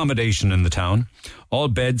no accommodation in the town. All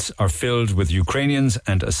beds are filled with Ukrainians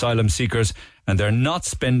and asylum seekers, and they're not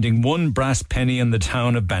spending one brass penny in the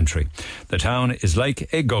town of Bantry. The town is like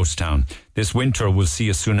a ghost town. This winter will see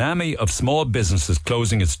a tsunami of small businesses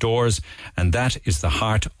closing its doors, and that is the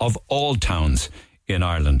heart of all towns in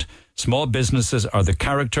Ireland. Small businesses are the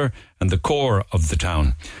character and the core of the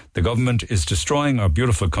town. The government is destroying our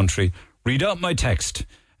beautiful country. Read out my text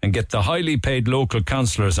and get the highly paid local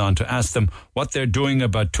councillors on to ask them what they're doing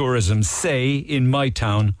about tourism, say, in my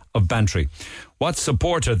town of Bantry. What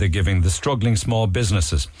support are they giving the struggling small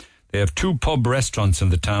businesses? They have 2 pub restaurants in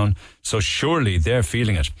the town, so surely they're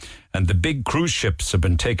feeling it. And the big cruise ships have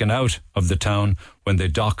been taken out of the town when they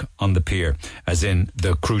dock on the pier, as in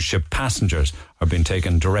the cruise ship passengers are being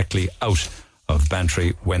taken directly out of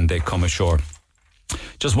Bantry when they come ashore.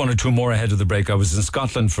 Just 1 or 2 more ahead of the break. I was in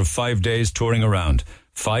Scotland for 5 days touring around.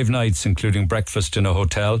 5 nights, including breakfast in a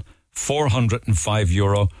hotel,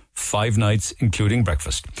 €405, 5 nights, including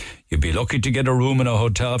breakfast. You'd be lucky to get a room in a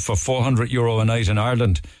hotel for €400 a night in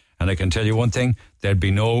Ireland. And I can tell you one thing, there'd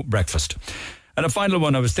be no breakfast. And a final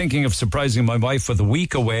one, I was thinking of surprising my wife with a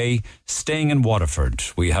week away, staying in Waterford.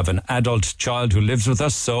 We have an adult child who lives with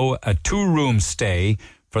us, so a 2-room stay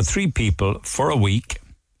for 3 people for a week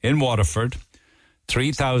in Waterford,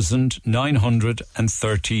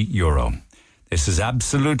 €3,930. This is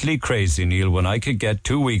absolutely crazy, Neil, when I could get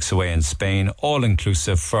 2 weeks away in Spain,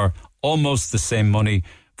 all-inclusive, for almost the same money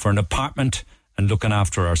for an apartment and looking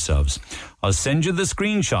after ourselves. I'll send you the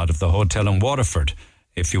screenshot of the hotel in Waterford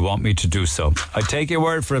if you want me to do so. I take your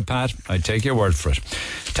word for it, Pat. I take your word for it.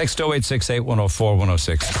 Text 0868 104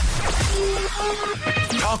 106.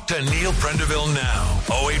 Talk to Neil Prendeville now.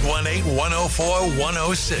 0818 104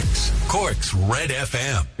 106. Cork's Red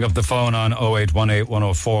FM. Pick up the phone on 0818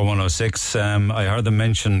 104 106. I heard them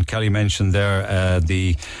mention, Kelly mentioned there,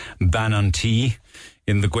 the ban on tea.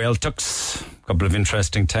 in the Gaeltachts. A couple of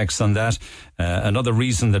interesting texts on that. Another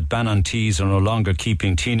reason that ban teas are no longer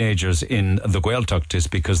keeping teenagers in the Gaeltacht is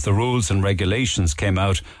because the rules and regulations came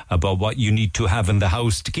out about what you need to have in the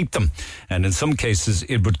house to keep them. And in some cases,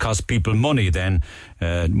 it would cost people money then,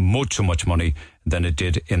 much too much money than it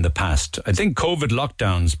did in the past. I think COVID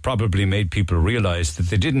lockdowns probably made people realise that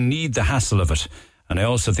they didn't need the hassle of it. And I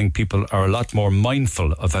also think people are a lot more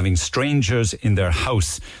mindful of having strangers in their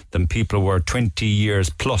house than people were 20 years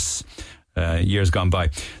plus. Years gone by.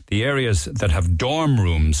 The areas that have dorm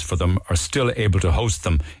rooms for them are still able to host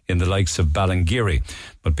them in the likes of Ballingeary.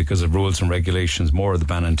 But because of rules and regulations, more of the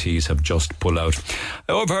Banantees have just pulled out.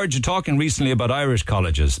 I overheard you talking recently about Irish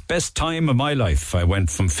colleges. Best time of my life. I went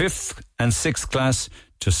from 5th and 6th class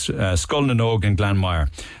to Scullin-Ogue and Glanmire.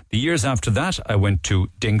 The years after that, I went to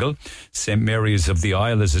Dingle, St Mary's of the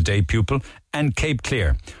Isle as a day pupil, and Cape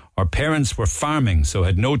Clear. Our parents were farming, so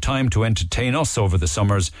had no time to entertain us over the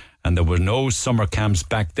summers, and there were no summer camps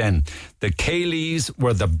back then. The Cayleys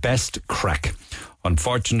were the best crack.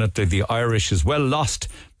 Unfortunately, the Irish is well lost,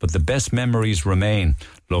 but the best memories remain.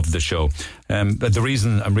 Love the show. But the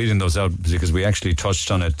reason I'm reading those out is because we actually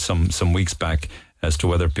touched on it some weeks back as to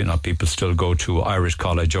whether or not people still go to Irish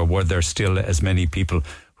college, or were there still as many people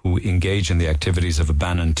who engage in the activities of a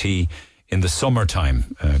Banantee in the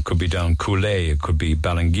summertime. Could be down Coolay, it could be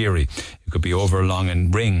Ballingeary, it could be over along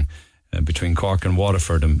in Ring, between Cork and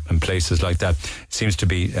Waterford and places like that. It seems to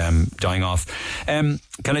be dying off. Can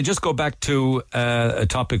I just go back to a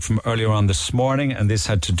topic from earlier on this morning, and this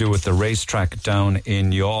had to do with the racetrack down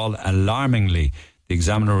in Youghal. Alarmingly, the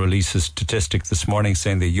Examiner releases statistic this morning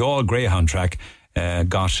saying the Youghal Greyhound track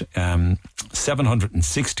got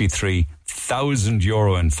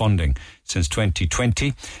 €763,000 in funding since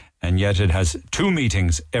 2020, and yet it has 2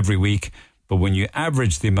 meetings every week. But when you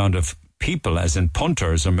average the amount of people, as in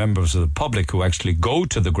punters or members of the public who actually go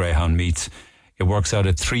to the Greyhound meets, it works out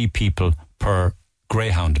at 3 people per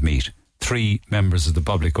Greyhound meet. 3 members of the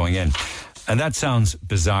public going in. And that sounds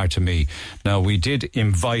bizarre to me. Now, we did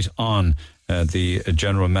invite on the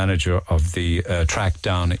general manager of the track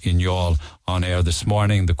down in Youghal on air this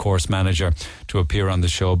morning, the course manager, to appear on the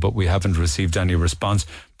show, but we haven't received any response.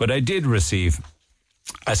 But I did receive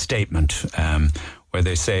a statement where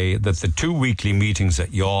they say that the 2 weekly meetings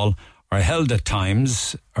at Youghal are held at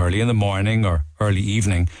times early in the morning or early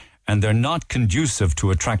evening, and they're not conducive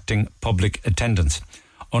to attracting public attendance.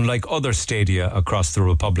 Unlike other stadia across the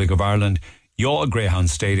Republic of Ireland, Youghal Greyhound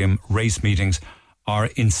Stadium race meetings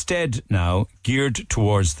are instead now geared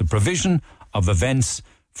towards the provision of events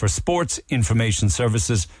for Sports Information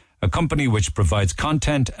Services, a company which provides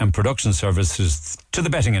content and production services to the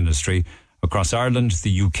betting industry across Ireland,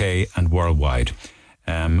 the UK and worldwide.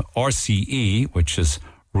 RCE, which is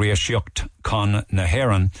Riashucht Con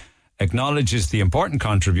Naheran, acknowledges the important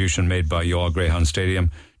contribution made by Youghal Greyhound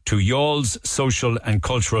Stadium to Youghal's social and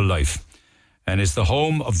cultural life, and is the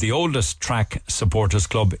home of the oldest track supporters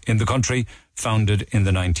club in the country, founded in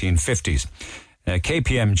the 1950s.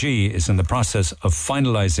 KPMG is in the process of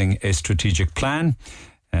finalising a strategic plan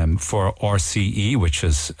for RCE, which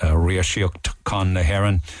is Riashucht Con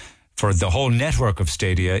Naheran, for the whole network of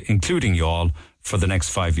stadia, including Youghal, for the next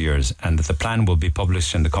 5 years, and that the plan will be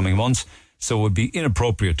published in the coming months. So it would be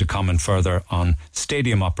inappropriate to comment further on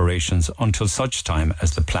stadium operations until such time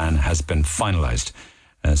as the plan has been finalised.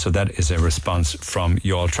 So that is a response from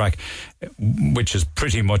Youghal Track, which is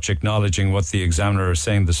pretty much acknowledging what the Examiner is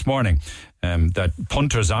saying this morning, that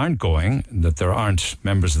punters aren't going, that there aren't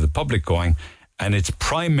members of the public going, and its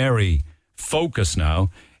primary focus now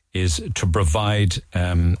is to provide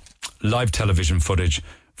live television footage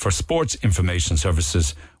for Sports Information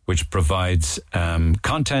Services, which provides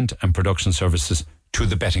content and production services to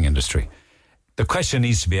the betting industry. The question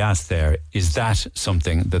needs to be asked there, is that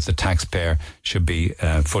something that the taxpayer should be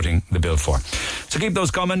footing the bill for? So keep those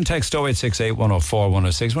coming. Text 0868 104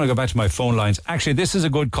 106. I want to go back to my phone lines. Actually, this is a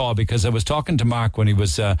good call because I was talking to Mark when I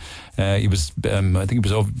think he was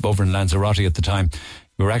over in Lanzarote at the time.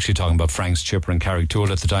 We were actually talking about Frank's Chipper and Carricktool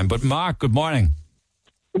at the time. But Mark, good morning.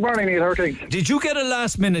 Good morning, Neil. How are things? Did you get a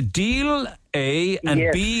last minute deal? A and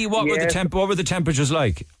yes, B. What were the temperatures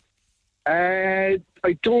like? I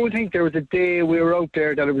don't think there was a day we were out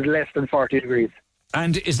there that it was less than 40 degrees.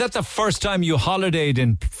 And is that the first time you holidayed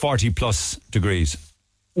in 40 plus degrees?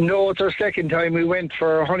 No, it's our second time. We went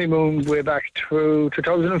for a honeymoon way back to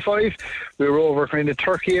 2005. We were over kind of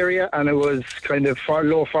Turkey area, and it was kind of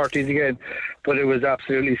low 40s again, but it was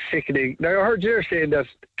absolutely sickening. Now, I heard you saying that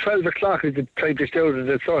 12 o'clock is the time to stay out of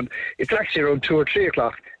the sun. It's actually around 2 or 3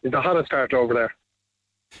 o'clock is the hottest part over there.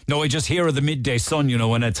 No, I just hear of the midday sun,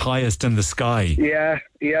 when it's highest in the sky. Yeah.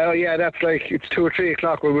 That's like, it's 2 or 3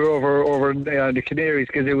 o'clock when we were over the Canaries,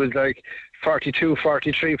 because it was like 42,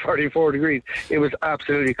 43, 44 degrees. It was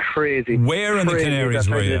absolutely crazy. Where in the Canaries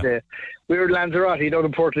were you? We were in Lanzarote, down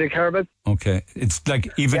in Porto de Carmen. Okay. It's like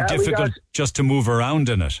even difficult just to move around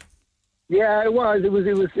in it. Yeah, it was. It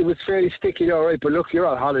was fairly sticky, all right. But look, you're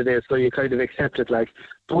on holiday, so you kind of accept it. Like,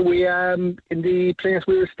 but we in the place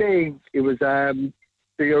we were staying, it was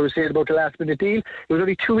you were saying about the last minute deal. It was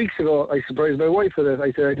only 2 weeks ago. I surprised my wife with it.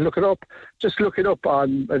 I said, I'd look it up. Just look it up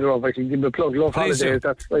on, I don't know if I can give them a plug. Love Please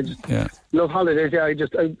Holidays. Love Holidays. Yeah, I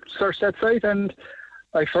searched that site and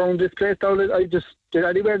I found this place down. I just did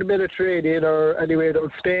anywhere in the Mediterranean or anywhere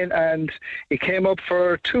down Spain, and it came up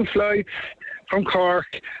for 2 flights from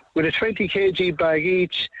Cork with a 20 kg bag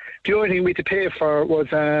each. The only thing we had to pay for was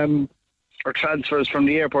our transfers from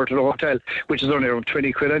the airport to the hotel, which is only around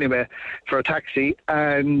 20 quid anyway for a taxi,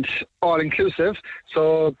 and all inclusive.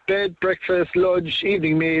 So bed, breakfast, lunch,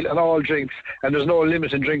 evening meal, and all drinks. And there's no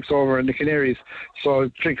limit in drinks over in the Canaries, so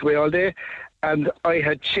drink away all day. And I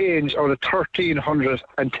had change out of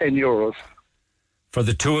 €1,310 for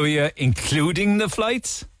the two of you, including the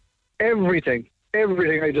flights. Everything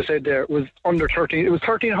I just said there was under 13. It was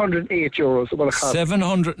 €1,308 about a cost.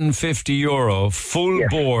 €750 full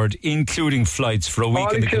board, including flights for a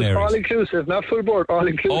week in the Canaries. All inclusive, not full board. All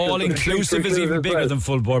inclusive. All inclusive is even bigger than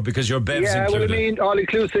full board because your bev's included. Yeah, what I mean, all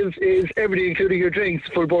inclusive is everything, including your drinks.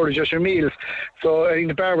 Full board is just your meals. So I think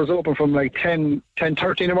the bar was open from like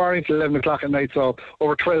 10:30 in the morning till 11 o'clock at night. So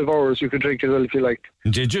over 12 hours you could drink as well if you liked.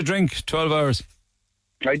 Did you drink 12 hours?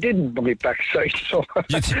 I didn't on my backside, so my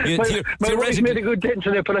wife made a good dent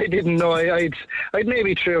in it, but I didn't know. I'd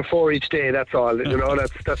maybe 3 or 4 each day. That's all.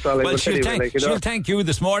 That's all. Well, she'll thank you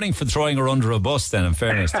this morning for throwing her under a bus. Then, in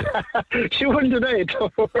fairness to you. She wouldn't deny it.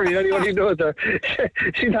 Don't worry. Anyone who knows her,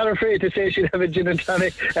 she's not afraid to say she'd have a gin and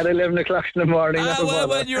tonic at 11 o'clock in the morning. Well,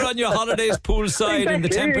 when you're on your holidays poolside and the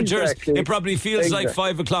temperatures, it probably feels like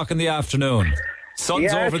 5 o'clock in the afternoon.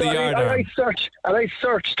 Sun's over the yard. I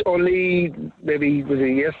searched only, maybe was it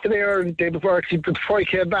yesterday or the day before, actually, before I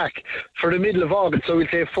came back, for the middle of August, so we'll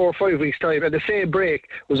say 4 or 5 weeks' time, and the same break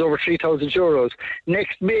was over €3,000.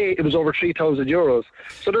 Next May, it was over €3,000.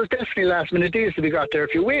 So there's definitely last minute deals to be got there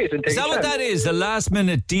if you wait and take a chance. Is that what that is, a last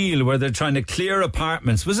minute deal where they're trying to clear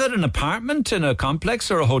apartments? Was it an apartment in a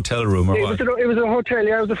complex or a hotel room or what? It was a hotel,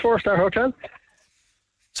 yeah, it was a 4-star hotel.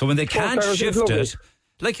 So when they can't shift it...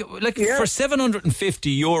 Like for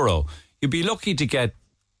 €750, you'd be lucky to get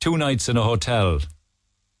 2 nights in a hotel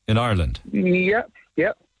in Ireland. Yeah.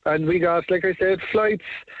 And we got, like I said, flights,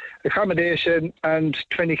 accommodation, and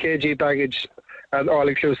 20 kg baggage, and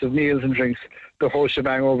all-inclusive meals and drinks. The whole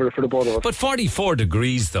shebang over for the both of us. But 44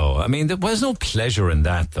 degrees, though. I mean, there was no pleasure in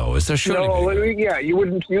that, though. Is there? Surely? No, you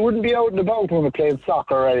wouldn't be out and about when we're playing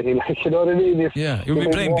soccer or anything. Like, you know what I mean? You'd be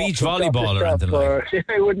playing beach volleyball or anything like that.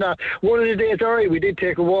 I would not. One of the days, all right, we did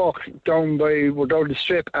take a walk down the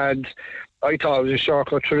strip, and I thought it was a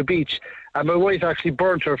shortcut through the beach, and my wife actually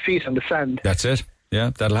burnt her feet on the sand. That's it. Yeah,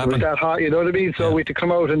 that'll happen. It was that hot, you know what I mean? So we had to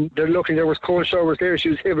come out, and there was cold showers there. She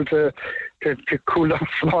was able to cool down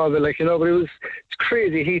from all of it, but it's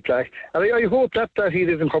crazy heat, like. And I hope that heat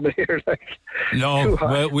isn't coming here, like. No,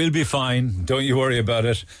 well, we'll be fine. Don't you worry about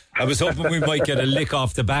it. I was hoping we might get a lick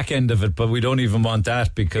off the back end of it, but we don't even want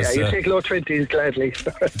that because... Yeah, you take low 20s gladly.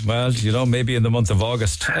 Well, maybe in the month of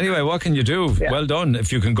August. Anyway, what can you do? Yeah. Well done.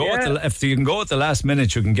 If you can go at the last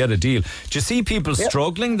minute, you can get a deal. Do you see people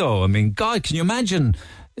struggling, though? I mean, God, can you imagine...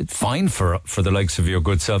 It's fine for the likes of your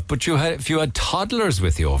good self, but if you had toddlers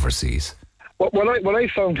with you overseas. What I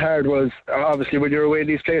found hard was, obviously, when you're away in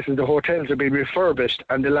these places, the hotels are being refurbished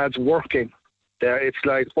and the lads working there. It's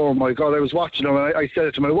like, oh my God, I was watching them, and I said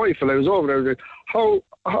it to my wife when I was over there. I was like,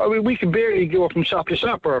 I mean, we can barely go from shop to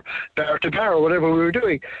shop or bar to bar or whatever we were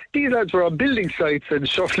doing. These lads were on building sites and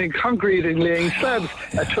shuffling concrete and laying slabs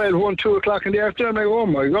at 12, 2 o'clock in the afternoon. I'm like, oh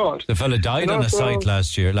my God. The fella died on a site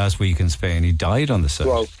last week in Spain. He died on the site.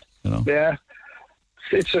 Well, yeah.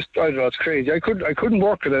 It's just, I don't know, it's crazy. I couldn't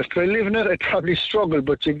work in it. If I live in it, I'd probably struggle,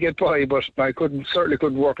 but you'd get by. But I certainly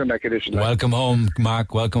couldn't work in that condition. Welcome home,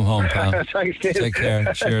 Mark. Welcome home, pal. Thanks, Dave. Take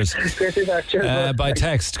care. Cheers. Great to be back. Cheers. By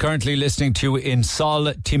text, currently listening to you in Sol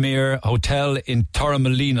Timir Hotel in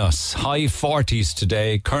Torremolinos. High 40s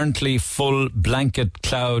today. Currently full blanket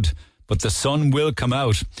cloud, but the sun will come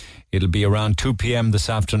out. It'll be around 2 p.m. this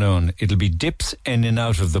afternoon. It'll be dips in and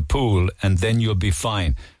out of the pool, and then you'll be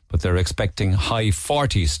fine. But they're expecting high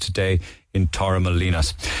 40s today in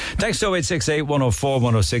Torremolinos. Text 0868 104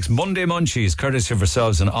 106. Monday Munchies, courtesy of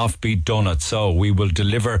yourselves and Offbeat Donuts. So we will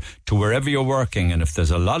deliver to wherever you're working, and if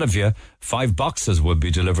there's a lot of you, 5 boxes would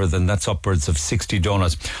be delivered, then that's upwards of 60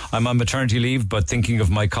 donuts. I'm on maternity leave, but thinking of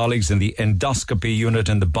my colleagues in the endoscopy unit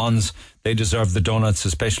and the bonds, they deserve the donuts,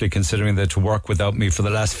 especially considering they had to work without me for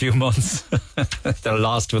the last few months. They're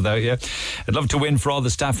lost without you. I'd love to win for all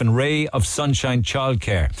the staff in Ray of Sunshine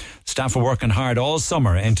Childcare. Staff are working hard all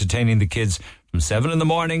summer, entertaining the kids from 7 in the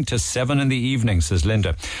morning to 7 in the evening, says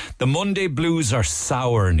Linda. The Monday blues are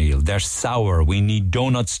sour, Neil. They're sour. We need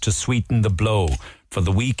donuts to sweeten the blow for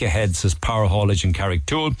the week ahead, says Power Haulage in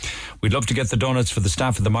Carricktool. We'd love to get the donuts for the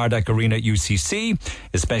staff at the Mardak Arena at UCC,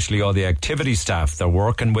 especially all the activity staff. They're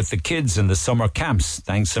working with the kids in the summer camps.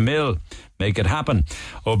 Thanks a mil. Make it happen.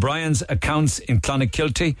 O'Brien's Accounts in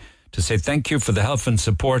Clonakilty to say thank you for the help and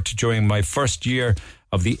support during my first year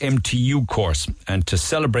of the MTU course and to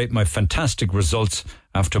celebrate my fantastic results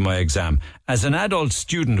after my exam. As an adult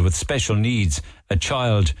student with special needs, a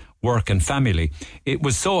child, work and family, it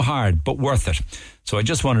was so hard but worth it. So I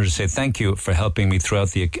just wanted to say thank you for helping me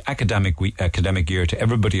throughout the academic year to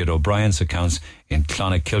everybody at O'Brien's Accounts in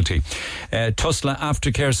Clonakilty. Tusla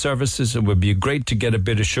Aftercare Services, it would be great to get a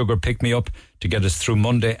bit of sugar pick-me-up to get us through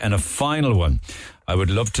Monday. And a final one, I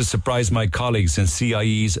would love to surprise my colleagues in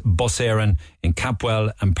CIE's Bus Éireann in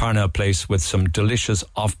Capwell and Parnell Place with some delicious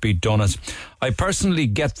offbeat donuts. I personally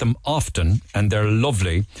get them often and they're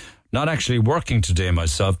lovely. Not actually working today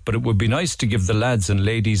myself, but it would be nice to give the lads and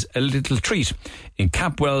ladies a little treat in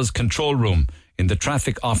Capwell's control room, in the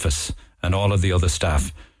traffic office and all of the other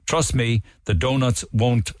staff. Trust me, the donuts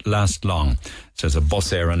won't last long, says a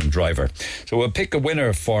Bus Éireann driver. So we'll pick a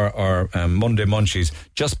winner for our Monday Munchies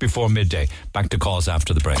just before midday. Back to calls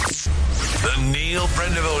after the break. The Neil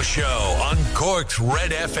Prendeville Show on Cork's Red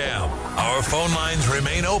FM. Our phone lines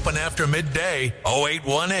remain open after midday.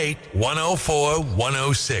 0818 104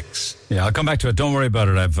 106. Yeah, I'll come back to it. Don't worry about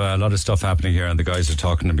it. I've a lot of stuff happening here and the guys are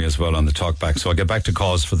talking to me as well on the talkback. So I'll get back to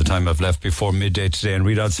calls for the time I've left before midday today and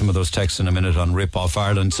read out some of those texts in a minute on Rip Off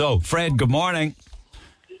Ireland. So, Fred, good morning.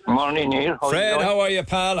 Morning, Neil. Fred, how are you,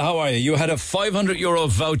 pal? How are you? You had a €500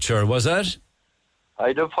 voucher, was it? I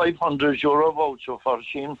had a €500 voucher for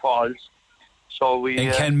Sheen Falls. So we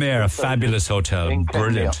in Kenmare, a fabulous hotel.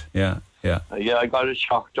 Brilliant. Yeah. Yeah, I got a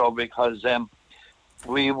shock though because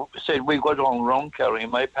we said we go down round Kerry,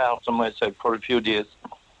 my pals and myself, for a few days.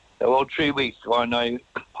 About 3 weeks ago, and I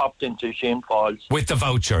popped into Sheen Falls. With the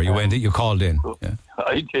voucher, you went. You called in. Yeah.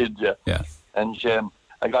 I did, yeah. Yeah. And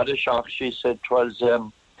I got a shock. She said it was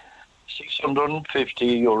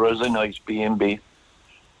 €650 a night B&B.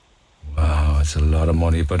 Wow, it's a lot of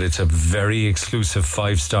money, but it's a very exclusive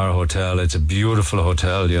 5-star hotel. It's a beautiful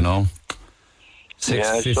hotel, you know.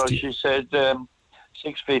 Yeah, so she said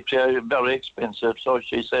 $650, very expensive. So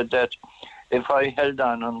she said that if I held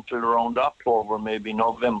on until around October, maybe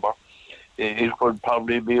November, it could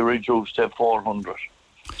probably be reduced to $400.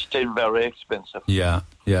 Still very expensive. Yeah.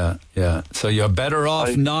 So you're better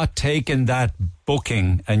off not taking that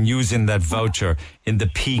booking and using that voucher in the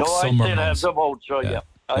peak summer months. No, I still have the voucher, yeah.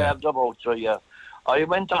 I have the voucher, yeah. I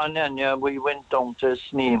went on and we went down to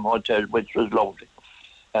Sneem Hotel, which was lovely.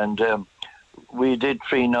 And we did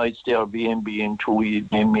 3 nights there, B&B, and 2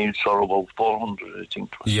 evening meals for about 400, I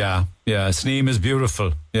think. Yeah. Sneem is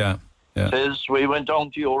beautiful. Yeah. Says we went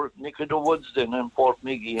down to your neck of the woods then in Port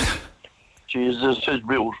Miggy. Jesus, it's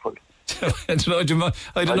beautiful. I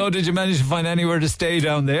don't know. Did you manage to find anywhere to stay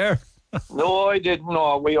down there? No, I didn't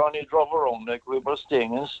know. We only drove around. Like we were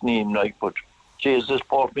staying in Sneem, but Jesus,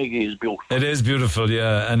 Port Miggy is beautiful. It is beautiful,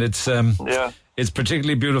 yeah, and it's it's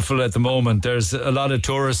particularly beautiful at the moment. There's a lot of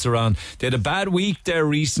tourists around. They had a bad week there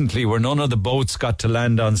recently where none of the boats got to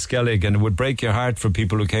land on Skellig, and it would break your heart for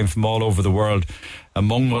people who came from all over the world.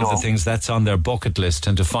 Among one of the things that's on their bucket list,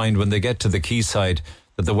 and to find when they get to the quayside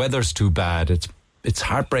that the weather's too bad, it's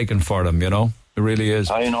heartbreaking for them, you know. It really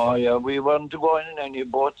is. I know, yeah. We weren't going in any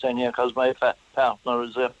boats because my partner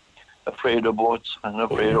is afraid of boats and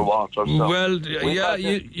afraid of water. So well, yeah,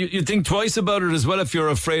 you think twice about it as well if you're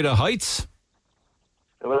afraid of heights.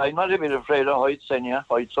 Well, I'm not a bit afraid of heights,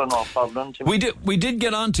 heights are no problem to me. We did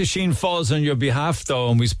get on to Sheen Falls on your behalf,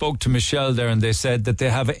 though, and we spoke to Michelle there, and they said that they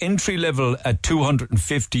have an entry level at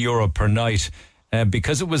 €250 per night.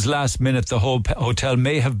 Because it was last minute, the whole hotel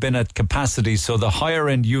may have been at capacity, so the higher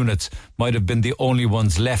end units might have been the only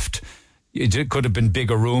ones left. It could have been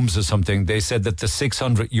bigger rooms or something. They said that the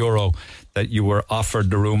 €600 that you were offered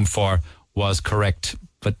the room for was correct,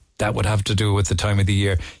 but that would have to do with the time of the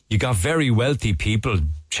year. You got very wealthy people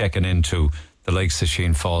checking into the likes of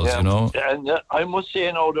Sheen Falls, you know. And I must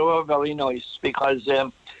say, they were very nice because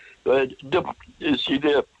the thing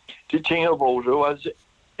about it was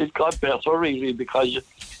it got better really because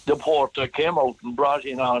the porter came out and brought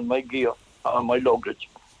in all my gear, all my luggage.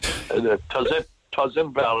 It was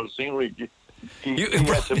embarrassing, really. He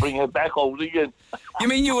had to bring it back out again. You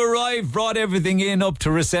mean you arrived, brought everything in up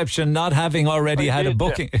to reception, not having already had a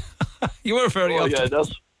booking? Yeah. You were very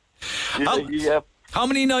optimistic. How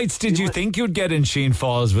many nights did you think you'd get in Sheen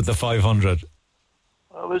Falls with the 500?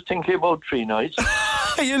 I was thinking about 3 nights.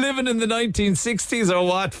 Are you living in the 1960s or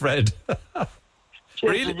what, Fred?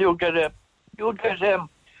 Really? You'll get a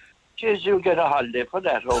holiday for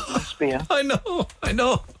that over in Spain.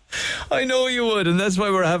 I know you would, and that's why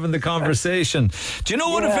we're having the conversation. Do you know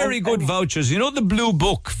what are very good vouchers? You know the Blue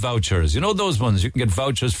Book vouchers? You know those ones? You can get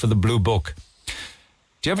vouchers for the Blue Book.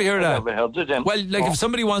 Do you ever hear that? I've never heard of them. Well, if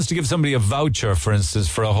somebody wants to give somebody a voucher, for instance,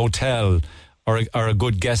 for a hotel or a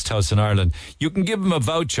good guest house in Ireland, you can give them a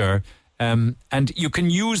voucher, and you can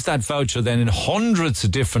use that voucher then in hundreds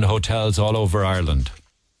of different hotels all over Ireland.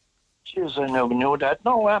 Jeez, I never knew that.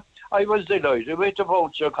 No, I was delighted with the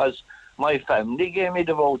voucher because my family gave me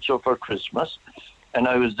the voucher for Christmas, and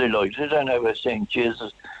I was delighted, and I was saying,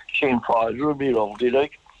 Jesus, Shane Falls will be lovely,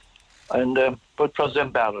 like. And but it was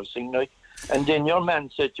embarrassing, like. And then your man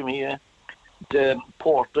said to me,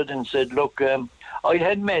 ported and said, look, I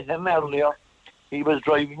had met him earlier. He was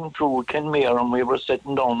driving through Kenmare, and we were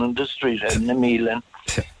sitting down in the street having a meal, and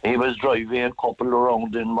he was driving a couple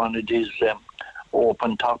around in one of these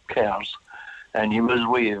open top cars, and he was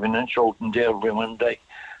waving and shouting to everyone, like.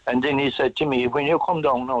 And then he said to me, when you come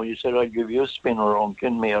down now, he said, I'll give you a spin around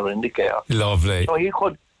Kenmare in the car. Lovely. So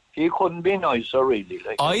he couldn't be nicer, really.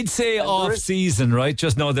 Like. I'd say off-season, right?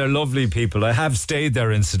 Just know they're lovely people. I have stayed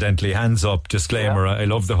there, incidentally. Hands up, disclaimer. Yeah. I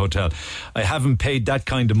love the hotel. I haven't paid that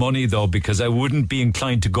kind of money, though, because I wouldn't be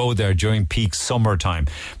inclined to go there during peak summertime.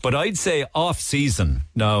 But I'd say off-season.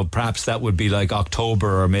 Now, perhaps that would be like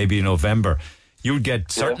October or maybe November. You'd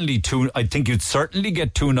get I think you'd certainly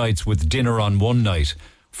get 2 nights with dinner on one night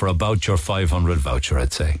for about your 500 voucher,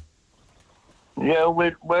 I'd say. Yeah,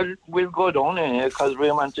 we'll go down in here because we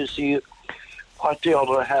want to see what the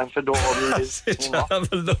other half of the world is. Have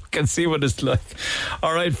a look and see what it's like.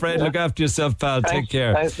 All right, Fred, look after yourself, pal. Take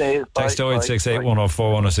care. Thanks, Dave. Text 0868 104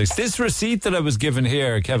 106. This receipt that I was given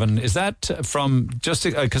here, Kevin, is that from, just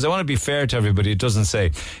because I want to be fair to everybody, it doesn't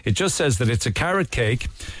say. It just says that it's a carrot cake,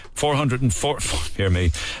 404, hear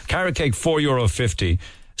me, carrot cake, €4.50.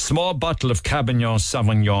 Small bottle of Cabernet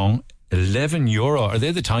Sauvignon, €11. Are they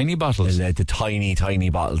the tiny bottles? The tiny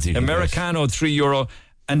bottles. Americano, €3.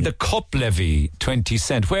 And the cup levy, 20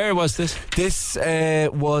 cents. Where was this? This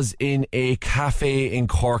was in a cafe in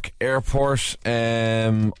Cork Airport.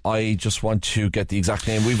 I just want to get the exact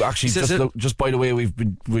name. We've actually just by the way,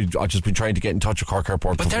 I've just been trying to get in touch with Cork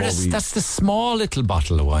Airport. But that's the small little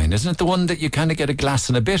bottle of wine, isn't it? The one that you kind of get a glass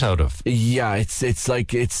and a bit out of. Yeah, it's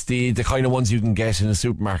the kind of ones you can get in a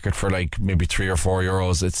supermarket for like maybe €3 or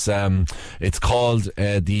 €4. It's called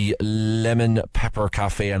the Lemon Pepper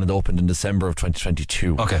Cafe, and it opened in December of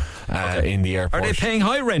 2022. Okay. In the airport. Are they paying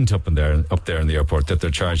high rent up there in the airport that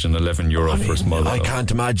they're charging €11 for a small bottle? I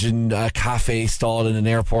can't imagine a cafe stall in an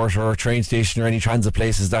airport or a train station or any transit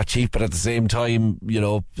place is that cheap, but at the same time,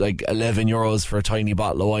 like €11 for a tiny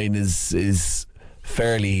bottle of wine is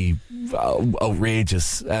fairly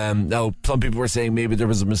outrageous. Now, some people were saying maybe there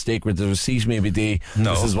was a mistake with the receipt.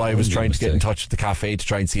 This is why I was trying to get in touch with the cafe to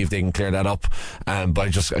try and see if they can clear that up. But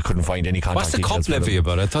I couldn't find any contact. What's the cup levy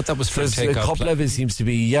about? I thought that was for takeout. The cup levy seems to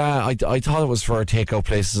be, I thought it was for takeout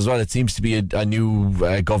places as well. It seems to be a new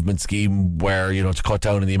government scheme where, to cut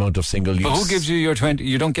down on the amount of single use. But who gives you your 20?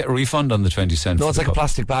 You don't get a refund on the 20 cents. No, it's like a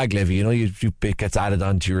plastic bag levy. It gets added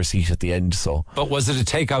onto your receipt at the end. So, but was it a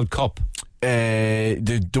takeout cup?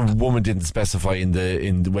 The woman didn't specify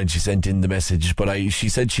in when she sent in the message, but she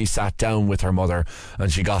said she sat down with her mother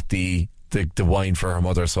and she got the wine for her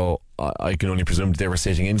mother. So I can only presume that they were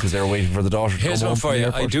sitting in because they were waiting for the daughter to Here's come one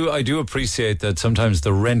home. for you. I do appreciate that sometimes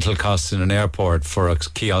the rental costs in an airport for a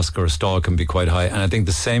kiosk or a stall can be quite high, and I think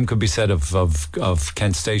the same could be said of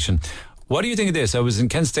Kent Station. What do you think of this? I was in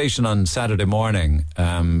Kent Station on Saturday morning,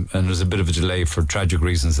 and there was a bit of a delay for tragic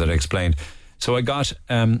reasons that I explained. So I got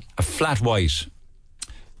a flat white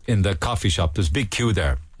in the coffee shop. There's a big queue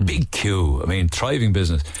there. Big queue. I mean, thriving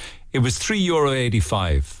business. It was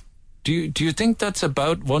 €3.85. Do you think that's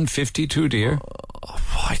about $1.50 too dear?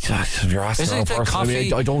 You're asking Isn't it like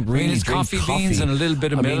coffee? I don't really drink coffee beans and a little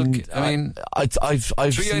bit of milk. I've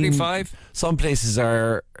 $3.85. seen some places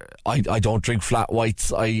are. I don't drink flat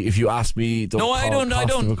whites. If you ask me, I don't. I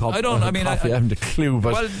haven't a clue.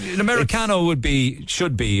 But an Americano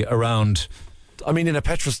should be around I mean, in a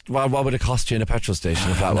petrol, what would it cost you in a petrol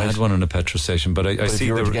station? If that I had one in a petrol station, but I see if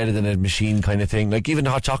you were to get it in a machine kind of thing, like even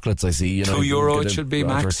hot chocolates, I see. You know, €2 it should be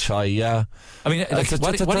max. Chai, yeah. I mean, like,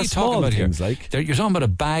 what are you talking about here? Like you're talking about a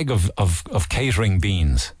bag of catering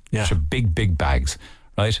beans, which are big bags,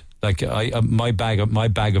 right? Like my bag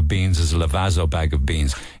of beans is a Lavazzo bag of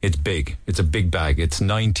beans. It's big. It's a big bag. It's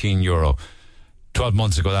 €19. 12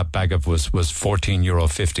 months ago, that bag was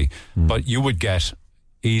 €14.50. But you would get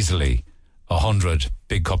easily 100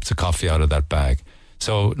 big cups of coffee out of that bag.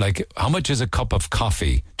 So, like, how much is a cup of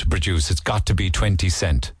coffee to produce? It's got to be 20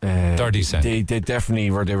 cent, 30 cent. They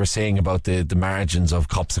definitely were saying about the margins of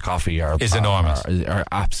cups of coffee is enormous, are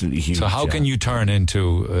absolutely huge. So how can you turn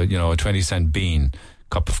into a 20 cent bean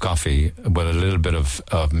cup of coffee with a little bit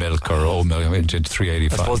of milk or oat milk into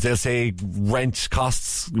 $3.85? I suppose they'll say rent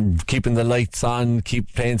costs, keeping the lights on,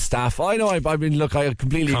 keep paying staff. I know, I mean, look, I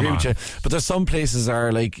completely agree with you. But there's some places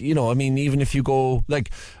are like, I mean, even if you go,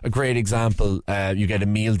 like, a great example, you get a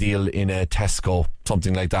meal deal in a Tesco,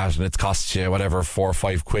 something like that, and it costs you whatever, 4 or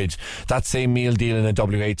 5 quid. That same meal deal in a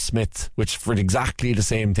WH Smith, which for exactly the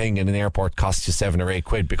same thing in an airport costs you 7 or 8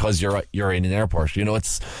 quid because you're in an airport.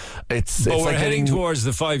 It's but we're like heading towards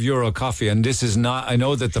the €5 coffee, and this is not. I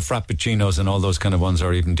know that the frappuccinos and all those kind of ones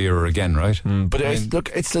are even dearer again, right? But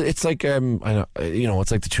it's like I know,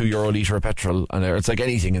 it's like the €2 litre of petrol, and it's like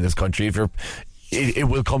anything in this country. If you're it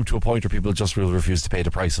will come to a point where people just will refuse to pay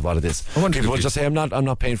the price of what it is. People will just say, I'm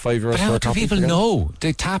not paying €5 but for how a do coffee. People know?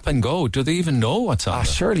 They tap and go. Do they even know what's on it?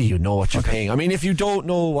 Surely you know what you're paying. I mean, if you don't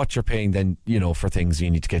know what you're paying, then, for things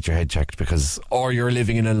you need to get your head checked, or you're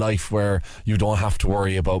living in a life where you don't have to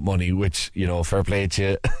worry about money, which, fair play to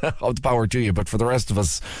you, all the power to you. But for the rest of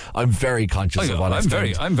us, I'm very conscious of what I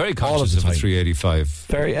spend. I'm very conscious of a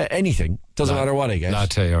 $3.85. Anything. Doesn't matter what I get.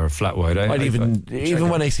 Latte or flat white. Even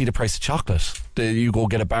when I see the price of chocolate, you go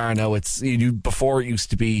get a bar now. Before it used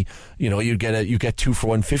to be, you get 2 for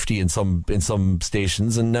 $1.50 in some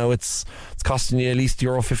stations, and now it's costing you at least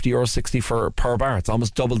 €1.50, €1.60 per bar. It's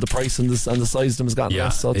almost double the price, and the size of them has gotten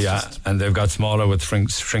less. So and they've got smaller with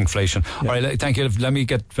shrinkflation. Yeah. All right, thank you. Let me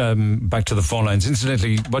get back to the phone lines.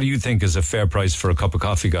 Incidentally, what do you think is a fair price for a cup of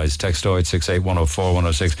coffee, guys? Text 0868 104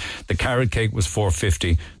 106. The carrot cake was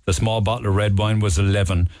 $4.50. The small bottle of red wine was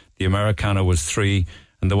 $11. The Americano was $3.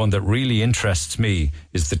 And the one that really interests me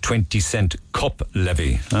is the 20 cent cup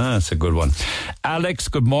levy. That's a good one. Alex,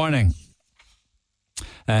 good morning.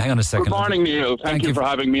 Hang on a second. Good morning, Neil. Thank you for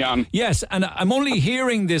having me on. Yes, and I'm only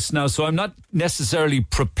hearing this now, so I'm not necessarily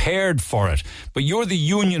prepared for it. But you're the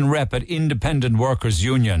union rep at Independent Workers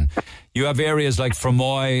Union. You have areas like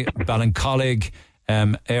Fermoy, Ballincollig,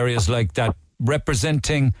 areas like that,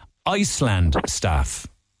 representing Iceland staff.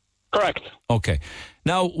 Correct. Okay.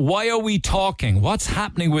 Now, why are we talking? What's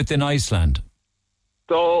happening within Iceland?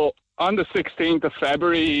 So, on the 16th of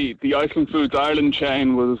February, the Iceland Foods Ireland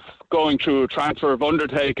chain was going through a transfer of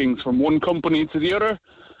undertakings from one company to the other.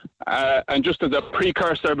 And just as a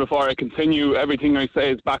precursor before I continue, everything I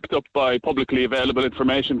say is backed up by publicly available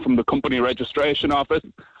information from the company registration office.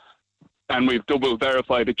 And we've double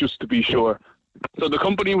verified it just to be sure. So the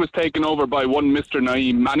company was taken over by one Mr.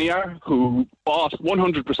 Naeem Maniar, who bought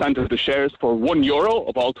 100% of the shares for €1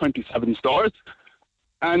 of all 27 stores.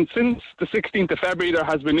 And since the 16th of February, there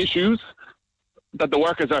has been issues that the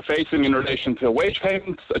workers are facing in relation to wage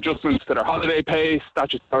payments, adjustments to their holiday pay,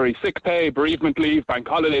 statutory sick pay, bereavement leave, bank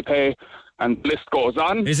holiday pay, and the list goes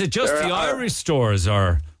on. Is it just the Irish stores,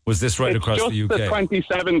 or was this right across the UK? It's just the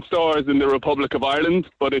 27 stores in the Republic of Ireland,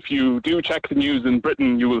 but if you do check the news in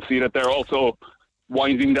Britain, you will see that they're also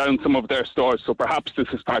winding down some of their stores. So perhaps this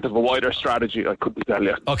is part of a wider strategy, I couldn't tell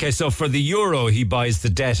you. Okay, so for the euro, he buys the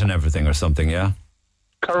debt and everything or something, yeah?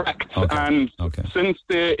 Correct. Okay. And since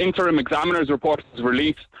the interim examiner's report was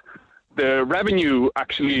released, the revenue,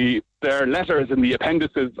 actually, their letters in the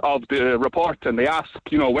appendices of the report, and they ask,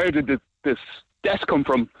 where did this debt come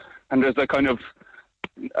from? And there's a kind of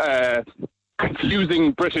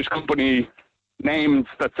confusing British company names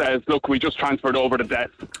that says, look, we just transferred over the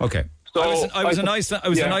debt. Okay. So I was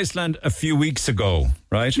in Iceland a few weeks ago,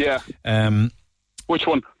 right? Yeah. Which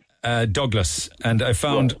one? Douglas. And I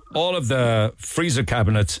found all of the freezer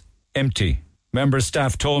cabinets empty. Member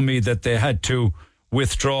staff told me that they had to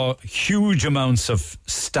withdraw huge amounts of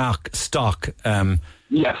stock.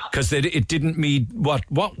 Yes. Because it didn't meet what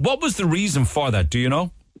was the reason for that? Do you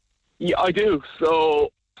know? Yeah, I do.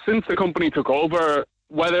 So since the company took over,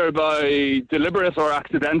 whether by deliberate or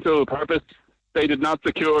accidental purpose, they did not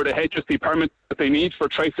secure the HSE permit that they need for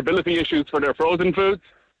traceability issues for their frozen foods.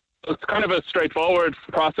 So it's kind of a straightforward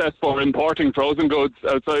process for importing frozen goods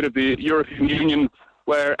outside of the European Union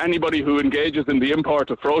where anybody who engages in the import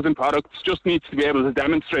of frozen products just needs to be able to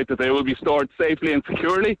demonstrate that they will be stored safely and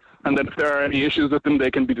securely, and that if there are any issues with them,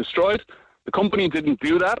 they can be destroyed. The company didn't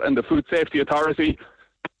do that, and the Food Safety Authority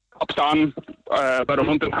hopped on about a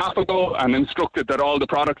month and a half ago and instructed that all the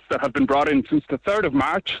products that have been brought in since the 3rd of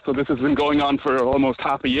March, so this has been going on for almost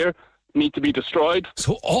half a year, need to be destroyed.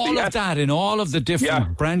 So all of that in all of the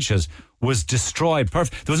different branches was destroyed.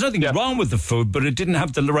 Perfect. There was nothing wrong with the food, but it didn't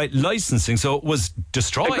have the right licensing, so it was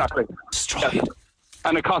destroyed. Exactly. Destroyed. Yeah.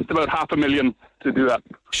 And it cost about $500,000 to do that.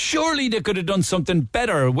 Surely they could have done something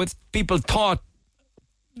better with people thought,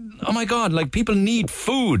 oh my God, like people need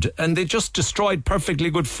food, and they just destroyed perfectly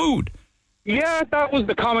good food. Yeah, that was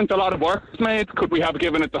the comment a lot of workers made. Could we have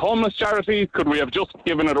given it to homeless charities? Could we have just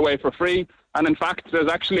given it away for free? And in fact,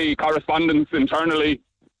 there's actually correspondence internally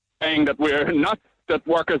saying that that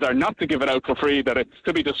workers are not to give it out for free, that it's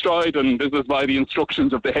to be destroyed, and this is by the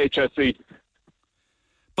instructions of the HSE.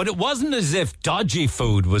 But it wasn't as if dodgy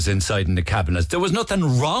food was inside in the cabinets. There was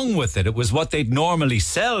nothing wrong with it. It was what they'd normally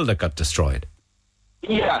sell that got destroyed.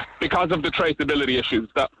 Yeah, because of the traceability issues.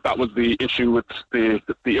 That was the issue with the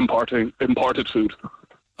imported food.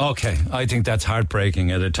 Okay, I think that's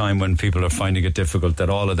heartbreaking at a time when people are finding it difficult that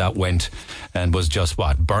all of that went and was just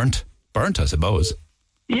burnt, I suppose.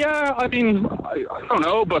 Yeah, I mean, I don't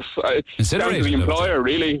know, but it's down to the employer,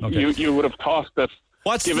 really. Okay. You would have thought that.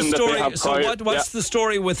 What's the story? What's the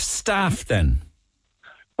story with staff then?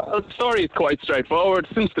 Well, the story is quite straightforward.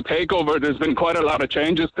 Since the takeover, there's been quite a lot of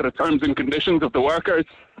changes to the terms and conditions of the workers,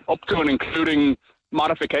 up to and including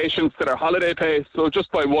modifications to their holiday pay. So just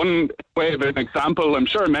by one way of an example, I'm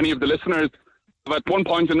sure many of the listeners have at one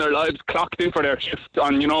point in their lives clocked in for their shift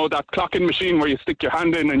on, that clock-in machine where you stick your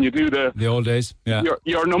hand in and you do the old days,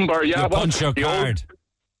 your number, You punch your card.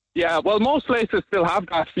 Well, most places still have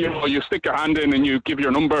that. You stick your hand in and you give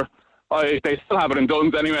your number. They still have it in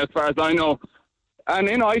Duns anyway, as far as I know. And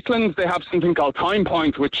in Iceland, they have something called Time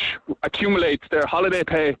Point, which accumulates their holiday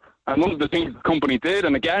pay. And one of the things the company did,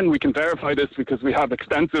 and again, we can verify this because we have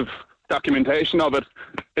extensive documentation of it,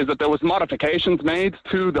 is that there was modifications made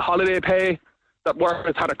to the holiday pay that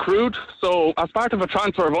workers had accrued. So as part of a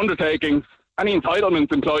transfer of undertakings, any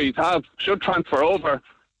entitlements employees have should transfer over.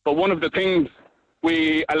 But one of the things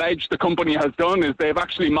we allege the company has done is they've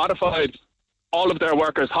actually modified all of their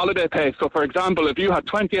workers' holiday pay. So, for example, if you had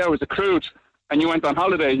 20 hours accrued and you went on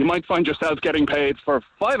holiday, you might find yourself getting paid for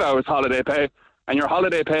 5 hours holiday pay, and your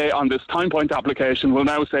holiday pay on this Time Point application will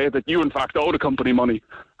now say that you, in fact, owe the company money.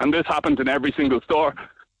 And this happens in every single store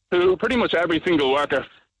to pretty much every single worker.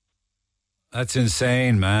 That's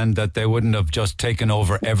insane, man, that they wouldn't have just taken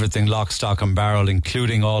over everything lock, stock and barrel,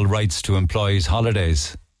 including all rights to employees'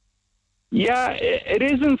 holidays. Yeah, it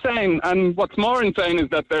is insane. And what's more insane is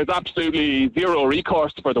that there's absolutely zero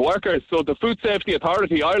recourse for the workers. So the Food Safety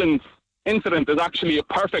Authority Ireland's incident is actually a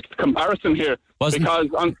perfect comparison here. Go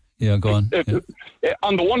on.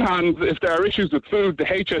 On the one hand, if there are issues with food, the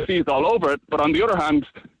HSE is all over it. But on the other hand,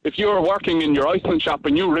 if you're working in your Iceland shop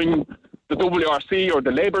and you ring the WRC or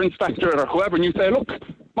the labour inspector or whoever and you say, look,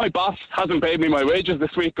 my boss hasn't paid me my wages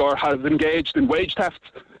this week or has engaged in wage theft,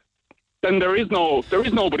 then there is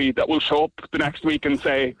nobody that will show up the next week and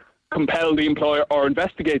say, compel the employer or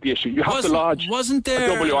investigate the issue. You have to lodge a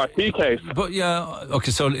WRC case. But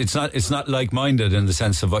so it's not like-minded in the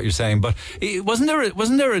sense of what you're saying. But wasn't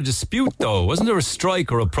there a dispute though? Wasn't there a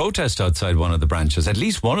strike or a protest outside one of the branches? At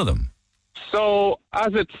least one of them. So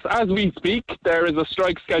as we speak, there is a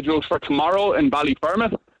strike scheduled for tomorrow in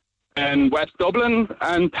Ballyfermot in West Dublin,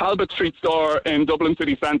 and Talbot Street store in Dublin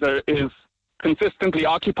city centre is consistently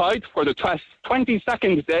occupied for the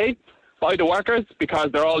 22nd day by the workers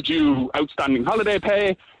because they're all due outstanding holiday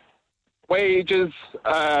pay, wages,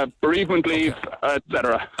 bereavement leave,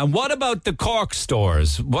 etc. And what about the Cork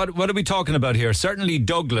stores? What are we talking about here? Certainly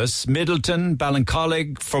Douglas, Middleton,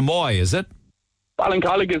 Ballincollig, Fermoy, is it?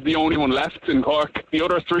 Ballincollig is the only one left in Cork. The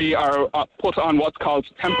other three are put on what's called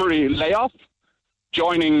temporary layoff,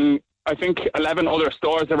 joining, I think, 11 other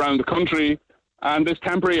stores around the country. And this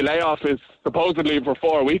temporary layoff is supposedly for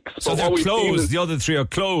 4 weeks. So they're closed. The other three are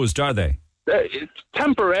closed, are they?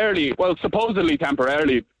 Temporarily. Well, supposedly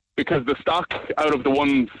temporarily, because the stock out of the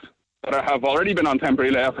ones that have already been on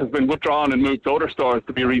temporary layoff has been withdrawn and moved to other stores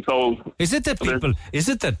to be resold. Is it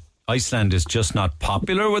that Iceland is just not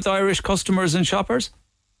popular with Irish customers and shoppers?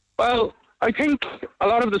 Well, I think a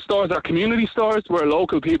lot of the stores are community stores where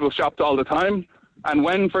local people shopped all the time. And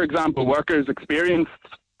when, for example, workers experienced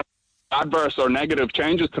adverse or negative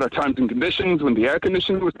changes to their terms and conditions, when the air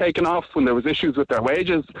conditioning was taken off, when there was issues with their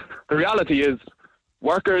wages, the reality is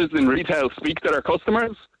workers in retail speak to their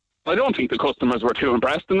customers. I don't think the customers were too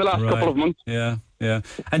impressed in the last couple of months. Yeah. Yeah.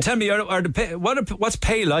 And tell me, what's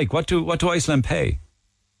pay like? What do Iceland pay?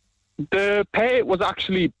 The pay was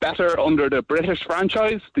actually better under the British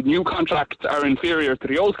franchise. The new contracts are inferior to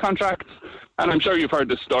the old contracts. And I'm sure you've heard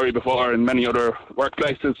this story before in many other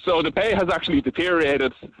workplaces. So the pay has actually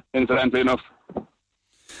deteriorated, incidentally enough.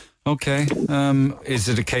 Okay. Is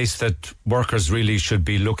it a case that workers really should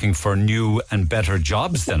be looking for new and better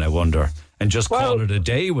jobs then, I wonder, and just call it a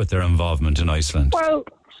day with their involvement in Iceland? Well,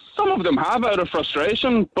 some of them have out of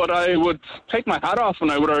frustration, but I would take my hat off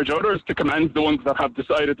and I would urge others to commend the ones that have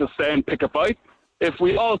decided to stay and pick a fight. If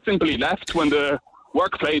we all simply left when the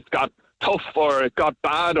workplace got tough or it got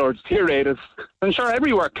bad or deteriorated, then sure,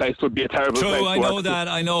 every workplace would be a terrible place to work.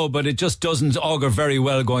 I know, but it just doesn't augur very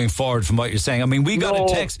well going forward from what you're saying. I mean, we got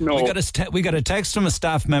a text from a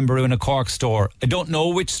staff member in a Cork store. I don't know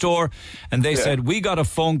which store, and they said we got a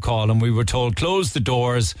phone call and we were told close the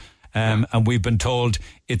doors, and we've been told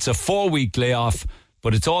it's a 4-week layoff.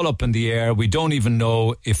 But it's all up in the air. We don't even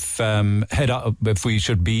know if we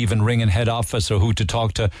should be even ringing head office or who to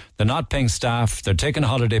talk to. They're not paying staff. They're taking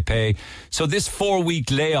holiday pay. So this 4-week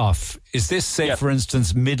layoff, is this, say, for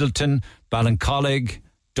instance, Middleton, Ballincollig,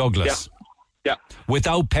 Douglas? Yeah.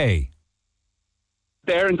 Without pay?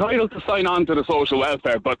 They're entitled to sign on to the social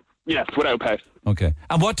welfare, but yes, without pay. Okay.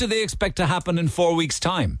 And what do they expect to happen in 4 weeks'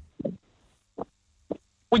 time?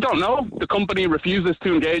 We don't know. The company refuses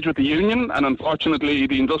to engage with the union, and unfortunately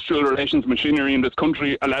the industrial relations machinery in this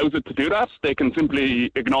country allows it to do that. They can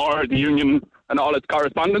simply ignore the union and all its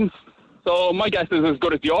correspondence. So my guess is as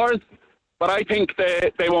good as yours, but I think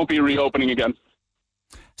they won't be reopening again.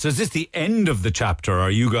 So is this the end of the chapter? Are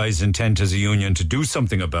you guys intent as a union to do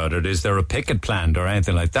something about it? Is there a picket planned or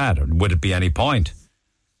anything like that? Or would it be any point?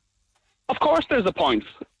 Of course there's a point.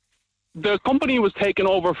 The company was taken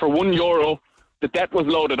over for €1. The debt was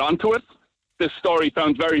loaded onto it. This story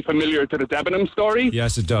sounds very familiar to the Debenham story.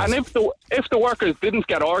 Yes, it does. And if the workers didn't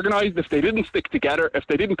get organised, if they didn't stick together, if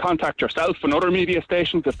they didn't contact yourself and other media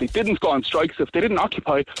stations, if they didn't go on strikes, if they didn't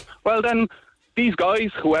occupy, well then these guys,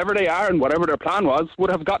 whoever they are and whatever their plan was, would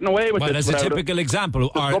have gotten away with it. Well, as a typical example,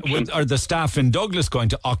 are the staff in Douglas going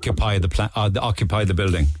to occupy the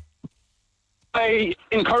building? I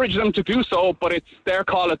encourage them to do so, but it's their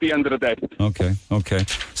call at the end of the day. Okay.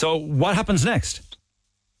 So what happens next?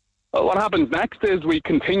 Well, what happens next is we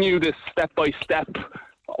continue this step-by-step,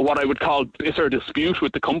 what I would call bitter dispute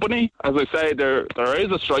with the company. As I say, there is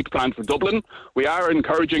a strike plan for Dublin. We are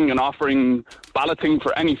encouraging and offering balloting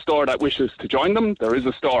for any store that wishes to join them. There is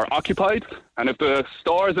a store occupied, and if the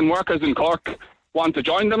stores and workers in Cork want to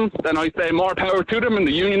join them, then I say more power to them, and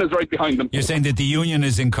the union is right behind them. You're saying that the union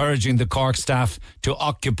is encouraging the Cork staff to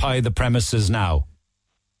occupy the premises now?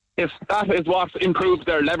 If that is what improves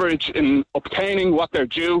their leverage in obtaining what they're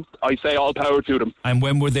due, I say all power to them. And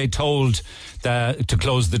when were they told to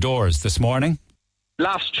close the doors? This morning?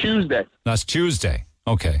 Last Tuesday. Last Tuesday?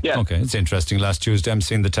 Okay. Yeah. Okay, it's interesting. Last Tuesday, I'm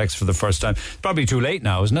seeing the text for the first time. Probably too late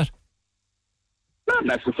now, isn't it? Not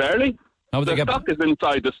necessarily. The stock is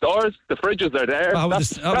inside the stores. The fridges are there. How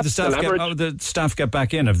would the staff get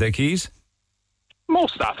back in? Have they keys?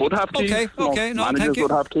 Most staff would have keys. Okay. No, thank you.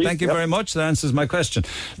 Thank you very much. That answers my question.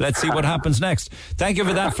 Let's see what happens next. Thank you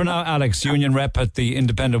for that for now, Alex, union rep at the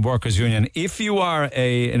Independent Workers Union. If you are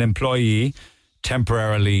an employee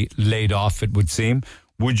temporarily laid off, it would seem,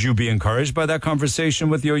 would you be encouraged by that conversation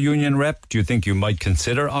with your union rep? Do you think you might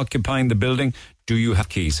consider occupying the building? Do you have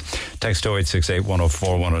keys? Text 0868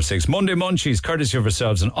 104 106. Monday Munchies, courtesy of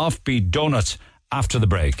yourselves, an offbeat donut after the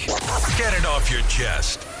break. Get it off your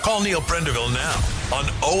chest. Call Neil Prendeville now on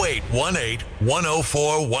 0818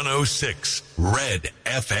 104 106. Red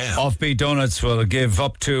FM. Offbeat Donuts will give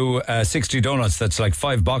up to 60 donuts. That's like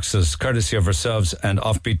 5 boxes, courtesy of ourselves and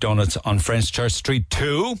Offbeat Donuts on French Church Street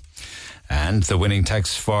 2. And the winning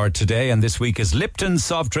text for today and this week is Lipton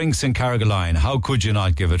Soft Drinks in Carrigaline. How could you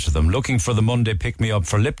not give it to them? Looking for the Monday pick-me-up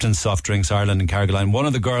for Lipton Soft Drinks Ireland in Carrigaline. One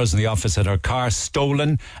of the girls in the office had her car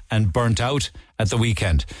stolen and burnt out at the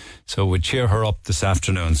weekend. So we'll cheer her up this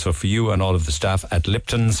afternoon. So for you and all of the staff at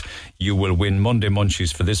Lipton's, you will win Monday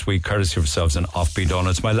Munchies for this week, courtesy of yourselves and Offbeat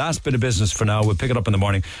Donuts. My last bit of business for now, we'll pick it up in the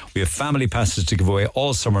morning. We have family passes to give away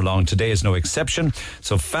all summer long. Today is no exception.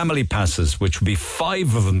 So family passes, which will be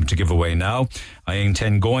 5 of them to give away now. I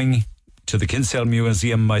intend going to the Kinsale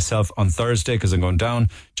Museum myself on Thursday because I'm going down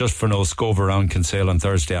just for no scove around Kinsale on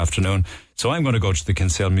Thursday afternoon. So I'm going to go to the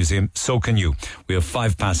Kinsale Museum. So can you. We have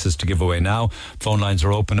 5 passes to give away now. Phone lines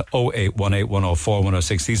are open 0818 104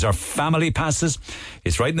 106. These are family passes.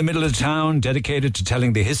 It's right in the middle of town, dedicated to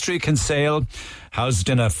telling the history of Kinsale, housed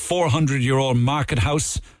in a 400-year-old market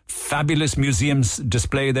house. Fabulous museums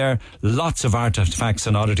display there. Lots of artefacts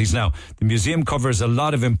and oddities. Now, the museum covers a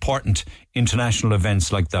lot of important international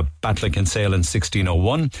events like the Battle of Kinsale in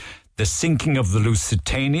 1601, the sinking of the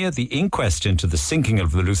Lusitania. The inquest into the sinking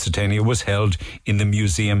of the Lusitania was held in the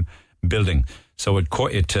museum building. So it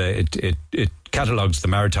catalogues the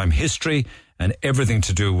maritime history and everything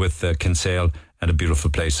to do with Kinsale, and a beautiful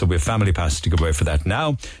place. So we have family passes to give away for that.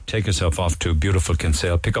 Now, take yourself off to beautiful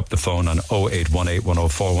Kinsale. Pick up the phone on 0818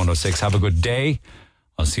 104 106. Have a good day.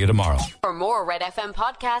 I'll see you tomorrow. For more Red FM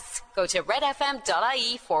podcasts, go to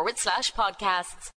redfm.ie/podcasts.